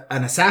either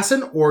an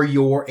assassin or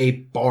you're a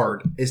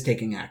bard is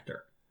taking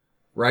actor.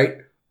 Right?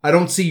 I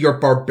don't see your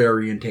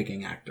barbarian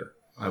taking actor.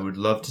 I would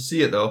love to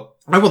see it though.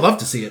 I would love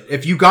to see it.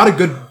 If you got a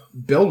good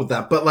build with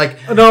that. But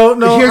like No,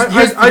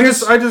 I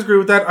disagree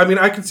with that. I mean,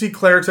 I can see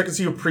clerics, I can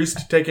see a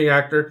priest taking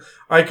actor.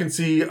 I can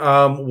see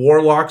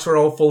warlocks are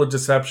all full of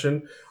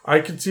deception. I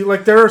can see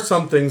like there are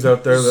some things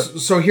out there that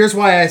So here's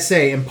why I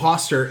say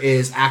imposter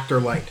is actor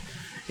light.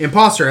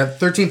 Imposter, at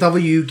 13th level,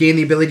 you gain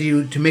the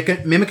ability to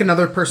mimic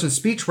another person's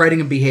speech, writing,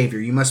 and behavior.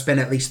 You must spend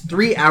at least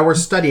 3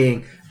 hours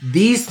studying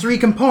these 3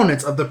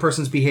 components of the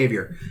person's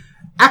behavior.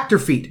 Actor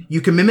feat,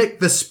 you can mimic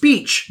the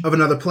speech of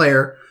another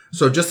player,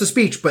 so just the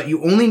speech, but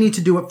you only need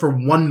to do it for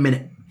 1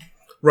 minute.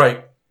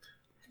 Right.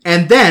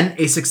 And then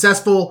a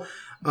successful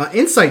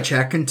insight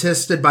check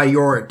contested by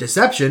your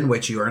deception,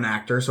 which you are an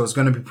actor, so it's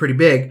going to be pretty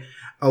big,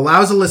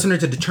 allows a listener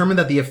to determine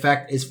that the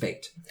effect is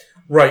fate.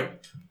 Right.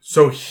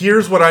 So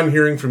here's what I'm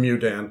hearing from you,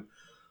 Dan.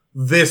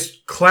 This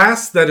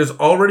class that is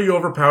already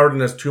overpowered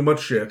and has too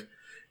much shit,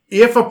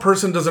 if a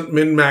person doesn't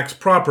min-max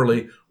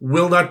properly,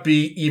 will not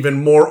be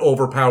even more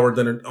overpowered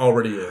than it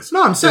already is.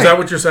 No, I'm saying... Is that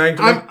what you're saying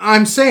to me?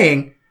 I'm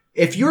saying,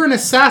 if you're an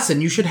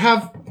assassin, you should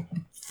have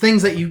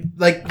things that you...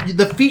 Like,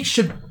 the feat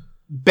should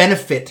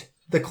benefit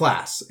the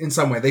class in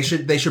some way. They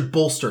should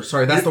bolster.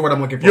 Sorry, that's the word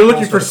I'm looking for. You're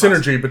looking for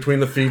synergy between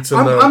the feats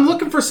and I'm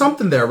looking for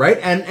something there, right?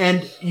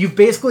 And you've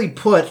basically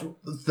put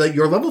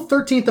your level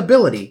 13th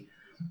ability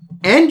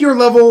and your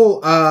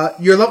level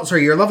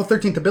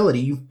 13th ability.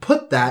 You've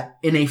put that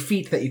in a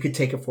feat that you could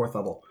take at 4th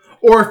level,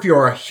 or if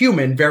you're a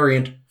human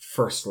variant,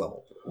 1st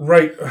level.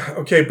 Right.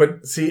 Okay,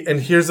 but see, and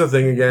here's the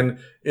thing again: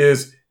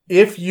 is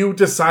if you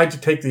decide to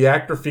take the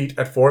actor feat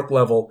at 4th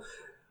level,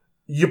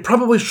 you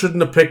probably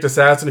shouldn't have picked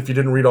Assassin if you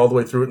didn't read all the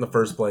way through it in the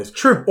first place.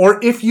 True.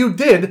 Or if you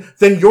did,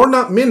 then you're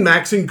not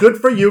min-maxing. Good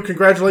for you.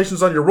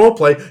 Congratulations on your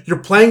roleplay. You're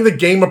playing the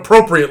game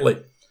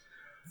appropriately.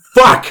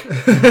 Fuck!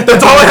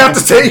 That's all I have to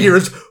say here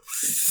is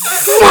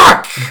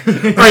fuck!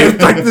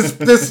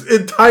 This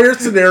entire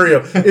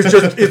scenario is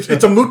just,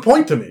 it's a moot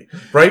point to me,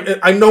 right?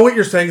 I know what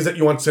you're saying is that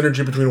you want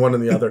synergy between one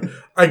and the other.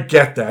 I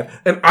get that.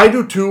 And I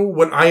do too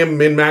when I am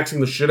min-maxing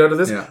the shit out of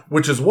this,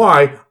 which is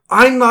why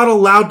I'm not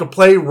allowed to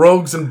play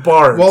rogues and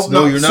bards. Well,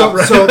 no, you're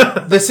not. So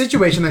the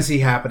situation I see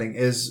happening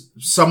is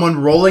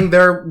someone rolling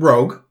their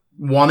rogue,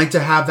 wanting to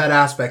have that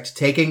aspect,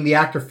 taking the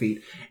actor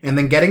feat, and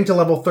then getting to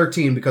level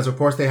 13 because, of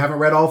course, they haven't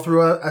read all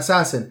through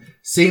Assassin,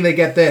 seeing they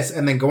get this,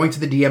 and then going to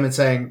the DM and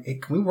saying, hey,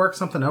 can we work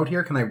something out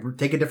here? Can I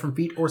take a different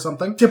feat or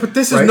something? Yeah, but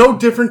this is no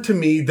different to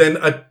me than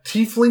a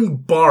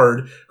tiefling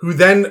bard who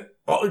then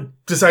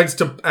decides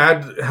to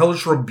add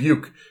Hellish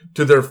Rebuke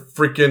to their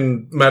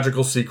freaking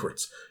magical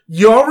secrets.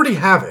 You already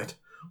have it.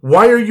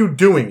 Why are you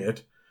doing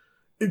it?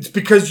 It's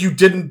because you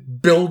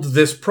didn't build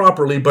this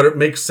properly, but it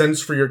makes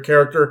sense for your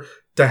character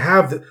to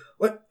have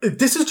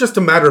this is just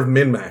a matter of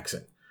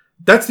min-maxing.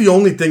 That's the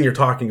only thing you're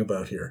talking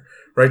about here,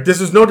 right? This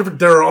is no different.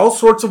 There are all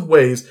sorts of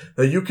ways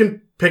that you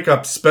can pick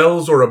up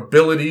spells or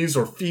abilities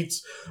or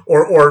feats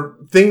or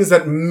things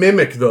that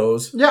mimic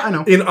those. Yeah, I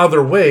know. In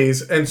other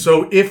ways. And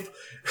so if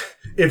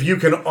you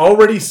can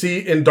already see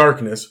in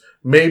darkness,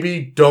 maybe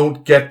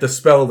don't get the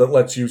spell that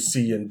lets you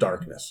see in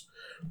darkness.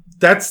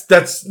 That's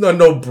a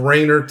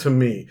no-brainer to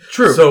me.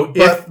 True. So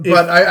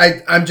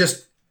I'm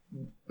just,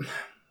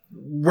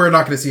 we're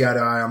not going to see eye to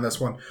eye on this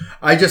one.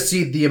 I just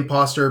see the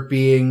imposter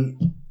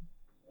being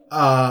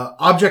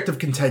object of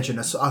contention,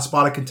 a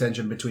spot of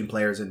contention between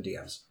players and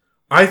DMs.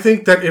 I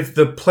think that if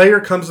the player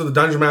comes to the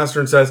Dungeon Master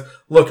and says,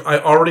 look, I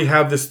already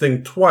have this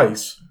thing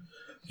twice,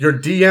 your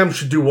DM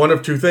should do one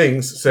of two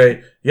things.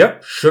 Say,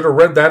 yep, should have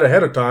read that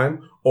ahead of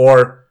time,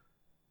 or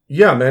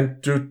yeah, man,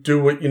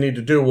 do what you need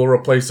to do. We'll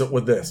replace it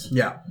with this.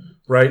 Yeah.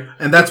 Right?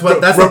 And that's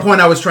the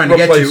point I was trying to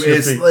get to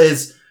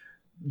is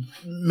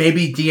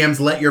maybe DMs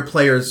let your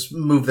players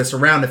move this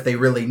around if they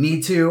really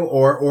need to,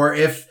 or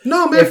if...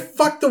 No, man,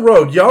 fuck the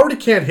road. You already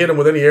can't hit them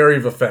with any area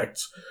of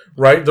effects,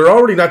 right? They're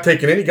already not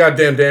taking any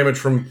goddamn damage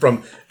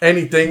from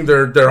anything.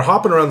 They're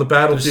hopping around the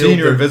battlefield. They're seeing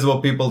your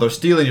invisible people. They're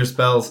stealing your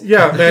spells.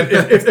 Yeah, man,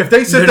 if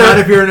they sit there... there... not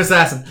if you're an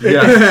assassin.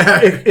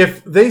 Yeah.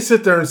 if they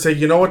sit there and say,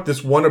 you know what,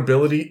 this one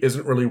ability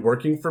isn't really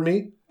working for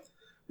me,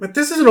 but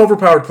this is an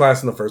overpowered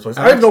class in the first place.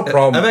 I have no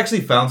problem. I've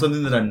actually found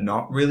something that I'm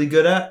not really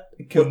good at.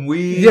 Can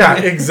we? Yeah,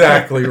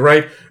 exactly,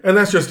 right? And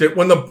that's just it.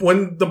 When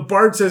the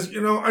bard says,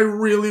 you know, I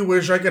really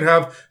wish I could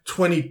have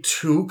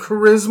 22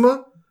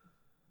 charisma.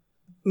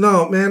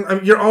 No,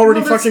 man, you're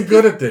already fucking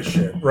good at this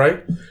shit,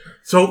 right?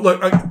 So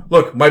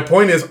look, my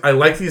point is, I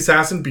like the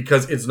assassin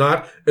because it's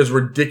not as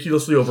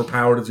ridiculously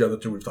overpowered as the other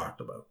two we've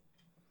talked about.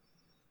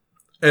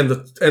 And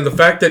the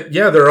fact that,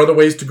 yeah, there are other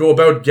ways to go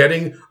about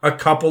getting a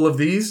couple of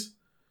these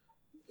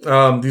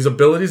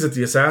abilities that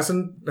the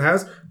assassin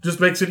has just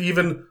makes it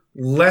even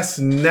less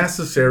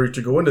necessary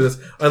to go into this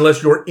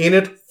unless you're in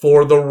it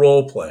for the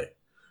role play.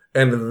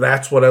 And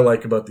that's what I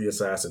like about the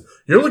assassin.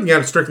 You're looking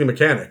at it strictly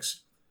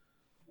mechanics.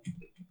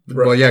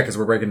 Well, yeah, because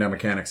we're breaking down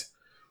mechanics.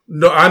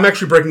 No, I'm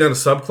actually breaking down a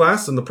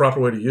subclass and the proper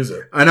way to use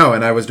it. I know,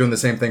 and I was doing the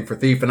same thing for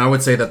Thief, and I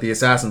would say that the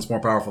assassin's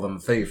more powerful than the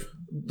Thief.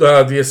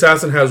 The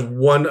assassin has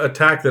one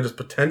attack that is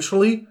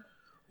potentially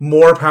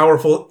more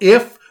powerful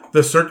if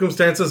the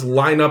circumstances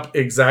line up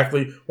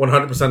exactly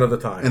 100% of the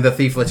time. And the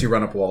Thief lets you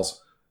run up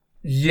walls.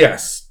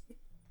 Yes.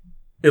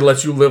 It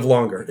lets you live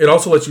longer. It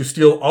also lets you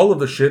steal all of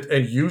the shit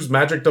and use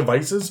magic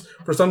devices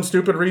for some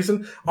stupid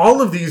reason. All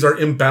of these are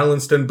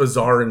imbalanced and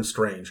bizarre and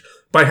strange.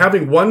 By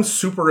having one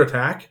super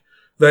attack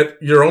that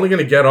you're only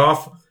going to get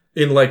off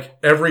in like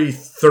every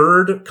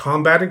third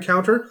combat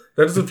encounter,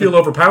 that doesn't feel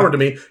overpowered to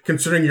me,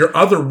 considering your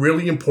other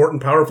really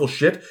important powerful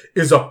shit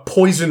is a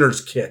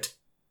poisoner's kit.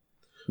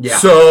 Yeah.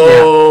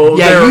 So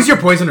yeah, use your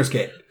poisoner's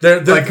kit.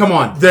 Like, come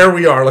on. There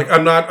we are. Like,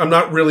 I'm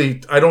not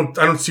really. I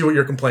don't see what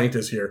your complaint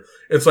is here.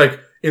 It's like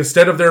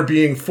instead of there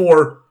being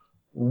 4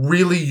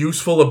 really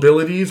useful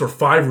abilities or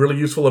 5 really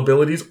useful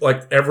abilities,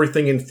 like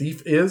everything in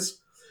Thief is,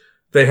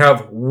 they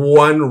have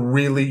one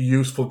really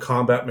useful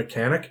combat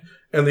mechanic,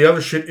 and the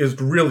other shit is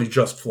really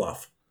just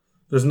fluff.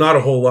 There's not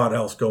a whole lot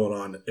else going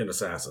on in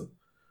Assassin.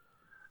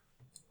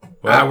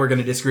 Well, we're going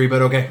to disagree,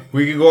 but okay.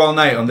 We could go all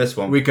night on this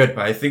one. We could.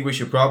 But I think we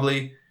should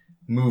probably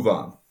move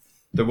on.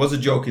 There was a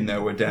joke in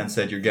there where Dan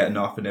said you're getting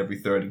off in every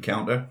third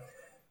encounter,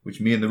 which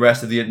me and the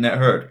rest of the internet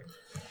heard.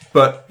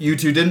 But you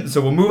two didn't,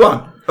 so we'll move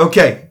on.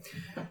 Okay.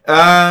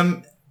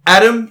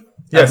 Adam,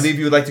 I believe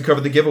you would like to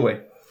cover the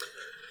giveaway.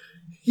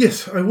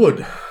 Yes, I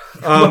would.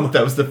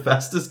 That was the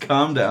fastest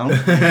calm down.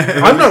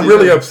 I'm not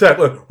really upset.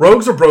 Look,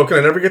 rogues are broken.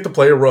 I never get to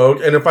play a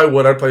rogue, and if I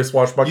would, I'd play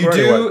Swashbuckler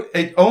anyway.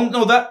 It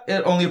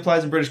only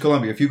applies in British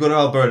Columbia. If you go to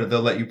Alberta,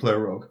 they'll let you play a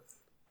rogue.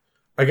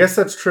 I guess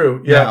that's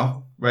true. Yeah,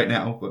 right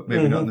now, but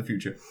maybe not in the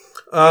future.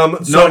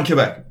 Not in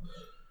Quebec.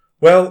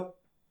 Well,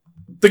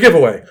 the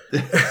giveaway.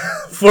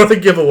 For the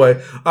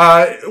giveaway,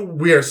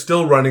 we are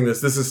still running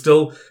this. This is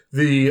still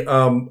the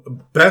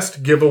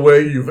best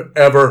giveaway you've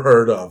ever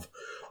heard of.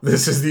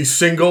 This is the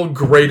single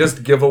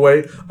greatest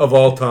giveaway of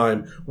all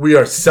time. We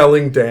are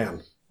selling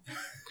Dan.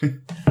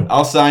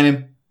 I'll sign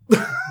him.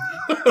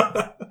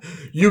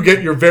 You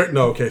get your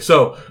no. Okay,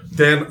 so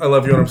Dan, I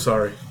love you and I'm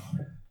sorry.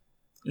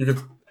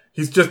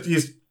 He's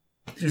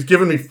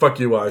giving me fuck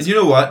you eyes. You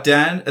know what?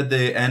 Dan at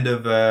the end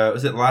of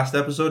was it last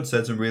episode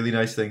said some really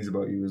nice things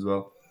about you as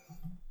well.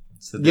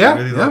 Said that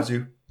he really loves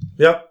you.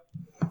 Yep.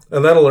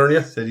 And that'll learn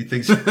you. Said he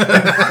thinks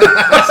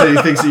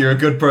that you're a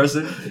good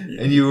person,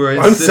 and you were.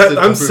 I'm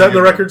setting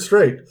the record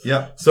straight.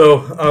 Yeah. So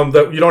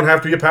that you don't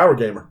have to be a power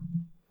gamer.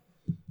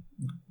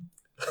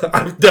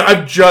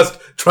 I'm just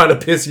trying to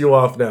piss you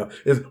off now.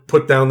 Is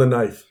put down the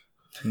knife.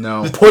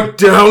 No. Put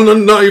down the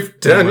knife,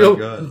 Daniel. Oh my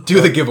God.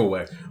 Do the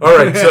giveaway. All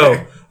right.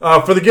 So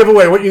for the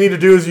giveaway, what you need to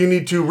do is you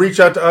need to reach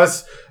out to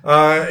us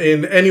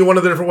in any one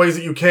of the different ways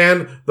that you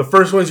can. The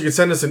first one is you can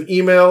send us an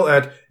email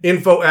at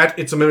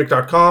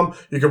info@itsamimic.com.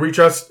 You can reach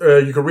us.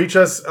 You can reach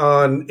us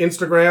on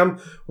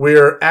Instagram.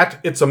 We're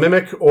at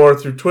itsamimic, or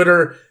through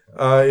Twitter.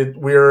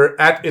 We're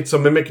at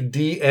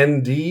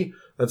itsamimicdnd.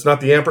 That's not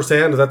the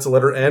ampersand. That's the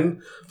letter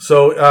N.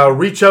 So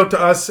reach out to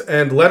us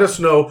and let us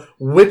know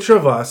which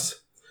of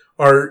us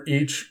are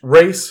each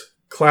race,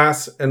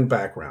 class, and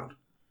background.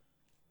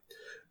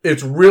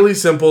 It's really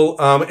simple.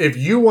 If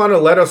you want to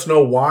let us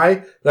know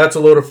why, that's a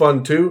load of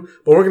fun too.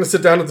 But we're going to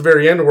sit down at the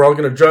very end and we're all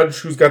going to judge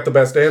who's got the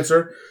best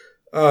answer.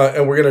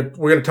 And we're going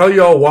to tell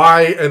you all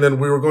why. And then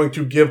we were going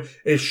to give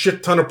a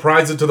shit ton of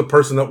prizes to the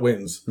person that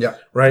wins. Yeah.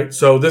 Right.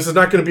 So this is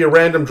not going to be a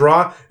random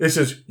draw. This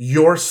is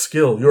your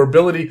skill, your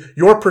ability,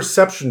 your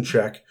perception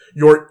check,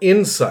 your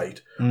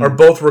insight are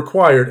both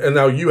required. And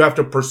now you have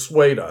to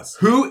persuade us.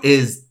 Who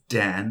is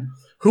Dan?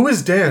 Who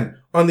is Dan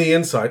on the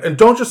inside? And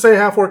don't just say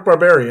half-orc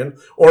barbarian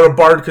or a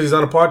bard because he's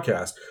on a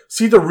podcast.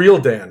 See the real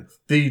Dan,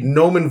 the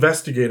gnome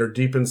investigator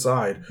deep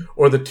inside,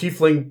 or the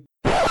tiefling.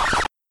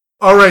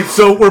 All right,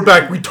 so we're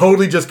back. We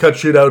totally just cut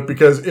shit out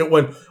because it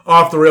went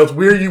off the rails.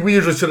 We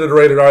usually sit at a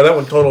rated R. That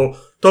one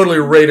totally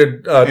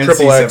rated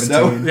triple X.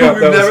 We've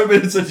never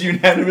been in such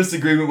unanimous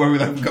agreement where we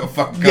let go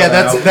fuck. Yeah,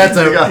 that's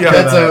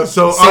out.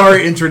 So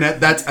sorry, internet.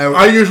 That's out.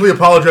 I usually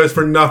apologize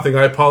for nothing.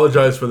 I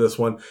apologize for this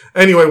one.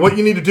 Anyway, what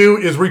you need to do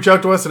is reach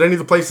out to us at any of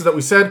the places that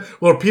we said.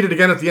 We'll repeat it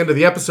again at the end of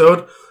the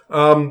episode.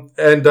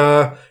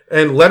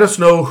 And let us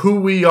know who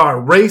we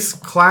are, race,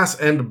 class,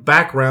 and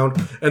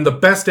background. And the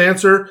best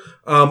answer,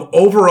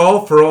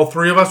 overall, for all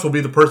three of us, will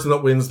be the person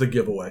that wins the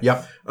giveaway.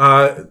 Yep.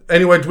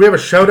 Anyway, do we have a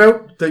shout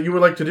out that you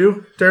would like to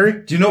do,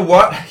 Terry? Do you know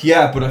what?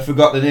 Yeah, but I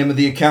forgot the name of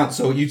the account,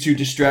 so you two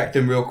distract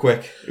them real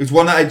quick. It was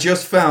one that I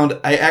just found.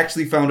 I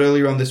actually found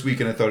earlier on this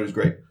week, and I thought it was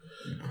great.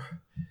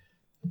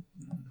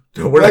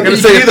 We're not going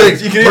to say a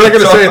thing. We're not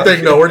going to say a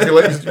thing. No, we're just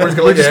going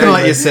to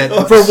let you sit.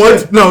 For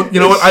once, no,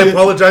 you know what? I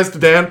apologize to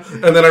Dan,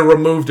 and then I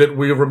removed it.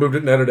 We removed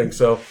it in editing.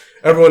 So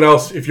everyone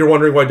else, if you're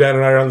wondering why Dan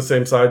and I are on the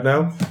same side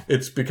now,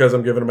 it's because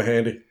I'm giving him a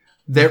handy.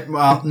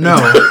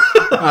 No.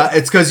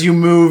 It's because you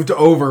moved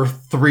over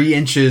 3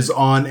 inches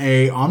on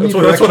a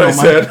omnidirectional. That's what I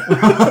said.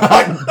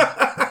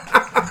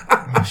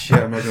 Oh,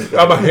 shit,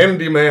 I'm a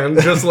handy man,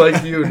 just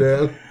like you,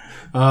 Dan.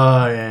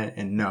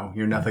 And no,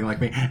 you're nothing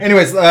like me.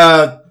 Anyways,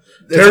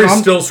 Terry's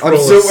still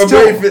scrolling. I'm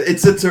waiting for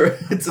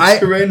it's a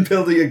terrain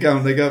building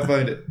account. I can't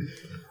find it.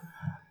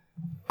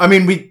 I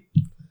mean,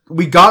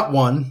 we got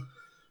one.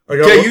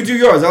 Okay, you do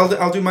yours.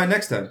 I'll do mine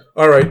next time.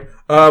 All right.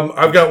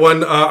 I've got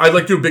one. I'd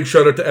like to do a big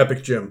shout out to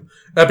Epic Gym.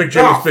 Epic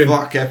Gym has been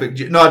fuck Epic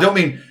Gym. No, I don't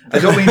mean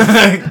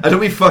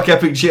fuck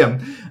Epic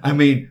Gym. I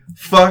mean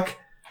fuck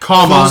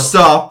comma full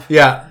stop.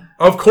 Yeah.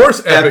 Of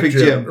course, Epic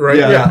Gym, right?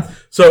 Yeah.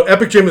 So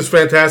Epic Gym is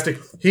fantastic.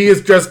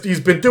 He's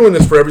been doing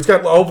this forever.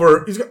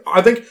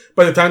 I think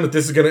by the time that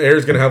this is going to air,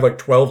 he's going to have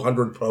like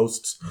 1,200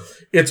 posts.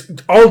 It's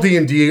all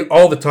D&D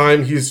all the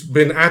time. He's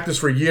been at this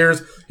for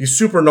years. He's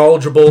super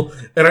knowledgeable.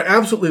 And I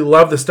absolutely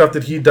love the stuff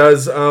that he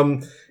does.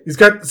 He's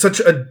got such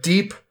a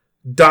deep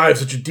dive,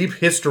 such a deep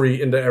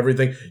history into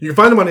everything. You can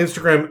find him on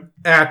Instagram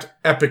at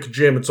Epic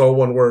Gym. It's all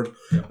one word.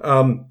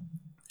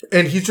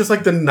 And he's just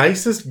like the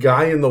nicest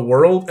guy in the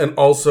world, and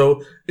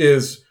also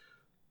is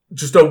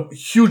just a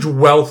huge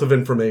wealth of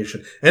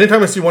information.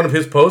 Anytime I see one of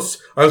his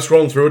posts, I'm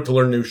scrolling through it to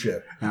learn new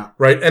shit. Yeah.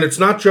 Right? And it's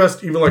not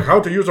just even like how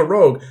to use a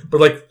rogue, but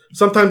like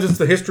sometimes it's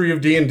the history of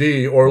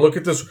D&D, or look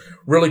at this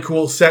really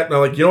cool set. And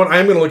I'm like, you know what?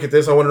 I'm going to look at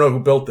this. I want to know who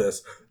built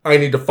this. I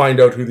need to find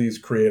out who these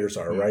creators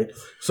are, right?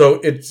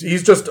 So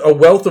he's just a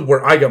wealth of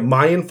where I get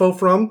my info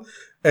from.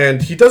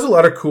 And he does a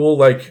lot of cool,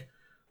 like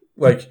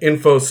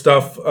info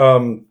stuff,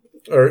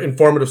 or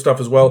informative stuff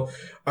as well.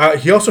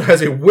 He also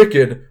has a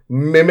wicked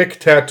mimic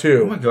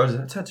tattoo. Oh my god, is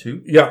that a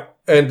tattoo? Yeah,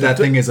 and That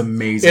thing is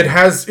amazing. it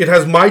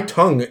has my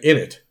tongue in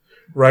it.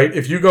 Right,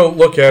 if you go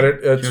look at it,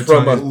 it's Your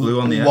from tongue is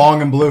blue on the end?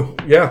 long and blue.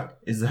 yeah.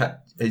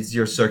 Is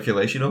your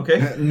circulation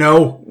okay?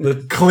 No,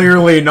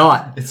 clearly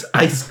not. It's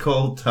ice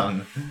cold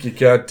tongue. You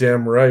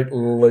goddamn right,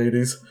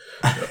 ladies.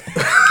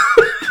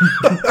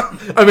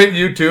 I mean,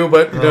 you too,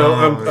 but no,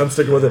 I'm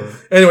sticking with it.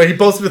 Anyway, he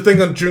posted a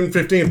thing on June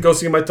 15th. Go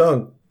see my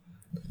tongue.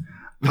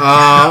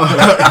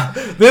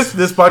 This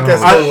podcast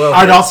is going well.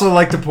 I'd also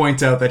like to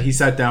point out that he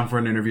sat down for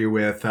an interview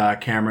with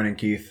Cameron and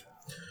Keith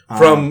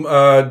From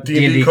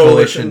D&D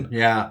Coalition.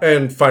 Yeah.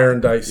 And Fire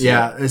and Dice.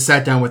 Yeah, I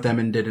sat down with them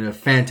and did a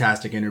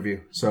fantastic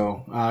interview.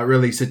 So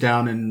really sit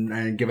down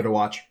and give it a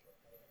watch.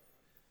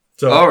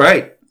 So, All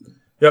right.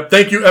 Yep.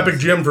 Thank you, Epic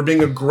Jim, for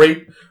being a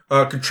great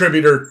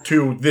contributor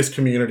to this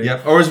community.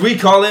 Yep. Or as we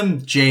call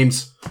him,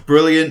 James.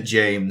 Brilliant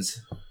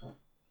James.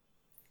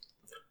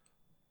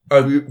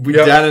 Yep.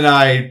 Dan and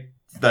I,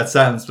 that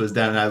silence was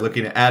Dan and I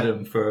looking at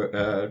Adam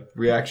for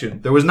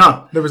reaction. There was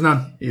none. There was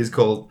none. He is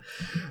cold.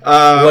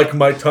 Like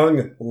my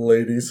tongue,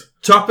 ladies.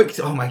 Topic,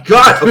 oh my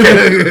god,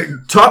 okay.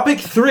 Topic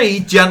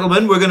 3,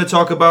 gentlemen, we're going to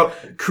talk about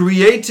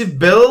creative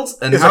builds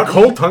and Is how a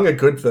cold tongue a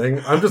good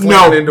thing? I'm just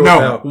No, looking into it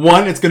now.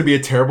 One, it's going to be a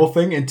terrible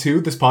thing, and two,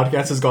 this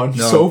podcast has gone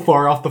so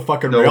far off the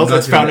fucking No, rails. I'm not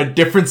It's found doing a it.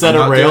 different set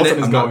I'm of not rails doing and it.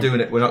 it's I'm going. not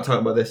doing it. We're not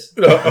talking about this.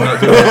 I'm not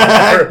doing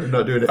it. I'm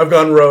not doing it. I've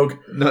gone rogue.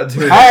 Not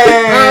doing it.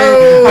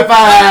 Hey! High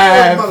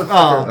five!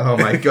 Oh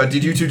my god,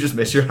 did you two just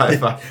miss your high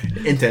five?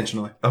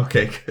 Intentionally.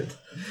 Okay, good.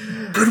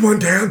 Good one,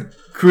 Dan.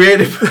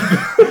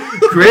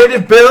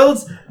 Creative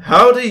builds,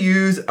 how to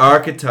use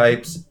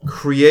archetypes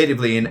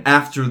creatively, and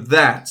after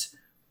that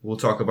we'll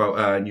talk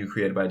about new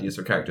creative ideas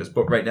for characters.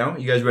 But right now,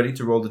 you guys ready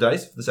to roll the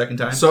dice for the second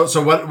time? So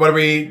what are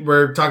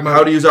we're talking about?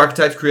 How to use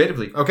archetypes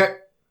creatively. Okay.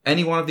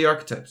 Any one of the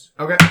archetypes.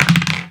 Okay.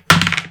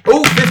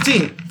 Oh,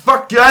 15!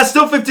 Fuck, yeah,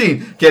 still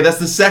 15! Okay, that's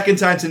the second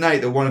time tonight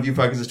that one of you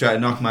fuckers has tried to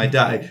knock my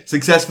die.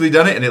 Successfully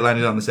done it, and it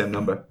landed on the same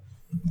number.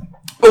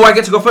 Oh, I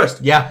get to go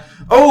first. Yeah.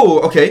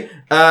 Oh, okay.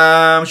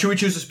 Should we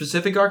choose a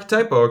specific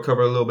archetype or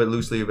cover a little bit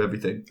loosely of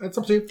everything? That's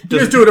up to you. You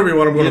just do whatever you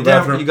want. I'm going to the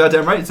bathroom. You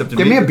goddamn right. It's up to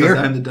Give me a because beer.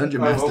 I'm the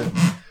dungeon master.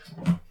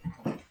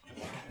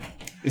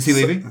 Is he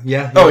leaving?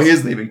 Yeah. Oh, he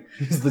is leaving.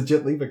 He's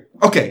legit leaving.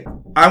 Okay,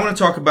 I want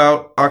to talk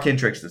about arcane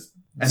tricksters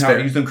and That's how fair.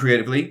 to use them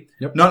creatively.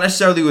 Yep. Not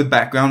necessarily with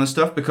background and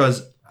stuff,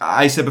 because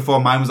I said before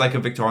mine was like a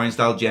Victorian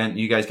style gent.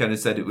 You guys kind of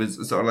said it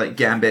was sort of like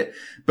Gambit,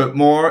 but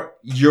more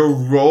your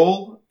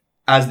role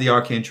as the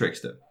arcane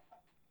trickster.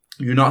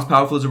 You're not as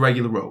powerful as a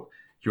regular rogue.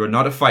 You are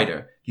not a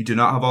fighter. You do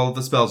not have all of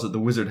the spells that the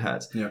wizard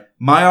has. Yeah.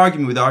 My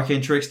argument with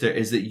arcane trickster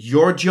is that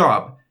your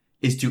job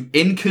is to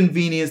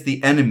inconvenience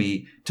the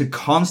enemy to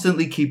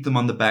constantly keep them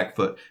on the back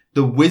foot.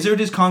 The wizard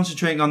is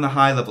concentrating on the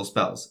high level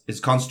spells. It's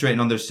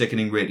concentrating on their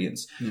sickening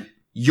radiance. Yeah.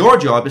 Your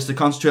job is to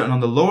concentrate on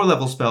the lower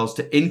level spells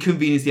to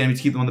inconvenience the enemy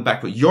to keep them on the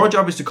back foot. Your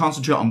job is to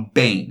concentrate on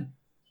Bane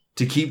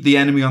to keep the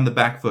enemy on the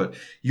back foot.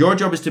 Your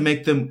job is to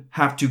make them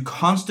have to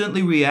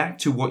constantly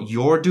react to what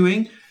you're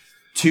doing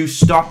to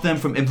stop them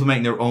from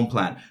implementing their own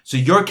plan. So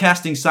you're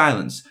casting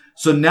silence.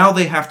 So now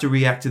they have to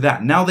react to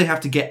that. Now they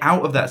have to get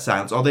out of that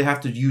silence, or they have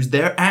to use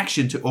their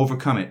action to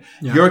overcome it.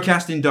 Yeah. You're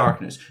casting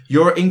darkness.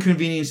 You're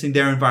inconveniencing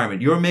their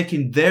environment. You're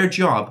making their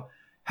job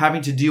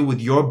having to deal with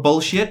your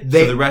bullshit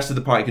so the rest of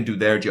the party can do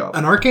their job.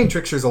 An arcane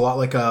trickster is a lot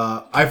like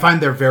I find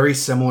they're very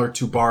similar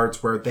to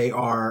bards, where they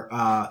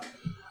are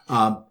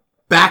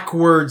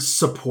backwards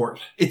support.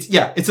 It's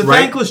a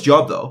thankless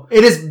job though.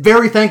 It is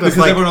very thankless.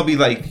 Because everyone will be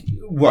like,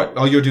 what?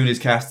 All you're doing is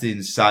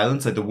casting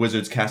silence, like the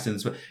wizard's casting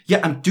this. Yeah,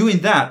 I'm doing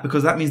that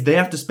because that means they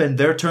have to spend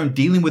their turn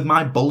dealing with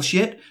my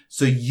bullshit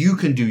so you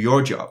can do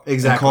your job.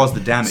 Exactly. And cause the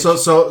damage.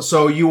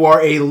 So you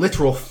are a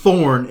literal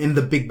thorn in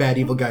the big bad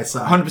evil guy's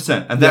side.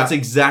 100%. And that's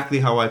exactly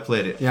how I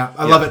played it. Yeah,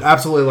 I love it.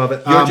 Absolutely love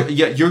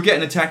it. You're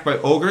getting attacked by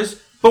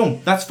ogres.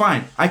 Boom, that's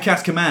fine. I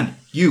cast command.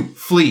 You,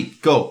 flee,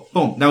 go.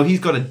 Boom. Now he's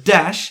got a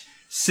dash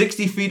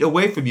 60 feet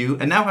away from you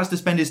and now has to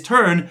spend his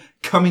turn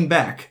coming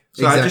back.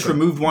 So I just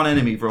removed one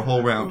enemy for a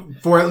whole round.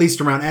 For at least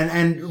a round.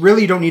 And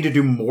really you don't need to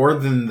do more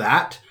than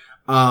that.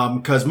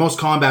 Cause most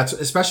combats,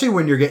 especially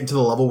when you're getting to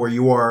the level where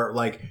you are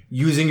like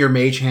using your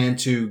mage hand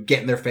to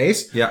get in their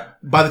face. Yeah.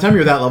 By the time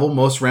you're that level,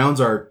 most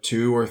rounds are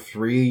 2 or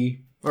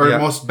 3, or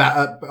most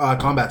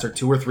combats are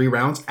 2 or 3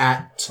 rounds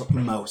at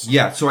most.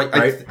 Yeah. So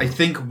I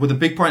think with the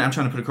big point I'm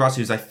trying to put across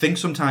here is I think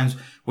sometimes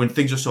when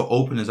things are so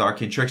open as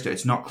Arcane Trickster,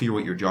 it's not clear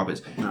what your job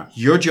is. No.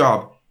 Your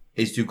job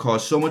is to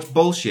cause so much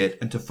bullshit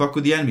and to fuck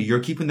with the enemy. You're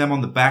keeping them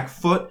on the back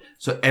foot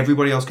so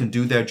everybody else can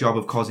do their job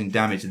of causing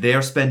damage. They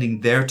are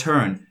spending their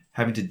turn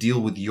having to deal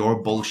with your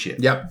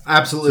bullshit. Yep,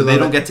 absolutely. So they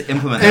don't get to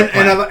implement that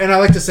plan. And I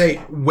like to say,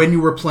 when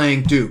you were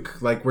playing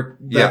Duke, like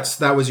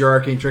that was your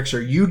Arcane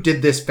Trickster, you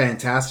did this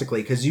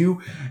fantastically because you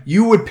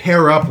would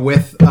pair up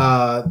with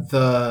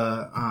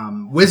the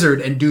wizard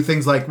and do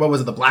things like, what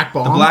was it, the Black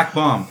Bomb? The Black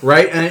Bomb.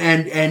 Right?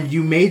 And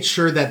you made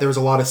sure that there was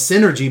a lot of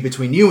synergy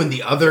between you and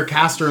the other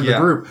caster in the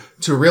group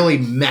to really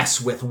mess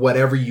with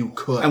whatever you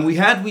could. And we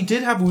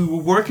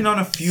were working on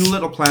a few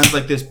little plans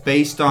like this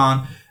based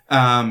on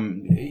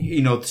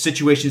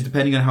situations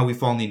depending on how we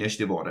fall in the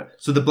initiative order.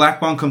 So the Black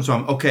Bomb comes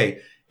from, okay,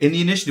 in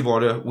the initiative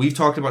order, we've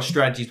talked about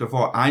strategies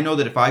before. I know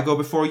that if I go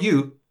before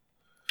you,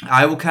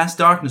 I will cast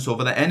darkness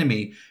over the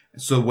enemy.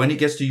 So when it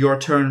gets to your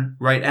turn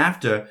right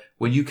after,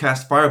 when you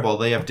cast Fireball,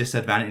 they have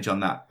disadvantage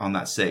on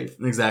that save.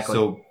 Exactly.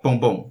 So boom,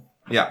 boom.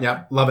 Yeah.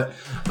 Yeah, love it.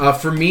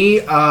 For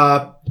me,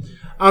 I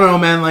don't know,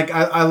 man. Like,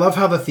 I love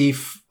how the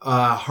Thief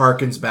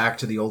harkens back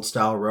to the old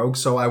style rogue.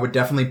 So I would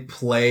definitely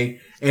play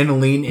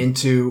and lean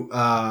into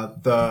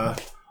the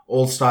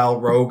old style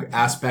rogue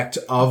aspect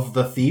of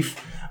the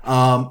Thief.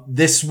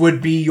 This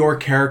would be your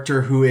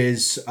character who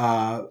is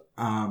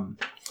going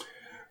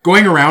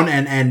around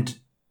and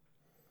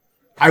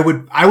I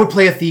would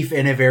play a Thief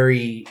in a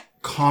very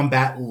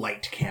combat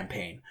light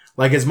campaign.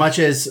 Like, as much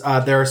as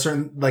there are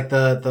certain, like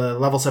the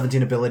level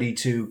 17 ability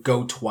to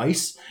go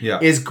twice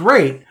is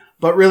great.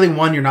 But really,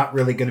 you're not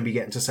really going to be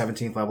getting to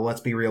 17th level. Let's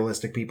be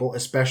realistic, people,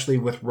 especially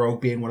with Rogue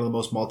being one of the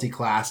most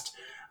multi-classed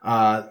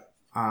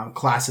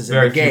classes in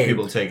the game. Very few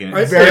people taking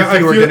it. Very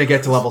few are going to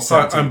get to level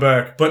 17. I'm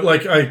back. But,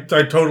 like, I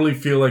totally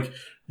feel like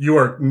you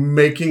are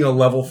making a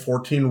level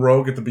 14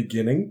 Rogue at the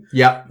beginning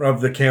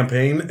of the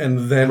campaign,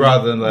 and then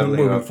rather than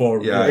leveling moving up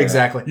forward. Yeah,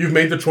 exactly. You've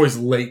made the choice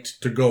late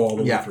to go all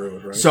the way through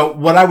it, right? So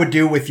what I would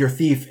do with your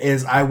Thief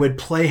is I would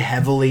play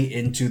heavily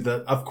into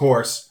of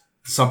course,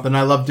 something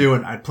I love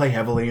doing. I'd play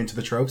heavily into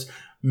the tropes.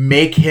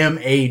 Make him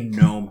a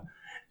gnome,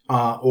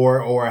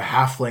 or a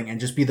halfling, and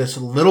just be this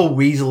little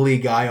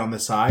weaselly guy on the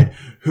side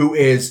who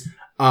is,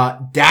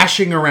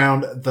 dashing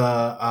around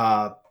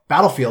the,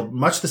 battlefield,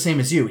 much the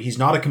same as you. He's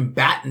not a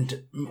combatant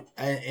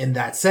in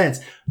that sense,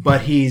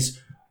 but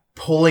he's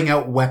pulling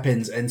out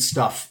weapons and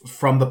stuff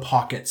from the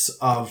pockets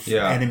of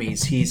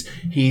enemies.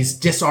 He's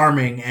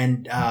disarming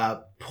and,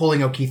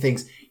 pulling out key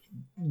things.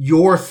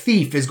 Your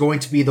Thief is going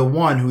to be the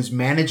one who's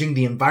managing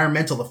the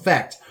environmental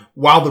effect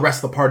while the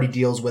rest of the party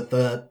deals with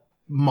the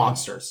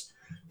monsters.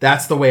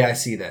 That's the way I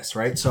see this,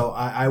 right? So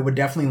I would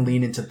definitely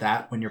lean into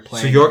that when you're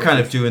playing. So you're kind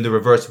of doing the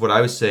reverse of what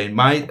I was saying.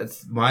 My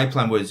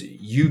plan was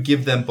you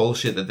give them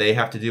bullshit that they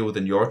have to deal with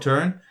in your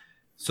turn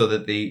so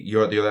that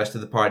the rest of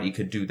the party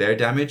could do their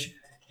damage.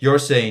 You're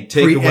saying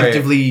take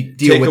away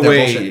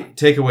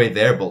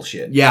their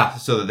bullshit. Yeah.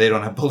 So that they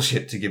don't have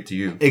bullshit to give to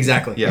you.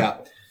 Exactly. Yeah.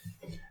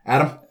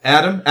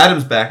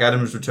 Adam's back.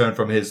 Adam's returned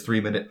from his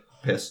 3-minute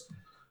piss.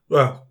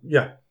 Well,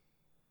 yeah.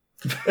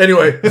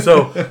 Anyway,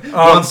 so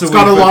it's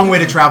got a long way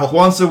to travel.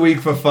 Once a week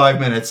for 5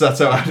 minutes. That's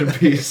how Adam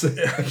pees.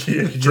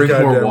 Drink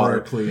more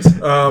water, please.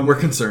 We're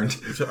concerned.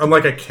 I'm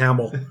like a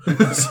camel.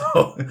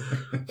 So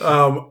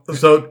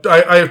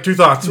I have two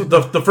thoughts.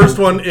 The first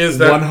one is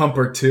that one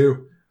humper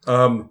two.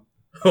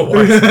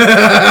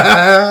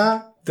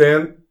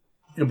 Dan,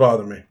 you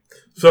bother me.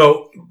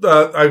 So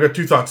I've got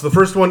two thoughts. The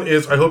first one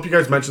is I hope you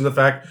guys mentioned the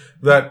fact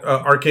that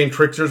Arcane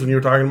Tricksters, when you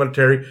were talking about it,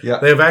 Terry,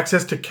 they have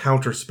access to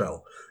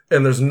Counterspell.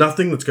 And there's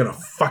nothing that's going to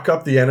fuck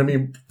up the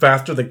enemy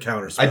faster than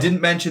Counterspell. I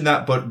didn't mention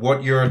that, but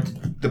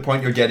the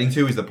point you're getting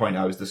to is the point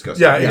I was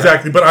discussing. Yeah,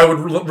 exactly. But I would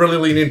really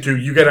lean into,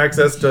 you get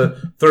access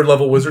to 3rd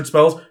level wizard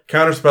spells.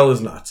 Counterspell is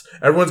nuts.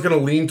 Everyone's going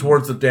to lean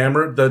towards the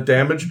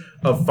damage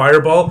of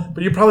Fireball,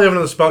 but you probably have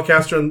another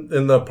spellcaster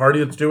in the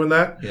party that's doing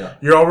that. Yeah.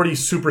 You're already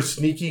super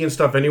sneaky and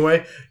stuff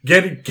anyway.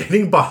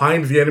 Getting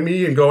behind the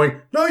enemy and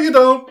going, no, you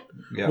don't.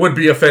 Would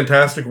be a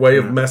fantastic way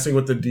of messing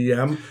with the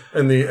DM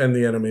and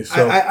the enemy.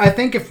 So I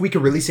think if we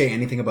could really say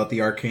anything about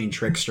the Arcane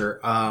Trickster,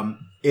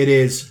 it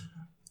is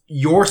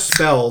your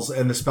spells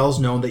and the spells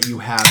known that you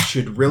have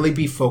should really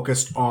be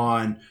focused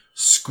on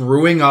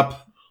screwing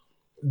up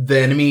the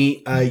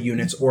enemy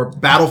units or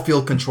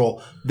battlefield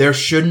control. There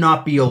should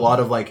not be a lot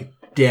of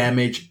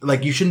damage.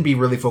 Like, you shouldn't be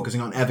really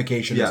focusing on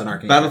evocation as an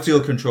Arcane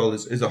battlefield control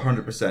is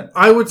 100%.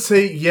 I would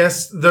say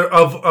yes.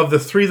 Of the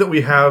 3 that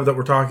we have that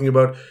we're talking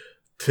about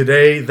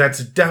today,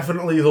 that's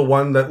definitely the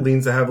one that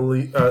leans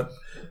heavily,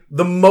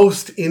 the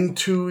most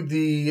into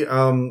the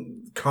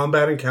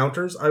combat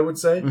encounters, I would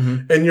say.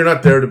 Mm-hmm. And you're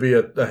not there to be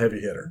a heavy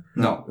hitter.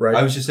 No, right?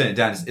 I was just saying,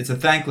 Dan, it's a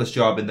thankless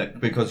job in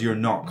that because you're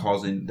not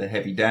causing the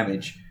heavy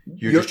damage.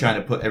 You're just trying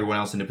to put everyone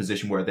else in a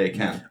position where they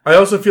can. I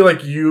also feel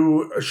like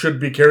you should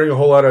be carrying a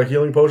whole lot of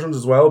healing potions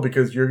as well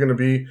because you're going to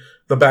be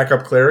the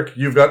backup cleric.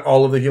 You've got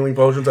all of the healing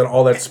potions at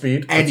all that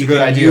speed. And you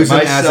can use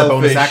them as a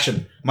bonus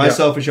action. My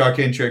selfish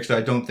Arcane Trickster,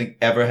 I don't think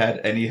ever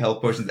had any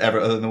health potions ever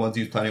other than the ones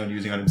he was planning on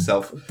using on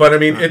himself. But I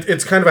mean,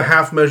 it's kind of a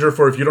half measure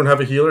for if you don't have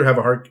a healer, have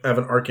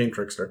an Arcane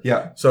Trickster.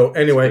 Yeah. So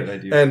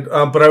anyway, and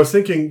but I was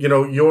thinking,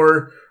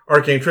 your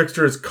Arcane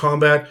Trickster is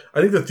combat.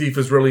 I think the Thief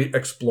is really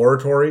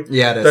exploratory.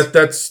 Yeah, it is.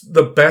 That's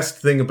the best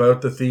thing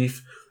about the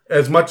Thief.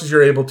 as much as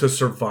you're able to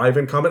survive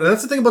in combat, and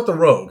that's the thing about the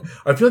rogue.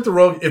 I feel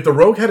like if the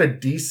rogue had a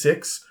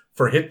D6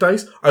 for hit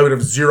dice, I would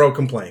have 0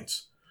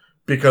 complaints.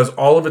 Because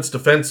all of it's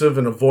defensive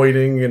and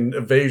avoiding and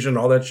evasion,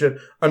 all that shit,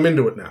 I'm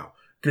into it now.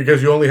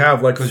 Because you only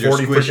have like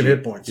 40 freaking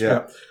hit points.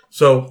 Yeah.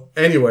 So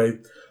anyway,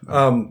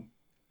 I'm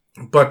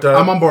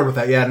on board with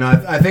that. Yeah, no,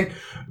 I think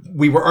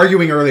we were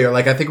arguing earlier.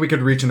 Like, I think we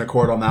could reach an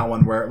accord on that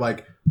one where,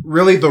 like,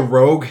 really the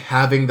rogue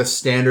having the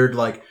standard,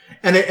 like,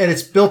 and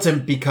it's built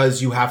in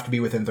because you have to be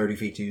within 30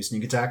 feet to use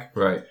sneak attack.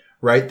 Right.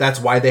 Right? That's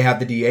why they have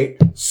the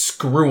D8.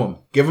 Screw them.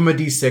 Give them a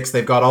D6.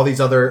 They've got all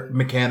these other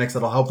mechanics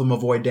that'll help them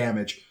avoid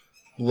damage.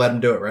 Let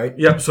them do it, right?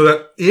 Yep. So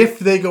that if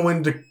they go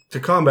into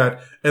combat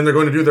and they're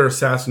going to do their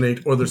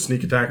assassinate or their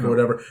sneak attack or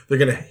whatever, they're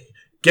going to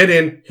get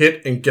in,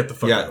 hit, and get the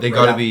fuck out. Yeah, they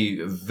got to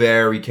be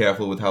very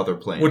careful with how they're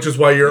playing. Which is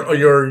why your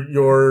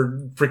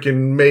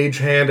freaking mage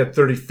hand at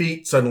 30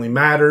 feet suddenly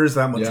matters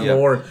that much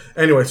more.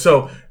 Anyway,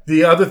 so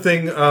the other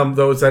thing,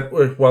 though, is that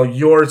while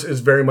yours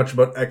is very much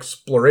about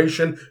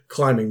exploration,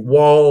 climbing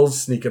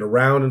walls, sneaking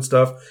around and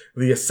stuff,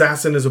 the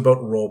assassin is about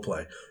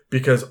roleplay.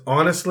 Because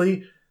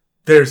honestly,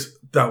 there's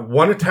that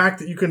one attack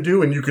that you can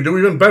do, and you can do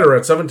even better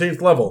at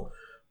 17th level.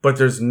 But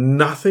there's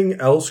nothing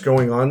else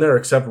going on there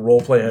except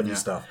roleplay heavy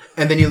stuff.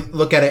 And then you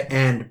look at it,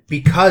 and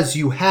because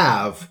you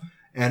have,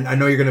 and I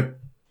know you're going to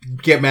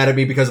get mad at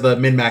me because of the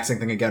min-maxing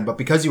thing again, but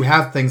because you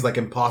have things like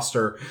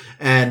Imposter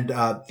and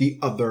the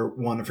other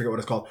one, I forget what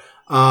it's called,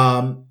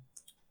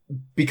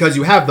 because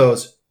you have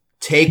those,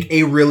 take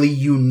a really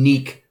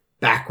unique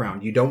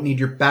background. You don't need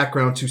your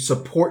background to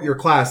support your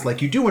class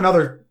like you do in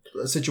other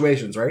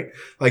situations, right?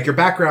 Like, your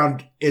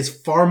background is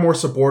far more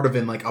supportive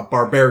in like a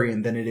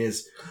barbarian than it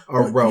is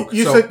a rogue.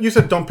 You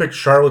said don't pick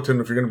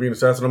charlatan if you're going to be an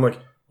assassin. I'm like,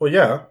 well,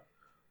 yeah,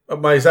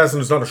 my assassin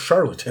is not a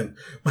charlatan.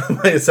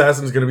 My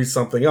assassin is going to be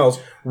something else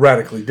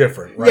radically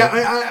different, right?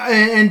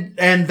 Yeah,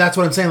 and that's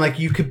what I'm saying. Like,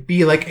 you could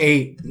be like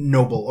a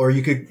noble, or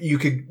you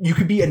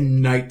could be a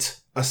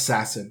knight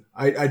assassin.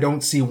 I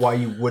don't see why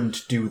you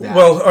wouldn't do that.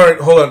 Well, all right,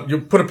 hold on.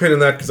 You put a pin in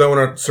that because I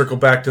want to circle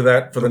back to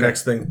that for the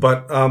next thing.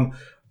 But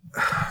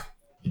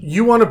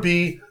you want to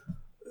be,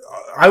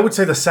 I would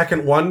say, the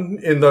second one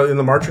in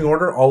the marching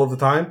order all of the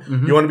time.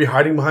 Mm-hmm. You want to be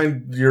hiding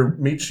behind your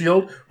meat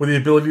shield with the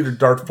ability to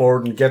dart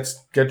forward and get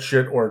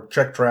shit or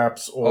check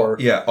traps or...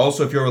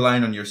 Also, if you're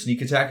relying on your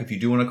sneak attack, if you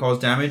do want to cause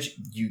damage,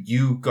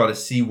 you got to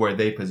see where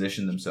they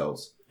position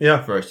themselves.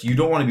 Yeah. First. You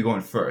don't want to be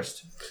going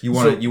first. You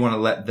want to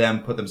let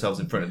them put themselves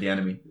in front of the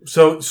enemy.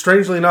 So,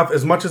 strangely enough,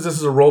 as much as this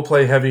is a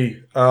roleplay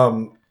heavy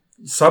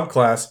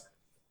subclass,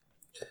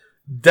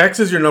 Dex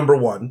is your number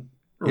one.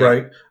 Yeah.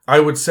 Right. I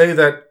would say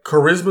that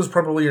charisma is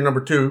probably your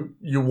number 2.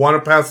 You want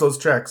to pass those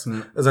checks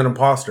as an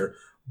imposter.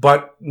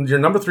 But your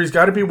number 3's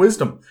got to be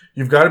wisdom.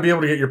 You've got to be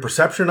able to get your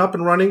perception up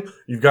and running.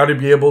 You've got to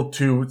be able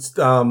to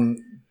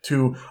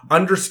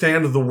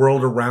understand the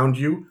world around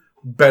you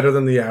better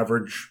than the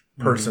average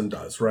person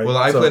does, right? Well,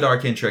 I played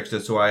Arcane Trickster,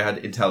 so I had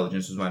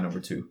intelligence was my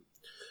number 2.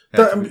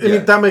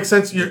 That makes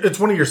sense. It's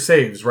one of your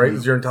saves, right?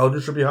 Mm-hmm. Your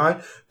intelligence should be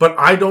high. But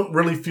I don't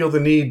really feel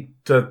the need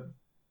to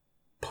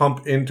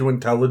pump into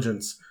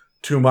intelligence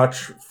too much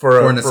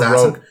for an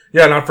assassin. Rogue.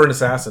 Yeah, not for an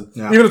assassin.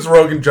 Yeah. Even if it's a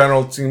rogue in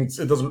general,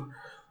 it doesn't.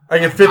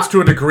 Like, it fits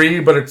to a degree,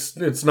 but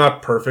it's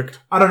not perfect.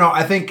 I don't know.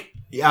 I think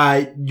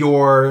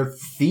your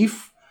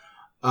thief,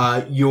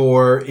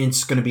 your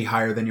int's going to be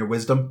higher than your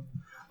wisdom.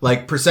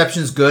 Like,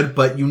 perception's good,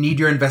 but you need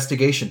your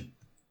investigation.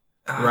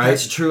 Right?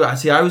 That's true.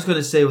 I was going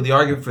to say, well, the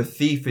argument for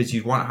thief is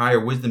you'd want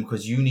higher wisdom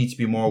because you need to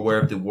be more aware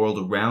of the world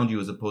around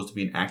you as opposed to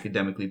being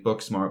academically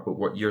book smart. But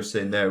what you're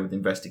saying there with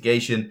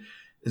investigation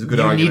is a good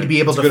argument. You need to be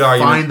able to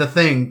find the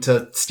thing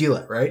to steal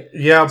it, right?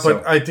 Yeah,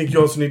 but I think you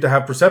also need to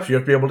have perception. You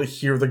have to be able to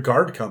hear the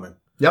guard coming.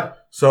 Yep.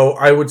 So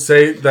I would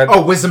say that...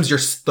 Oh, wisdom's your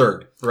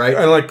third, right?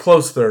 And like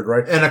close third,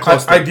 right? And a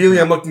close third. Ideally,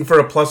 I'm looking for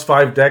a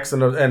 +5 dex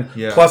and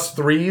plus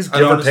 3s,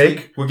 give or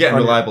take. We're getting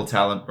reliable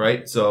talent,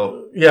 right?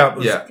 So...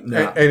 Yeah.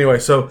 Anyway,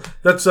 so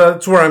that's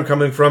where I'm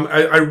coming from.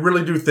 I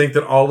really do think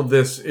that all of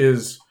this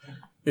is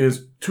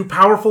too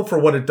powerful for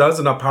what it does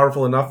and not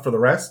powerful enough for the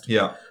rest.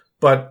 Yeah.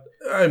 But,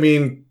 I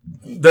mean,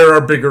 there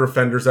are bigger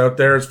offenders out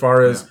there as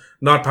far as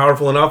not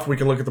powerful enough. We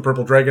can look at the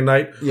Purple Dragon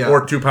Knight. Yeah.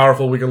 Or too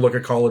powerful, we can look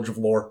at College of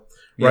Lore.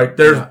 Right,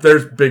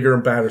 there's bigger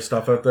and badder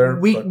stuff out there.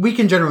 We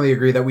can generally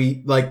agree that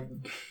we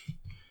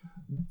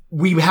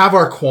have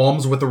our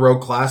qualms with the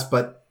rogue class,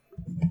 but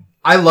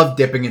I love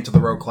dipping into the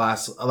rogue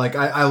class. Like,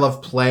 I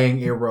love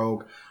playing a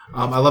rogue.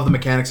 I love the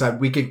mechanics side.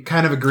 We can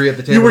kind of agree at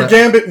the table. You were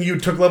Gambit and you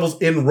took levels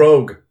in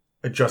rogue.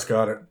 I just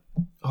got it.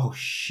 Oh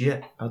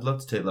shit! I'd love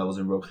to take levels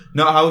in rogue.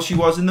 Not how she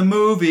was in the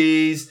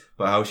movies,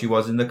 but how she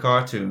was in the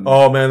cartoon.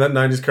 Oh man, that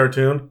 90s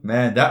cartoon.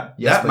 Man, that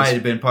might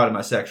have been part of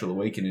my sexual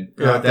awakening.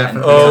 Yeah,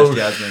 definitely.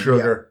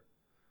 Sugar.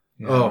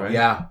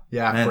 Yeah.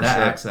 Yeah, man, that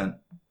accent.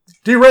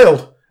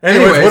 Derailed.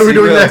 Anyways, what are we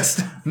doing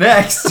next?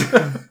 Next.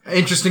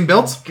 Interesting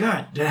builds.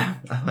 God damn,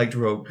 I liked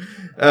rogue.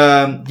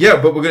 But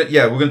we're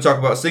gonna talk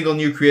about a single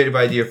new creative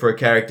idea for a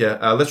character.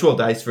 Let's roll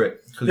dice for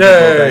it. Because we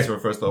roll dice for the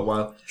first little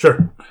while.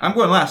 Sure. I'm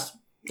going last.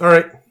 All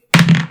right.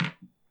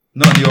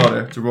 Not in the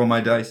order to roll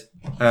my dice.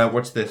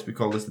 What's this? We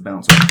call this the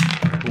bouncer.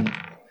 Boom.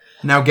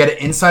 Now get it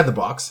inside the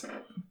box.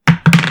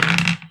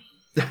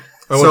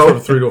 I went from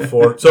 3 to a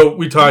 4. So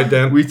we tied,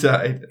 Dan. We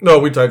tied. No,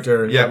 we tied,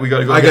 Terry. Yeah, we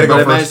gotta go. I gotta go I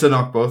first. managed to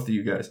knock both of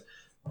you guys.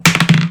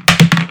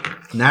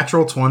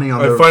 Natural 20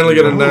 on the... I finally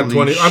get a nat Holy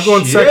 20. I'm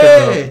going shit. second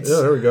now.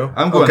 Yeah, there we go.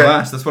 I'm going Okay.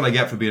 last. That's what I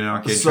get for being an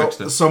arcade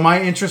trickster. So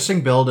my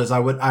interesting build is I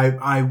want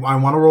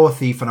to roll a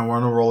thief and I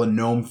want to roll a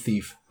gnome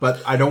thief,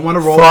 but I don't want to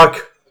roll.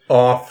 Fuck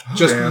off.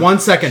 Just Man. 1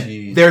 second.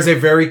 Jeez. There's a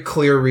very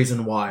clear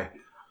reason why.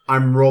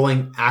 I'm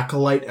rolling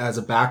Acolyte as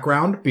a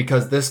background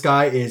because this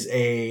guy is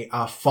a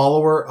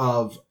follower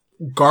of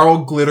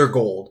Garl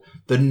Glittergold,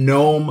 the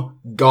gnome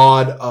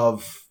god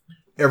of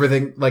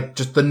everything, like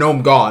just the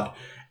gnome god.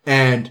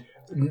 And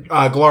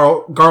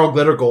Garl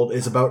Glittergold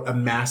is about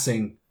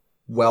amassing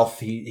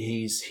wealth.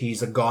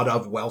 He's a god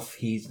of wealth.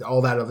 He's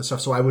all that other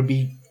stuff. So I would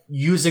be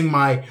using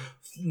my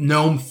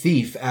gnome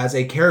thief as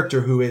a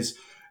character who is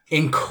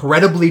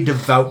incredibly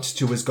devout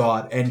to his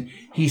god, and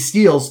he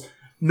steals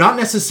not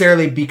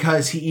necessarily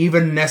because he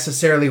even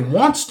necessarily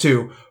wants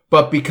to,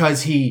 but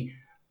because he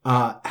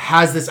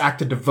has this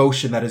act of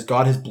devotion that his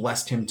god has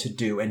blessed him to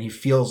do, and he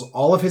feels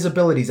all of his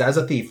abilities as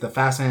a thief, the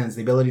fast hands,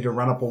 the ability to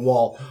run up a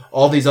wall,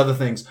 all these other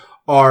things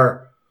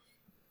are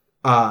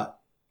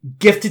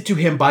gifted to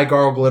him by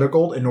Garl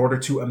Glittergold in order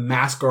to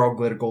amass Garl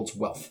Glittergold's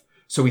wealth.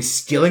 So he's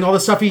stealing all the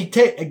stuff he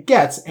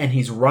gets, and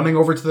he's running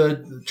over to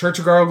the Church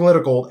of Garl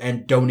Glittergold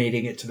and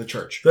donating it to the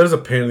church. That is a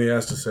pain in the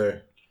ass to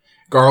say.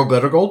 Garl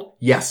Glittergold?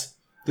 Yes.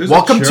 There's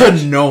Welcome a to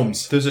church?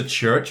 gnomes. There's a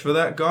church for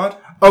that god?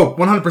 Oh,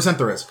 100%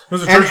 there is.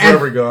 There's a church for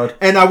every god.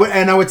 And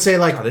I would say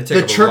like Oh, they take the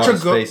up a Church lot of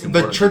of space in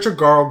the Waterdeep. Church of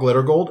Garl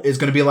Glittergold is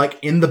going to be like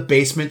in the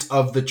basement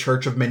of the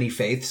Church of Many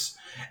Faiths,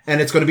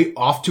 and it's going to be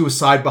off to a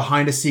side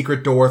behind a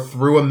secret door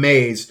through a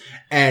maze.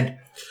 And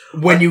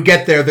when you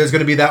get there, there's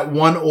going to be that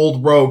one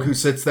old rogue who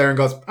sits there and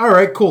goes, "All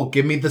right, cool,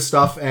 give me the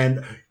stuff,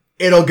 and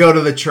it'll go to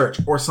the church,"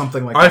 or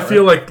something like I that.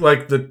 feel like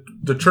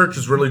the church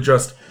is really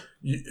just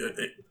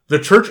the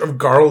Church of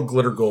Garl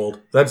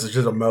Glittergold. That's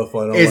just a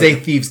mouthful. I don't is like. a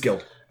thieves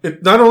guild.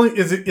 It not only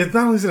is it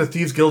a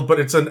thieves guild, but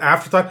it's an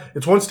afterthought.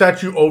 It's one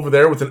statue over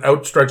there with an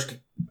outstretched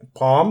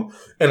palm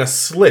and a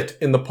slit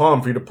in the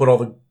palm for you to put all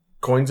the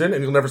coins in,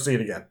 and you'll never see it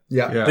again.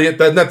 Yeah.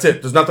 That's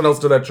it. There's nothing else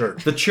to that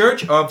church. The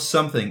Church of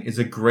something is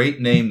a great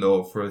name,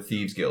 though, for a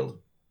thieves guild.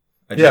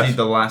 I just Yes.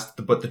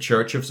 need but the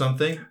Church of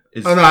something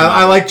is... Oh no,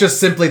 I like just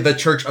simply the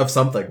Church of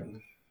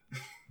something.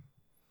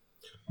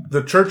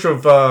 The Church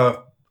of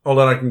hold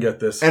on, I can get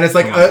this. And it's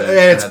like, Come on,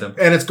 Dan,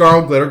 and it's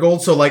Garl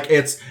Glittergold. So like,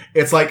 it's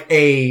like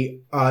a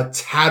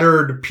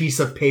tattered piece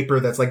of paper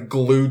that's like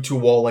glued to a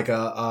wall, like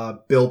a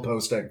bill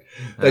posting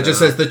that just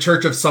says the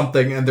Church of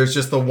something, and there's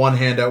just the one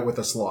handout with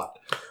a slot.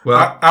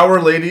 Well,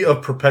 Our Lady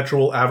of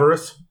Perpetual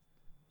Avarice.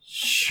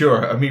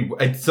 sure. I mean,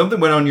 something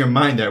went on in your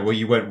mind there where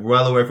you went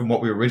well away from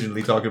what we were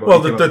originally talking about. Well,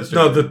 We came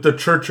up with this the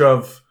Church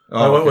of.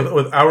 I Oh, went okay.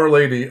 with Our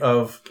Lady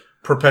of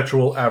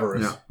Perpetual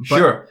Avarice. Yeah.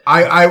 Sure.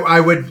 I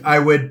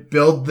would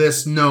build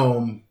this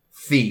gnome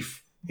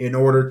thief in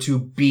order to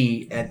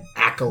be an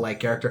acolyte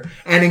character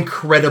and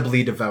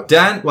incredibly devout.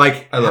 Dan,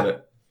 like I love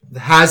it.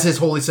 Has his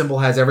holy symbol,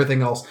 has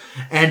everything else,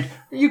 and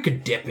you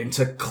could dip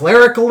into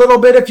cleric a little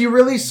bit if you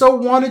really so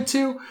wanted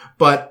to,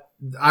 but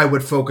I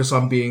would focus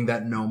on being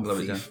that gnome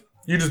Love it, Dan. thief.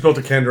 You just built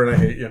a Kender and I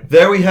hate you.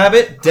 There we have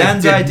it.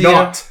 Dan's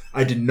idea.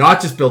 I did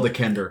not just build a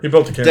Kender. You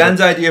built a Kender.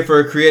 Dan's idea for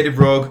a creative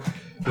rogue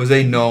was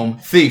a gnome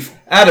thief.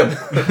 Adam.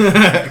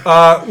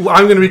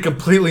 I'm going to be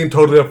completely and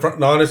totally upfront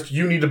and honest.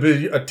 You need to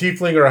be a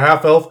tiefling or a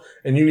half elf,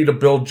 and you need to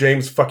build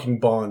James fucking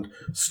Bond.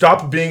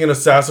 Stop being an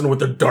assassin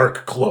with a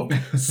dark cloak,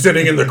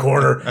 sitting in the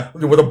corner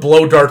with a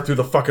blow dart through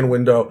the fucking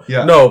window.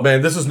 Yeah. No,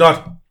 man, this is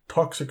not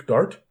toxic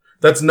dart.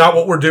 That's not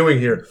what we're doing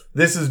here.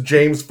 This is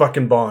James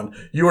fucking Bond.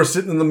 You are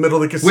sitting in the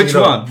middle of the casino. Which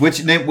one?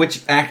 Which name?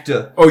 Which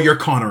actor? Oh, you're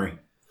Connery.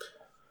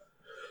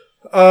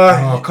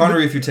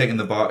 Connery, if you're taking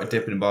the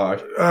dip in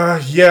Bard.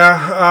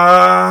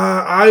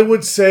 I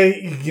would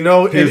say,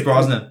 Pierce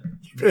Brosnan.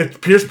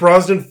 Pierce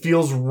Brosnan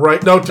feels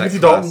right. No, Timothy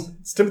class. Dalton.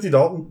 It's Timothy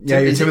Dalton. Yeah,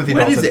 you're Timothy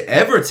When Dalton. is it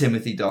ever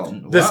Timothy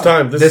Dalton? This Wow.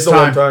 time. This is the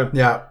one time.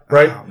 Yeah.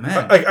 Right? Oh,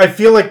 man. I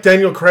feel like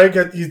Daniel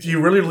Craig, he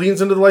really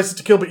leans into the License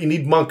to Kill, but you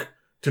need Monk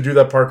to do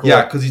that parkour.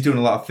 Yeah, because he's doing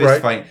a lot of fist Right.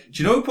 fighting.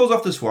 Do you know who pulls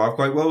off the suave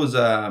quite well? Was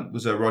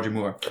Roger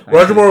Moore.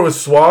 Roger Moore was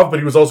suave, but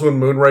he was also in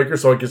Moonraker,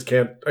 so I just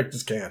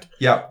can't.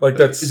 Yeah, Like,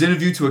 that's- his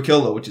Interview to a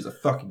Killer, which is a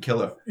fucking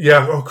killer.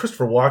 Yeah. Oh,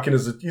 Christopher Walken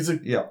he's a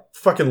Yeah,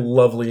 fucking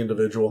lovely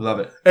individual. love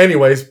it.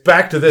 Anyways,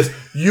 back to this.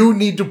 You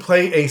need to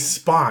play a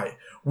spy.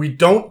 We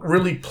don't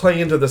really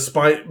play into the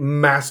spy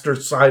master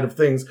side of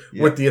things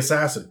with the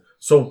assassin.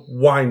 So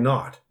why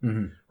not?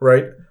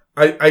 Right?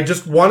 I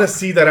just want to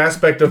see that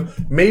aspect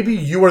of maybe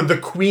you are the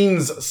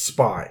queen's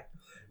spy.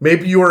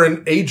 Maybe you are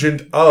an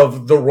agent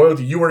of the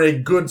royalty. You are a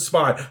good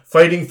spy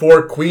fighting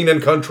for queen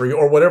and country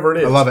or whatever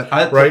it is. I love it.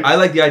 Right? I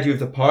like the idea of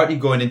the party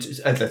going into,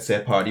 let's say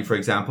a party, for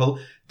example.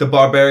 The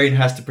barbarian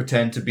has to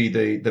pretend to be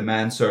the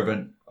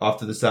manservant off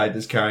to the side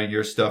that's carrying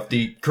your stuff.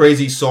 The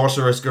crazy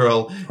sorceress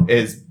girl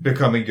is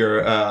becoming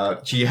your,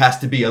 she has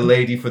to be a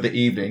lady for the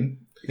evening.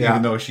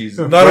 even though she's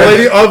not a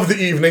lady of the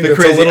evening. The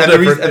crazy, a little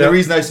different. The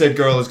reason I said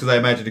girl is because I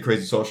imagined a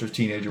crazy sorceress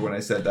teenager when I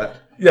said that.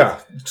 Yeah,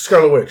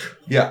 Scarlet Witch.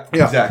 Yeah,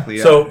 exactly.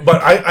 Yeah. So,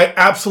 but I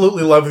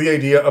absolutely love the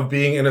idea of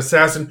being an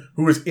assassin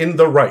who is in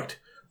the right.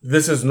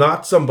 This is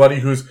not somebody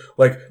who's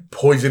like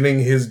poisoning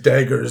his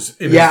daggers.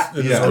 In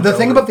his The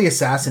thing about the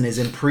assassin is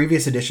in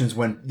previous editions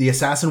when the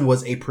assassin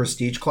was a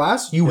prestige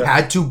class, you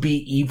had to be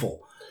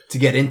evil to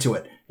get into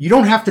it. You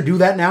don't have to do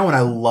that now, and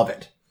I love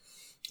it.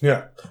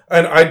 Yeah,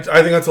 and I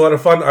think that's a lot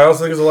of fun. I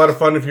also think it's a lot of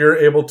fun if you're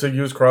able to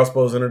use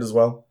crossbows in it as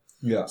well.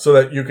 Yeah, so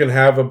that you can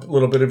have a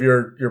little bit of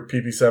your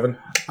PP7.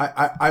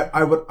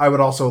 I would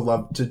also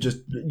love to just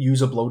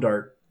use a blow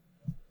dart.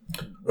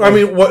 I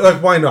mean,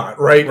 why not?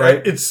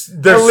 Right? There's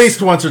at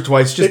least once or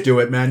twice. Just do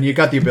it, man. You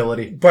got the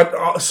ability.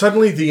 But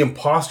suddenly the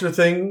imposter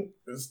thing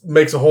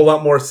makes a whole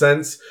lot more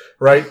sense,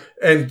 right?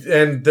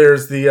 And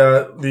there's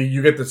the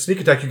you get the sneak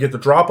attack, you get the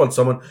drop on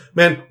someone.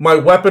 Man, my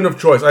weapon of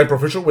choice. I'm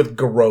proficient with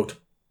garrote.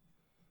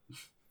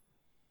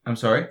 I'm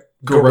sorry.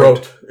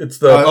 Garrote. It's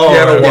the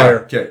piano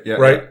wire. Yeah,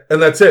 right?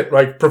 And that's it.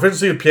 Like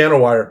proficiency in piano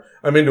wire.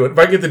 I'm into it. If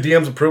I get the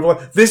DM's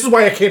approval, this is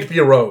why I can't be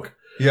a rogue.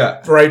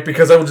 Yeah. Right?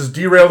 Because I will just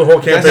derail the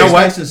whole campaign. That's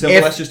nice and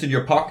simple. That's just in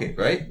your pocket,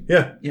 right?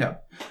 Yeah. Yeah.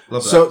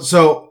 Love that.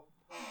 So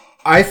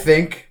I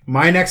think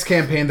my next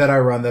campaign that I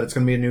run, that it's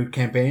going to be a new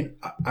campaign,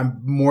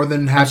 I'm more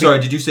than happy. I'm sorry,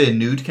 did you say a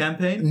nude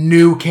campaign?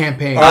 New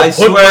campaign. I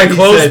put my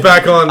clothes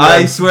back on.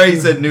 I swear he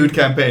said nude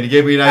campaign. He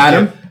gave me an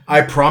idea. Adam,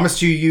 I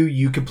promised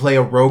you could play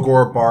a rogue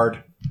or a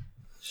bard.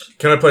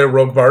 Can I play a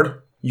rogue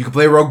bard? You can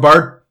play a rogue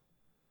bard?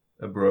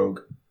 A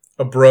brogue.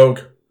 A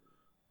brogue.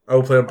 I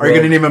will play a brogue. Are you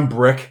going to name him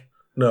Brick?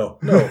 No.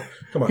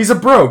 Come on. He's a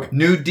brogue.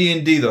 Nude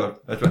D&D, though.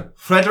 That's right.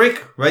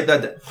 Frederick? Right?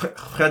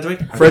 Frederick?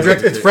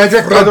 It's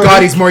Frederick. Oh,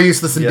 God, he's more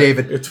useless than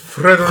David. It's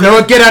Frederick.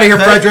 No, get out of here,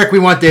 Frederick. We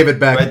want David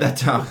back. Write that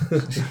down.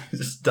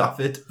 Stuff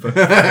it.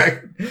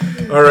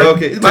 All right.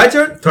 Okay, my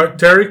turn?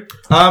 Terry?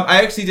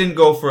 I actually didn't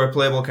go for a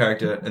playable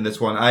character in this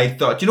one. I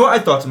thought, you know what I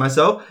thought to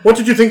myself? What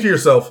did you think to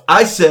yourself?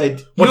 I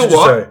said, what you know did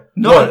what? you say?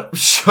 No, what?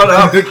 Shut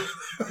up.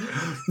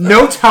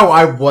 Note how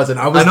I wasn't.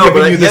 I was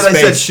giving you the space.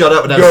 I said shut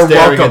up and You're I'm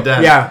staring welcome.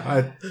 at Dan.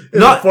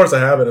 Yeah. Of course I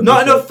have it.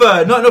 Not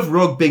enough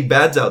rogue big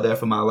bads out there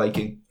for my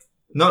liking.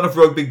 Not enough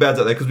rogue big bads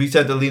out there because we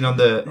tend to lean on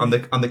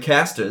the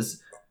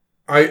casters.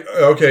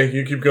 Okay,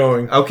 you keep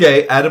going.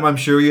 Okay, Adam, I'm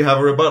sure you have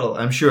a rebuttal.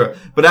 I'm sure,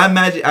 but I'm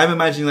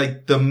imagining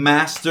like the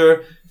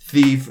master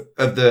thief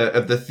of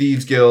the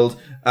Thieves Guild,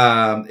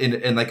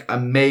 in like a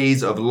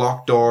maze of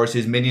locked doors.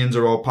 His minions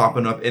are all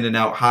popping up in and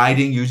out,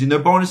 hiding, using their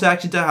bonus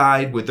action to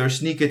hide with their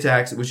sneak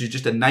attacks, which is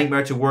just a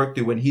nightmare to work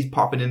through when he's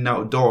popping in and out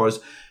of doors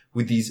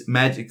with these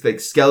magic, like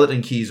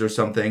skeleton keys or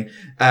something.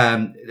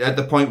 At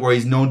the point where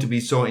he's known to be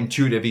so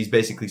intuitive, he's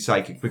basically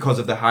psychic because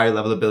of the higher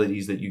level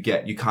abilities that you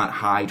get. You can't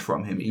hide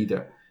from him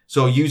either.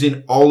 So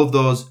using all of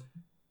those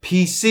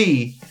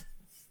PC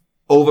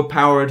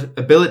overpowered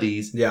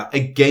abilities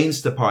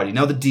against the party.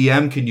 Now the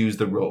DM can use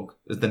the rogue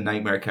as the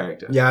nightmare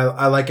character. Yeah,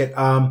 I like it.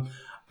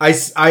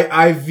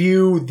 I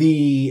view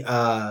the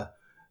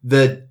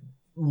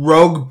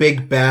rogue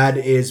big bad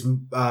is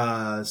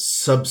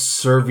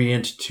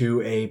subservient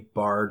to a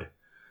bard.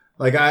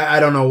 Like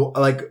I don't know,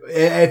 like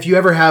if you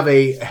ever have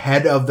a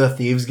head of the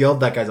Thieves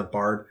Guild, that guy's a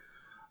bard.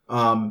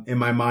 In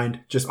my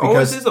mind, just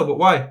because. Oh, it is though, but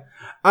why?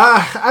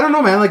 I don't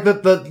know, man. Like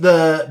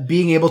the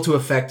being able to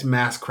affect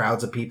mass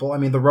crowds of people. I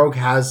mean, the rogue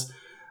has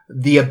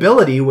the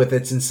ability with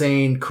its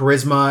insane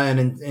charisma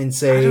and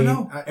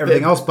insane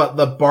everything else, but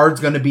the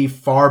bard's going to be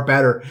far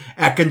better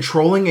at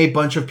controlling a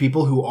bunch of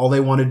people who all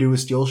they want to do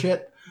is steal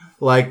shit.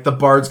 Like the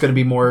bard's going to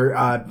be more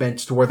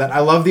bent toward that. I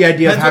love the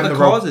idea of having the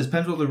rogue.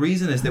 Depends what the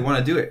reason is they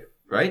want to do it.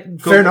 Right?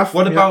 Fair enough.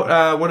 What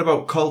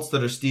about cults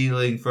that are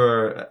stealing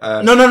for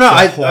No.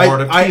 I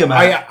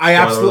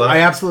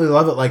absolutely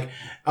love it. Like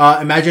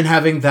imagine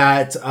having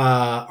that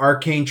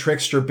arcane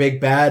trickster big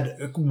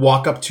bad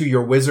walk up to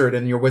your wizard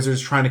and your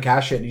wizard's trying to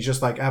cash it and he's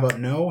just like, how about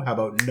no? How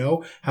about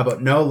no? How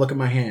about no? Look at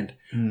my hand.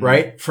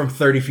 Right? From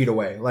 30 feet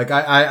away. Like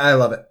I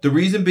love it. The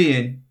reason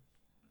being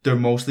they're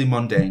mostly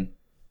mundane.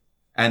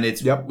 And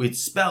it's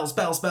spells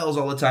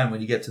all the time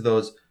when you get to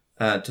those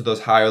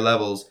higher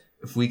levels.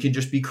 If we can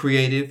just be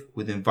creative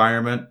with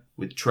environment,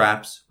 with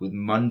traps, with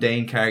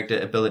mundane character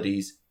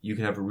abilities, you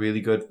can have a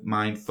really good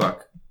mind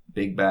fuck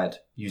big bad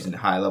using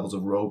high levels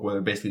of rogue where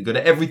they're basically good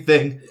at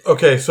everything.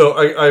 Okay, so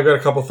I've got a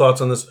couple thoughts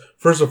on this.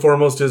 First and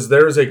foremost is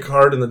there is a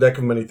card in the deck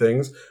of many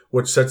things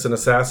which sets an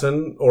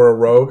assassin or a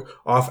rogue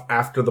off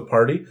after the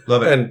party.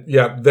 Love it.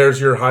 And there's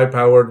your high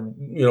powered,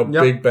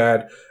 big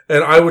bad.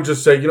 And I would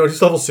just say,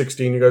 he's level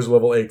 16, you guys are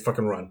level 8,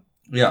 fucking run.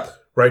 Yeah.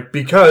 Right?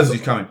 Because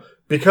he's coming.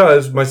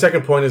 Because my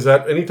second point is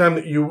that anytime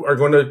that you are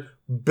going to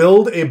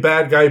build a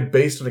bad guy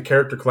based on a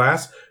character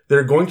class,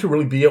 they're going to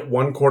really be at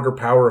 1/4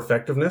 power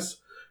effectiveness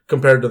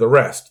compared to the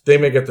rest. They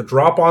may get the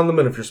drop on them,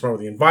 and if you're smart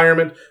with the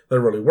environment, that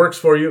really works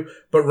for you.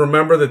 But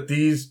remember that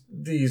these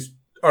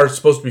are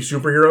supposed to be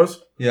superheroes.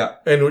 Yeah.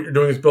 And what you're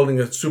doing is building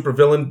a super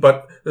villain,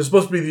 but they're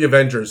supposed to be the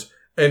Avengers,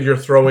 and you're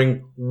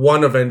throwing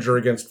one Avenger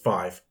against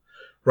 5.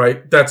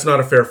 right? That's not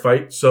a fair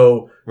fight.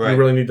 So Right. you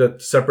really need to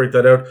separate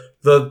that out.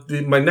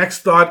 My next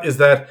thought is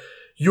that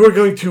you are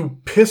going to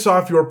piss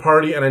off your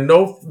party. And I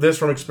know this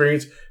from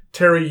experience.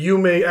 Terry, you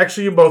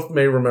both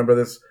may remember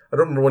this. I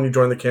don't remember when you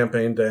joined the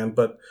campaign, Dan,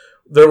 but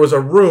there was a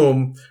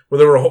room where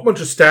there were a whole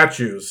bunch of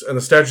statues, and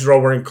the statues were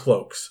all wearing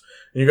cloaks.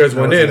 And you guys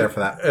went in, there for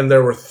that. and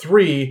there were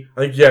 3, I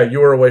think, you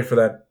were away for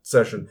that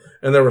session,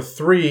 and there were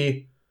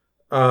 3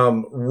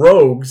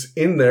 rogues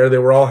in there. They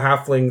were all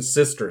halfling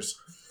sisters,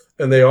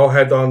 and they all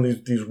had on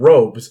these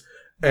robes,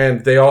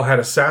 and they all had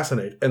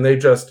assassinate, and they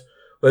just,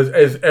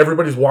 as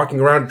everybody's walking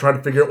around trying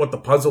to figure out what the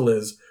puzzle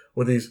is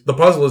with these, the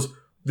puzzle is,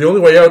 the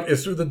only way out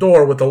is through the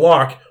door with the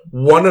lock.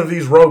 One of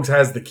these rogues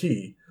has the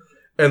key.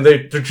 And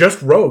they're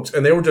just rogues,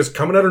 and they were just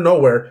coming out of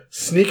nowhere,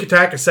 sneak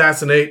attack,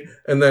 assassinate,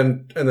 and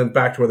then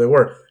back to where they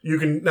were. You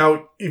can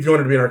now, if you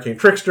wanted to be an arcane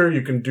trickster,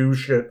 you can do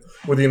shit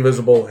with the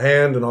invisible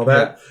hand and all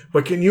that. Yeah.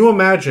 But can you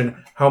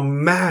imagine how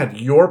mad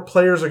your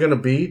players are going to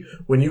be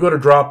when you go to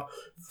drop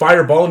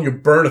fireball and you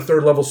burn a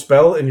 3rd level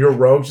spell and your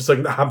rogue's just like,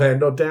 nah, man,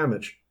 no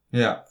damage.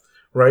 Yeah.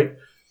 Right?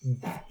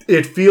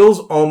 It feels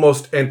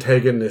almost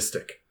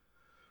antagonistic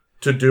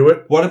to do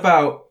it.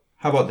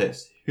 How about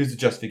this? Here's the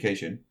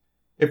justification.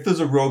 If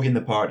there's a rogue in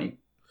the party,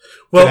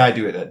 can I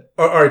do it then?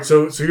 All right,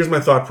 so here's my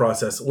thought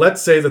process.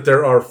 Let's say that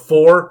there are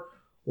 4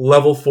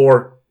 level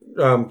 4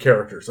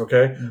 characters,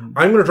 okay? Mm-hmm.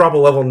 I'm going to drop a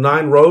level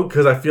 9 rogue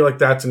because I feel like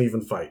that's an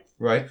even fight.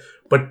 Right.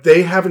 But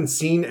they haven't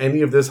seen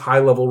any of this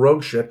high-level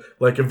rogue shit,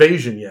 like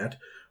evasion yet,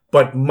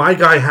 but my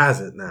guy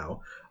has it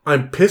now.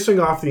 I'm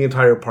pissing off the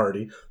entire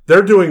party.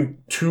 They're doing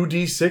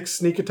 2d6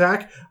 sneak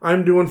attack.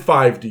 I'm doing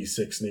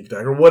 5d6 sneak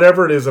attack, or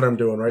whatever it is that I'm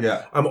doing, right?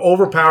 Yeah. I'm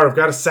overpowered. I've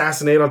got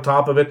assassinate on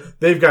top of it.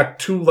 They've got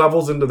 2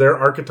 levels into their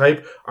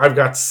archetype. I've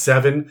got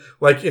 7.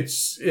 Like,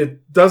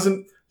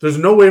 there's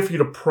no way for you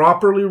to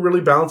properly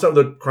really balance out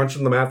the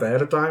crunching the math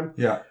ahead of time.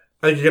 Yeah.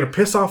 I think you're going to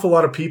piss off a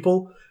lot of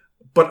people,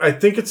 but I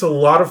think it's a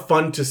lot of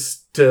fun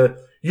to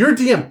you're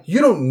DM. You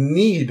don't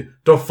need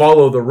to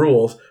follow the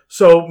rules.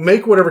 So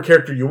make whatever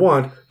character you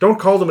want. Don't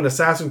call them an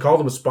assassin. Call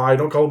them a spy.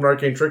 Don't call them an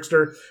arcane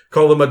trickster.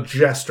 Call them a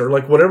jester.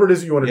 Like whatever it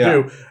is you want to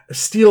do.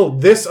 Steal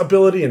this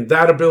ability and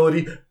that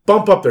ability.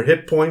 Bump up their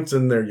hit points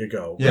and there you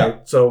go. Yeah.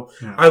 Right? So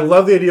I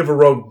love the idea of a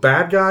rogue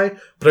bad guy,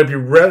 but I'd be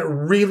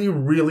really,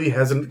 really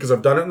hesitant because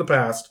I've done it in the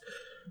past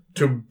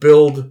to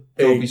build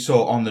Don't be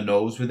so on the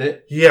nose with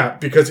it. Yeah,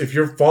 because if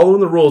you're following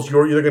the rules,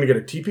 you're either going to get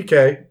a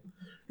TPK,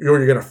 or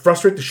you're going to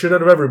frustrate the shit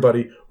out of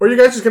everybody, or you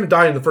guys just going to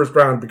die in the first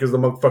round because the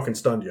monk fucking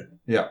stunned you.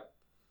 Yeah.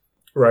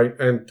 Right?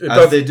 And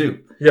they do.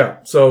 Yeah.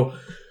 So,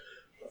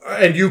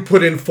 and you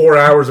put in 4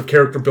 hours of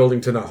character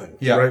building to nothing.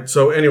 Yeah. Right?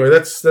 So anyway,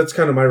 that's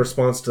kind of my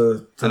response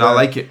to and that. I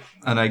like it.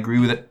 And I agree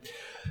with it.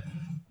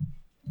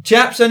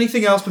 Chaps,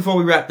 anything else before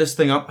we wrap this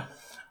thing up?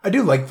 I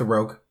do like the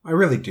rogue. I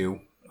really do.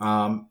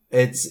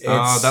 It's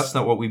that's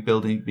not what we've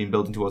been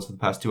building towards for the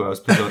past 2 hours.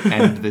 Please don't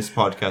end this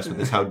podcast with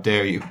this. How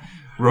dare you?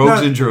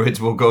 Rogues and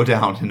druids will go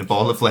down in a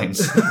ball of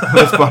flames on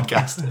this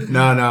podcast.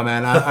 No,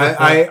 man.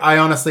 I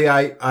honestly,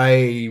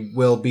 I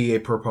will be a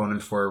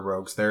proponent for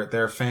rogues.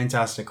 They're a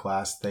fantastic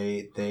class.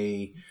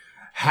 They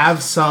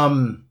have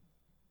some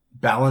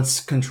balance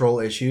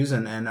control issues,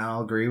 and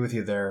I'll agree with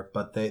you there.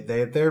 But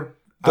they're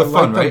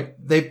fun, right?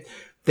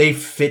 They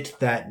fit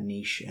that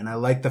niche, and I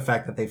like the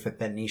fact that they fit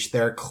that niche.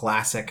 They're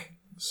classic.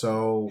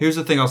 So here's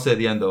the thing I'll say at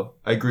the end, though.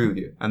 I agree with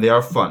you, and they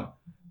are fun,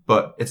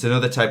 but it's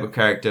another type of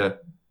character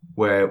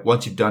where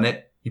once you've done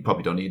it, you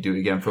probably don't need to do it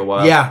again for a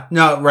while. Yeah,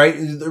 no, right.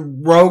 The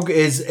rogue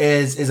is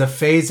a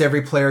phase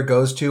every player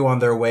goes to on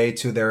their way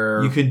to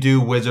their. You can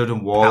do wizard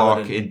and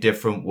warlock in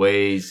different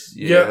ways.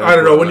 Yeah, I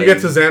don't know. When you get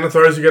to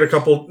Xanathars, you get a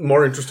couple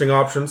more interesting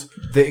options.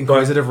 The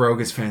Inquisitive Rogue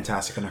is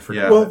fantastic, and I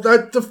forget. Yeah. Well,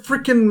 the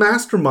freaking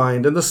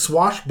Mastermind and the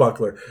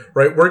Swashbuckler,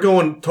 right? We're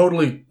going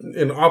totally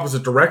in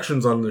opposite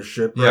directions on this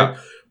shit, right? Yeah.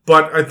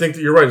 But I think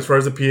that you're right as far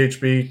as the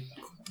PHB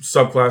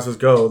subclasses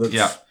go.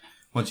 Yeah.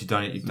 Once you've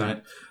done it, you've done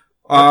it.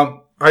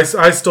 I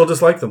still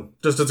dislike them.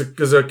 Just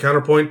as a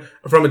counterpoint.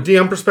 From a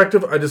DM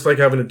perspective, I dislike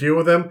having to deal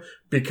with them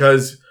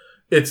because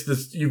it's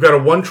this, you've got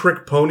a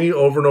one-trick pony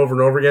over and over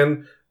and over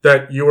again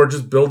that you are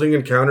just building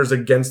encounters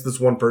against this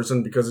one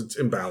person because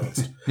it's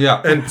imbalanced.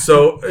 Yeah. And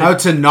so... How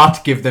to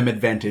not give them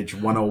advantage,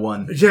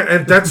 101. Yeah,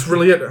 and that's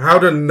really it. How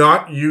to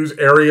not use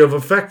area of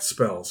effect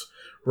spells,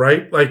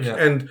 right? Like,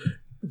 and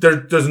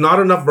there's not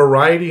enough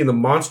variety in the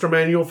monster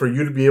manual for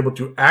you to be able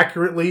to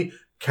accurately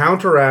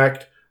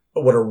counteract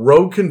what a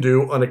rogue can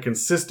do on a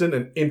consistent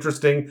and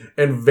interesting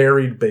and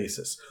varied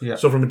basis. Yeah.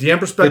 So from a DM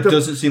perspective... It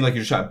doesn't seem like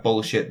you're just trying to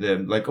bullshit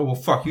them. Like, oh, well,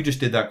 fuck, you just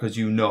did that because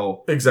you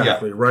know.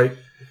 Exactly, right?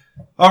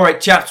 All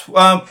right, chaps.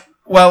 Well,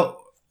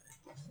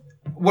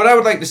 what I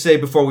would like to say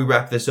before we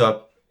wrap this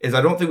up is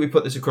I don't think we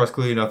put this across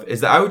clearly enough, is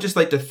that I would just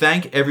like to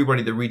thank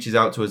everybody that reaches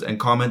out to us and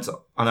comments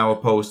on our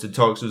posts and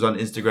talks to us on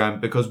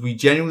Instagram, because we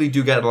genuinely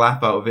do get a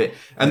laugh out of it.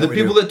 And the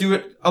people that do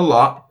it a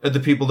lot are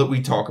the people that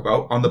we talk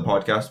about on the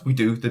podcast. We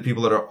do. The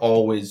people that are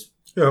always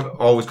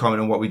commenting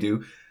on what we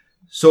do.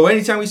 So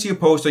anytime we see a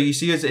post or you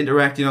see us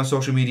interacting on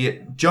social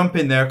media, jump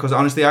in there, because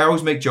honestly, I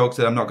always make jokes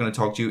that I'm not going to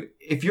talk to you.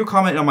 If you're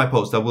commenting on my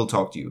post, I will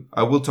talk to you.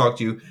 I will talk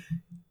to you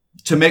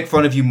to make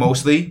fun of you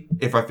mostly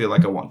if I feel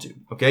like I want to.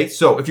 Okay?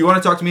 So if you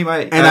want to talk to me,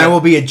 I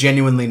will be a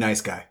genuinely nice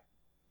guy.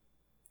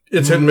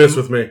 It's hit and miss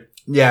with me.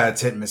 Yeah,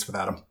 it's hit and miss with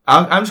Adam.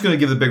 I'm just going to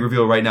give the big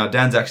reveal right now.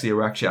 Dan's actually a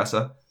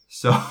Rakshasa.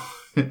 So,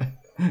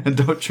 and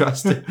don't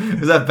trust it.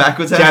 Is that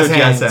backwards hands or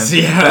jazz hands?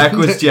 Yeah.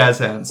 Backwards jazz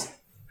hands.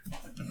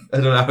 I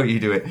don't know how you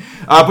do it.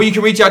 But you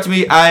can reach out to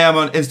me. I am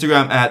on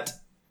Instagram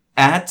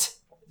at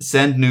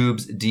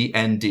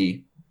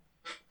SendNoobsDND.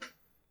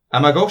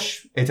 À ma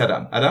gauche est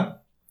Adam. Adam?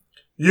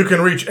 You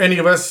can reach any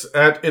of us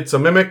at It's a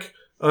Mimic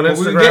on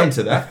Instagram. We'll get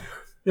into that.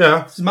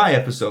 Yeah. This is my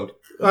episode.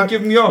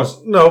 Give them yours.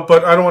 No,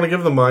 but I don't want to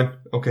give them mine.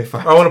 Okay,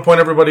 fine. I want to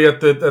point everybody at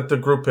the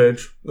group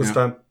page this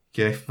time.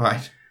 Okay, fine.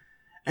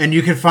 And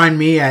you can find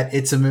me at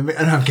It's a Mimic.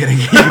 And I'm kidding.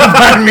 You can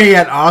find me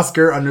at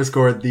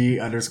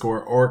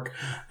Oscar_the_orc.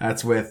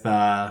 That's with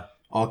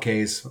all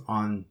K's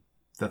on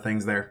the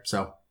things there.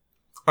 So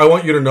I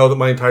want you to know that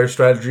my entire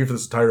strategy for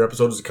this entire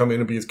episode is to come in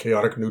and be as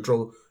chaotic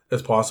neutral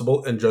as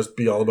possible and just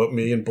be all about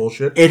me and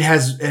bullshit. It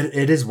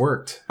has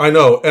worked. I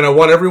know. And I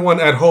want everyone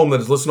at home that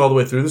has listened all the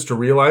way through this to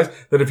realize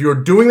that if you're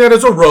doing that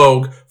as a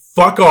rogue,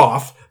 fuck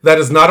off. That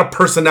is not a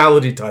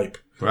personality type.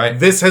 Right.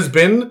 This has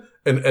been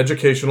an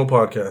educational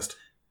podcast.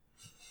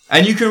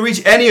 And you can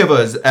reach any of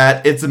us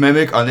at It's a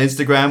Mimic on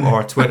Instagram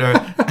or Twitter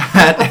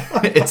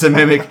at It's a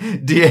Mimic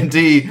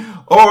DND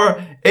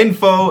or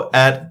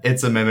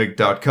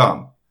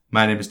info@itsamimic.com.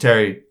 My name is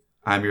Terry.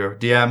 I'm your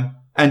DM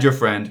and your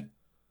friend.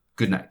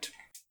 Good night.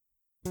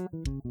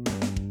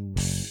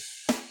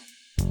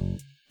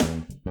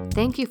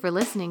 Thank you for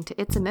listening to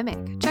It's a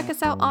Mimic. Check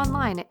us out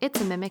online at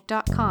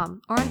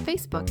itsamimic.com or on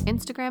Facebook,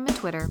 Instagram, and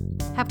Twitter.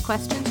 Have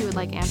questions you would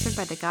like answered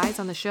by the guys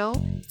on the show?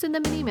 Send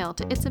them an email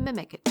to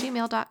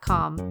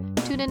itsamimic@gmail.com.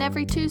 Tune in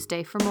every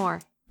Tuesday for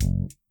more.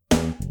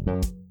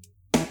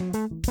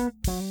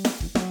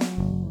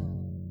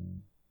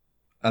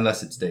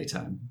 Unless it's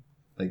daytime.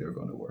 Like they're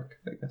going to work,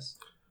 I guess.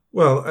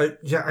 Well, I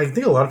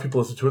think a lot of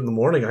people listen to it in the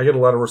morning. I get a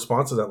lot of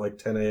responses at like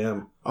 10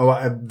 a.m. Oh,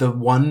 the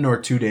 1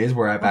 or 2 days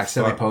where I've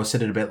accidentally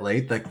posted it a bit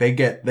late, like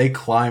they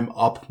climb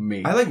up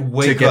me. I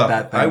wake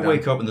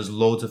up and there's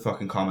loads of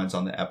fucking comments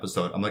on the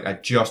episode. I'm like, I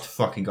just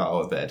fucking got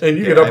out of bed. And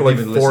you get up at like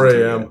 4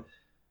 a.m.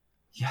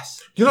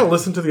 Yes. Do you not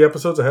listen to the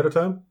episodes ahead of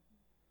time?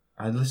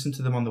 I listen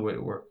to them on the way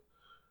to work.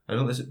 I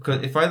don't listen,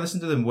 because if I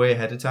listen to them way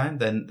ahead of time,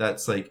 then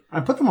that's like...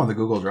 I put them on the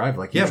Google Drive,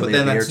 like yeah, but usually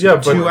then a day that's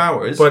or two. 2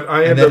 hours, but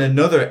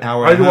another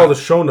hour I do all the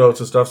show notes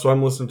and stuff, so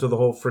I'm listening to the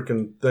whole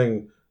freaking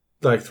thing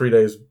like 3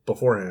 days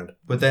beforehand.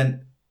 But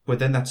then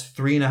that's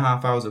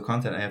 3.5 hours of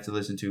content I have to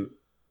listen to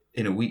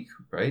in a week,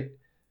 right?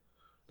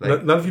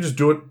 Like, not if you just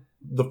do it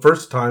the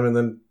first time and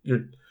then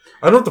you're...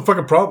 I don't know what the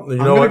fucking problem...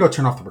 I'm going to go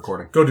turn off the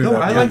recording. Go do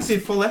that. I like the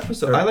full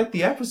episode. I like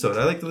the episode.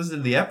 I like to listen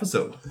to the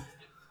episode.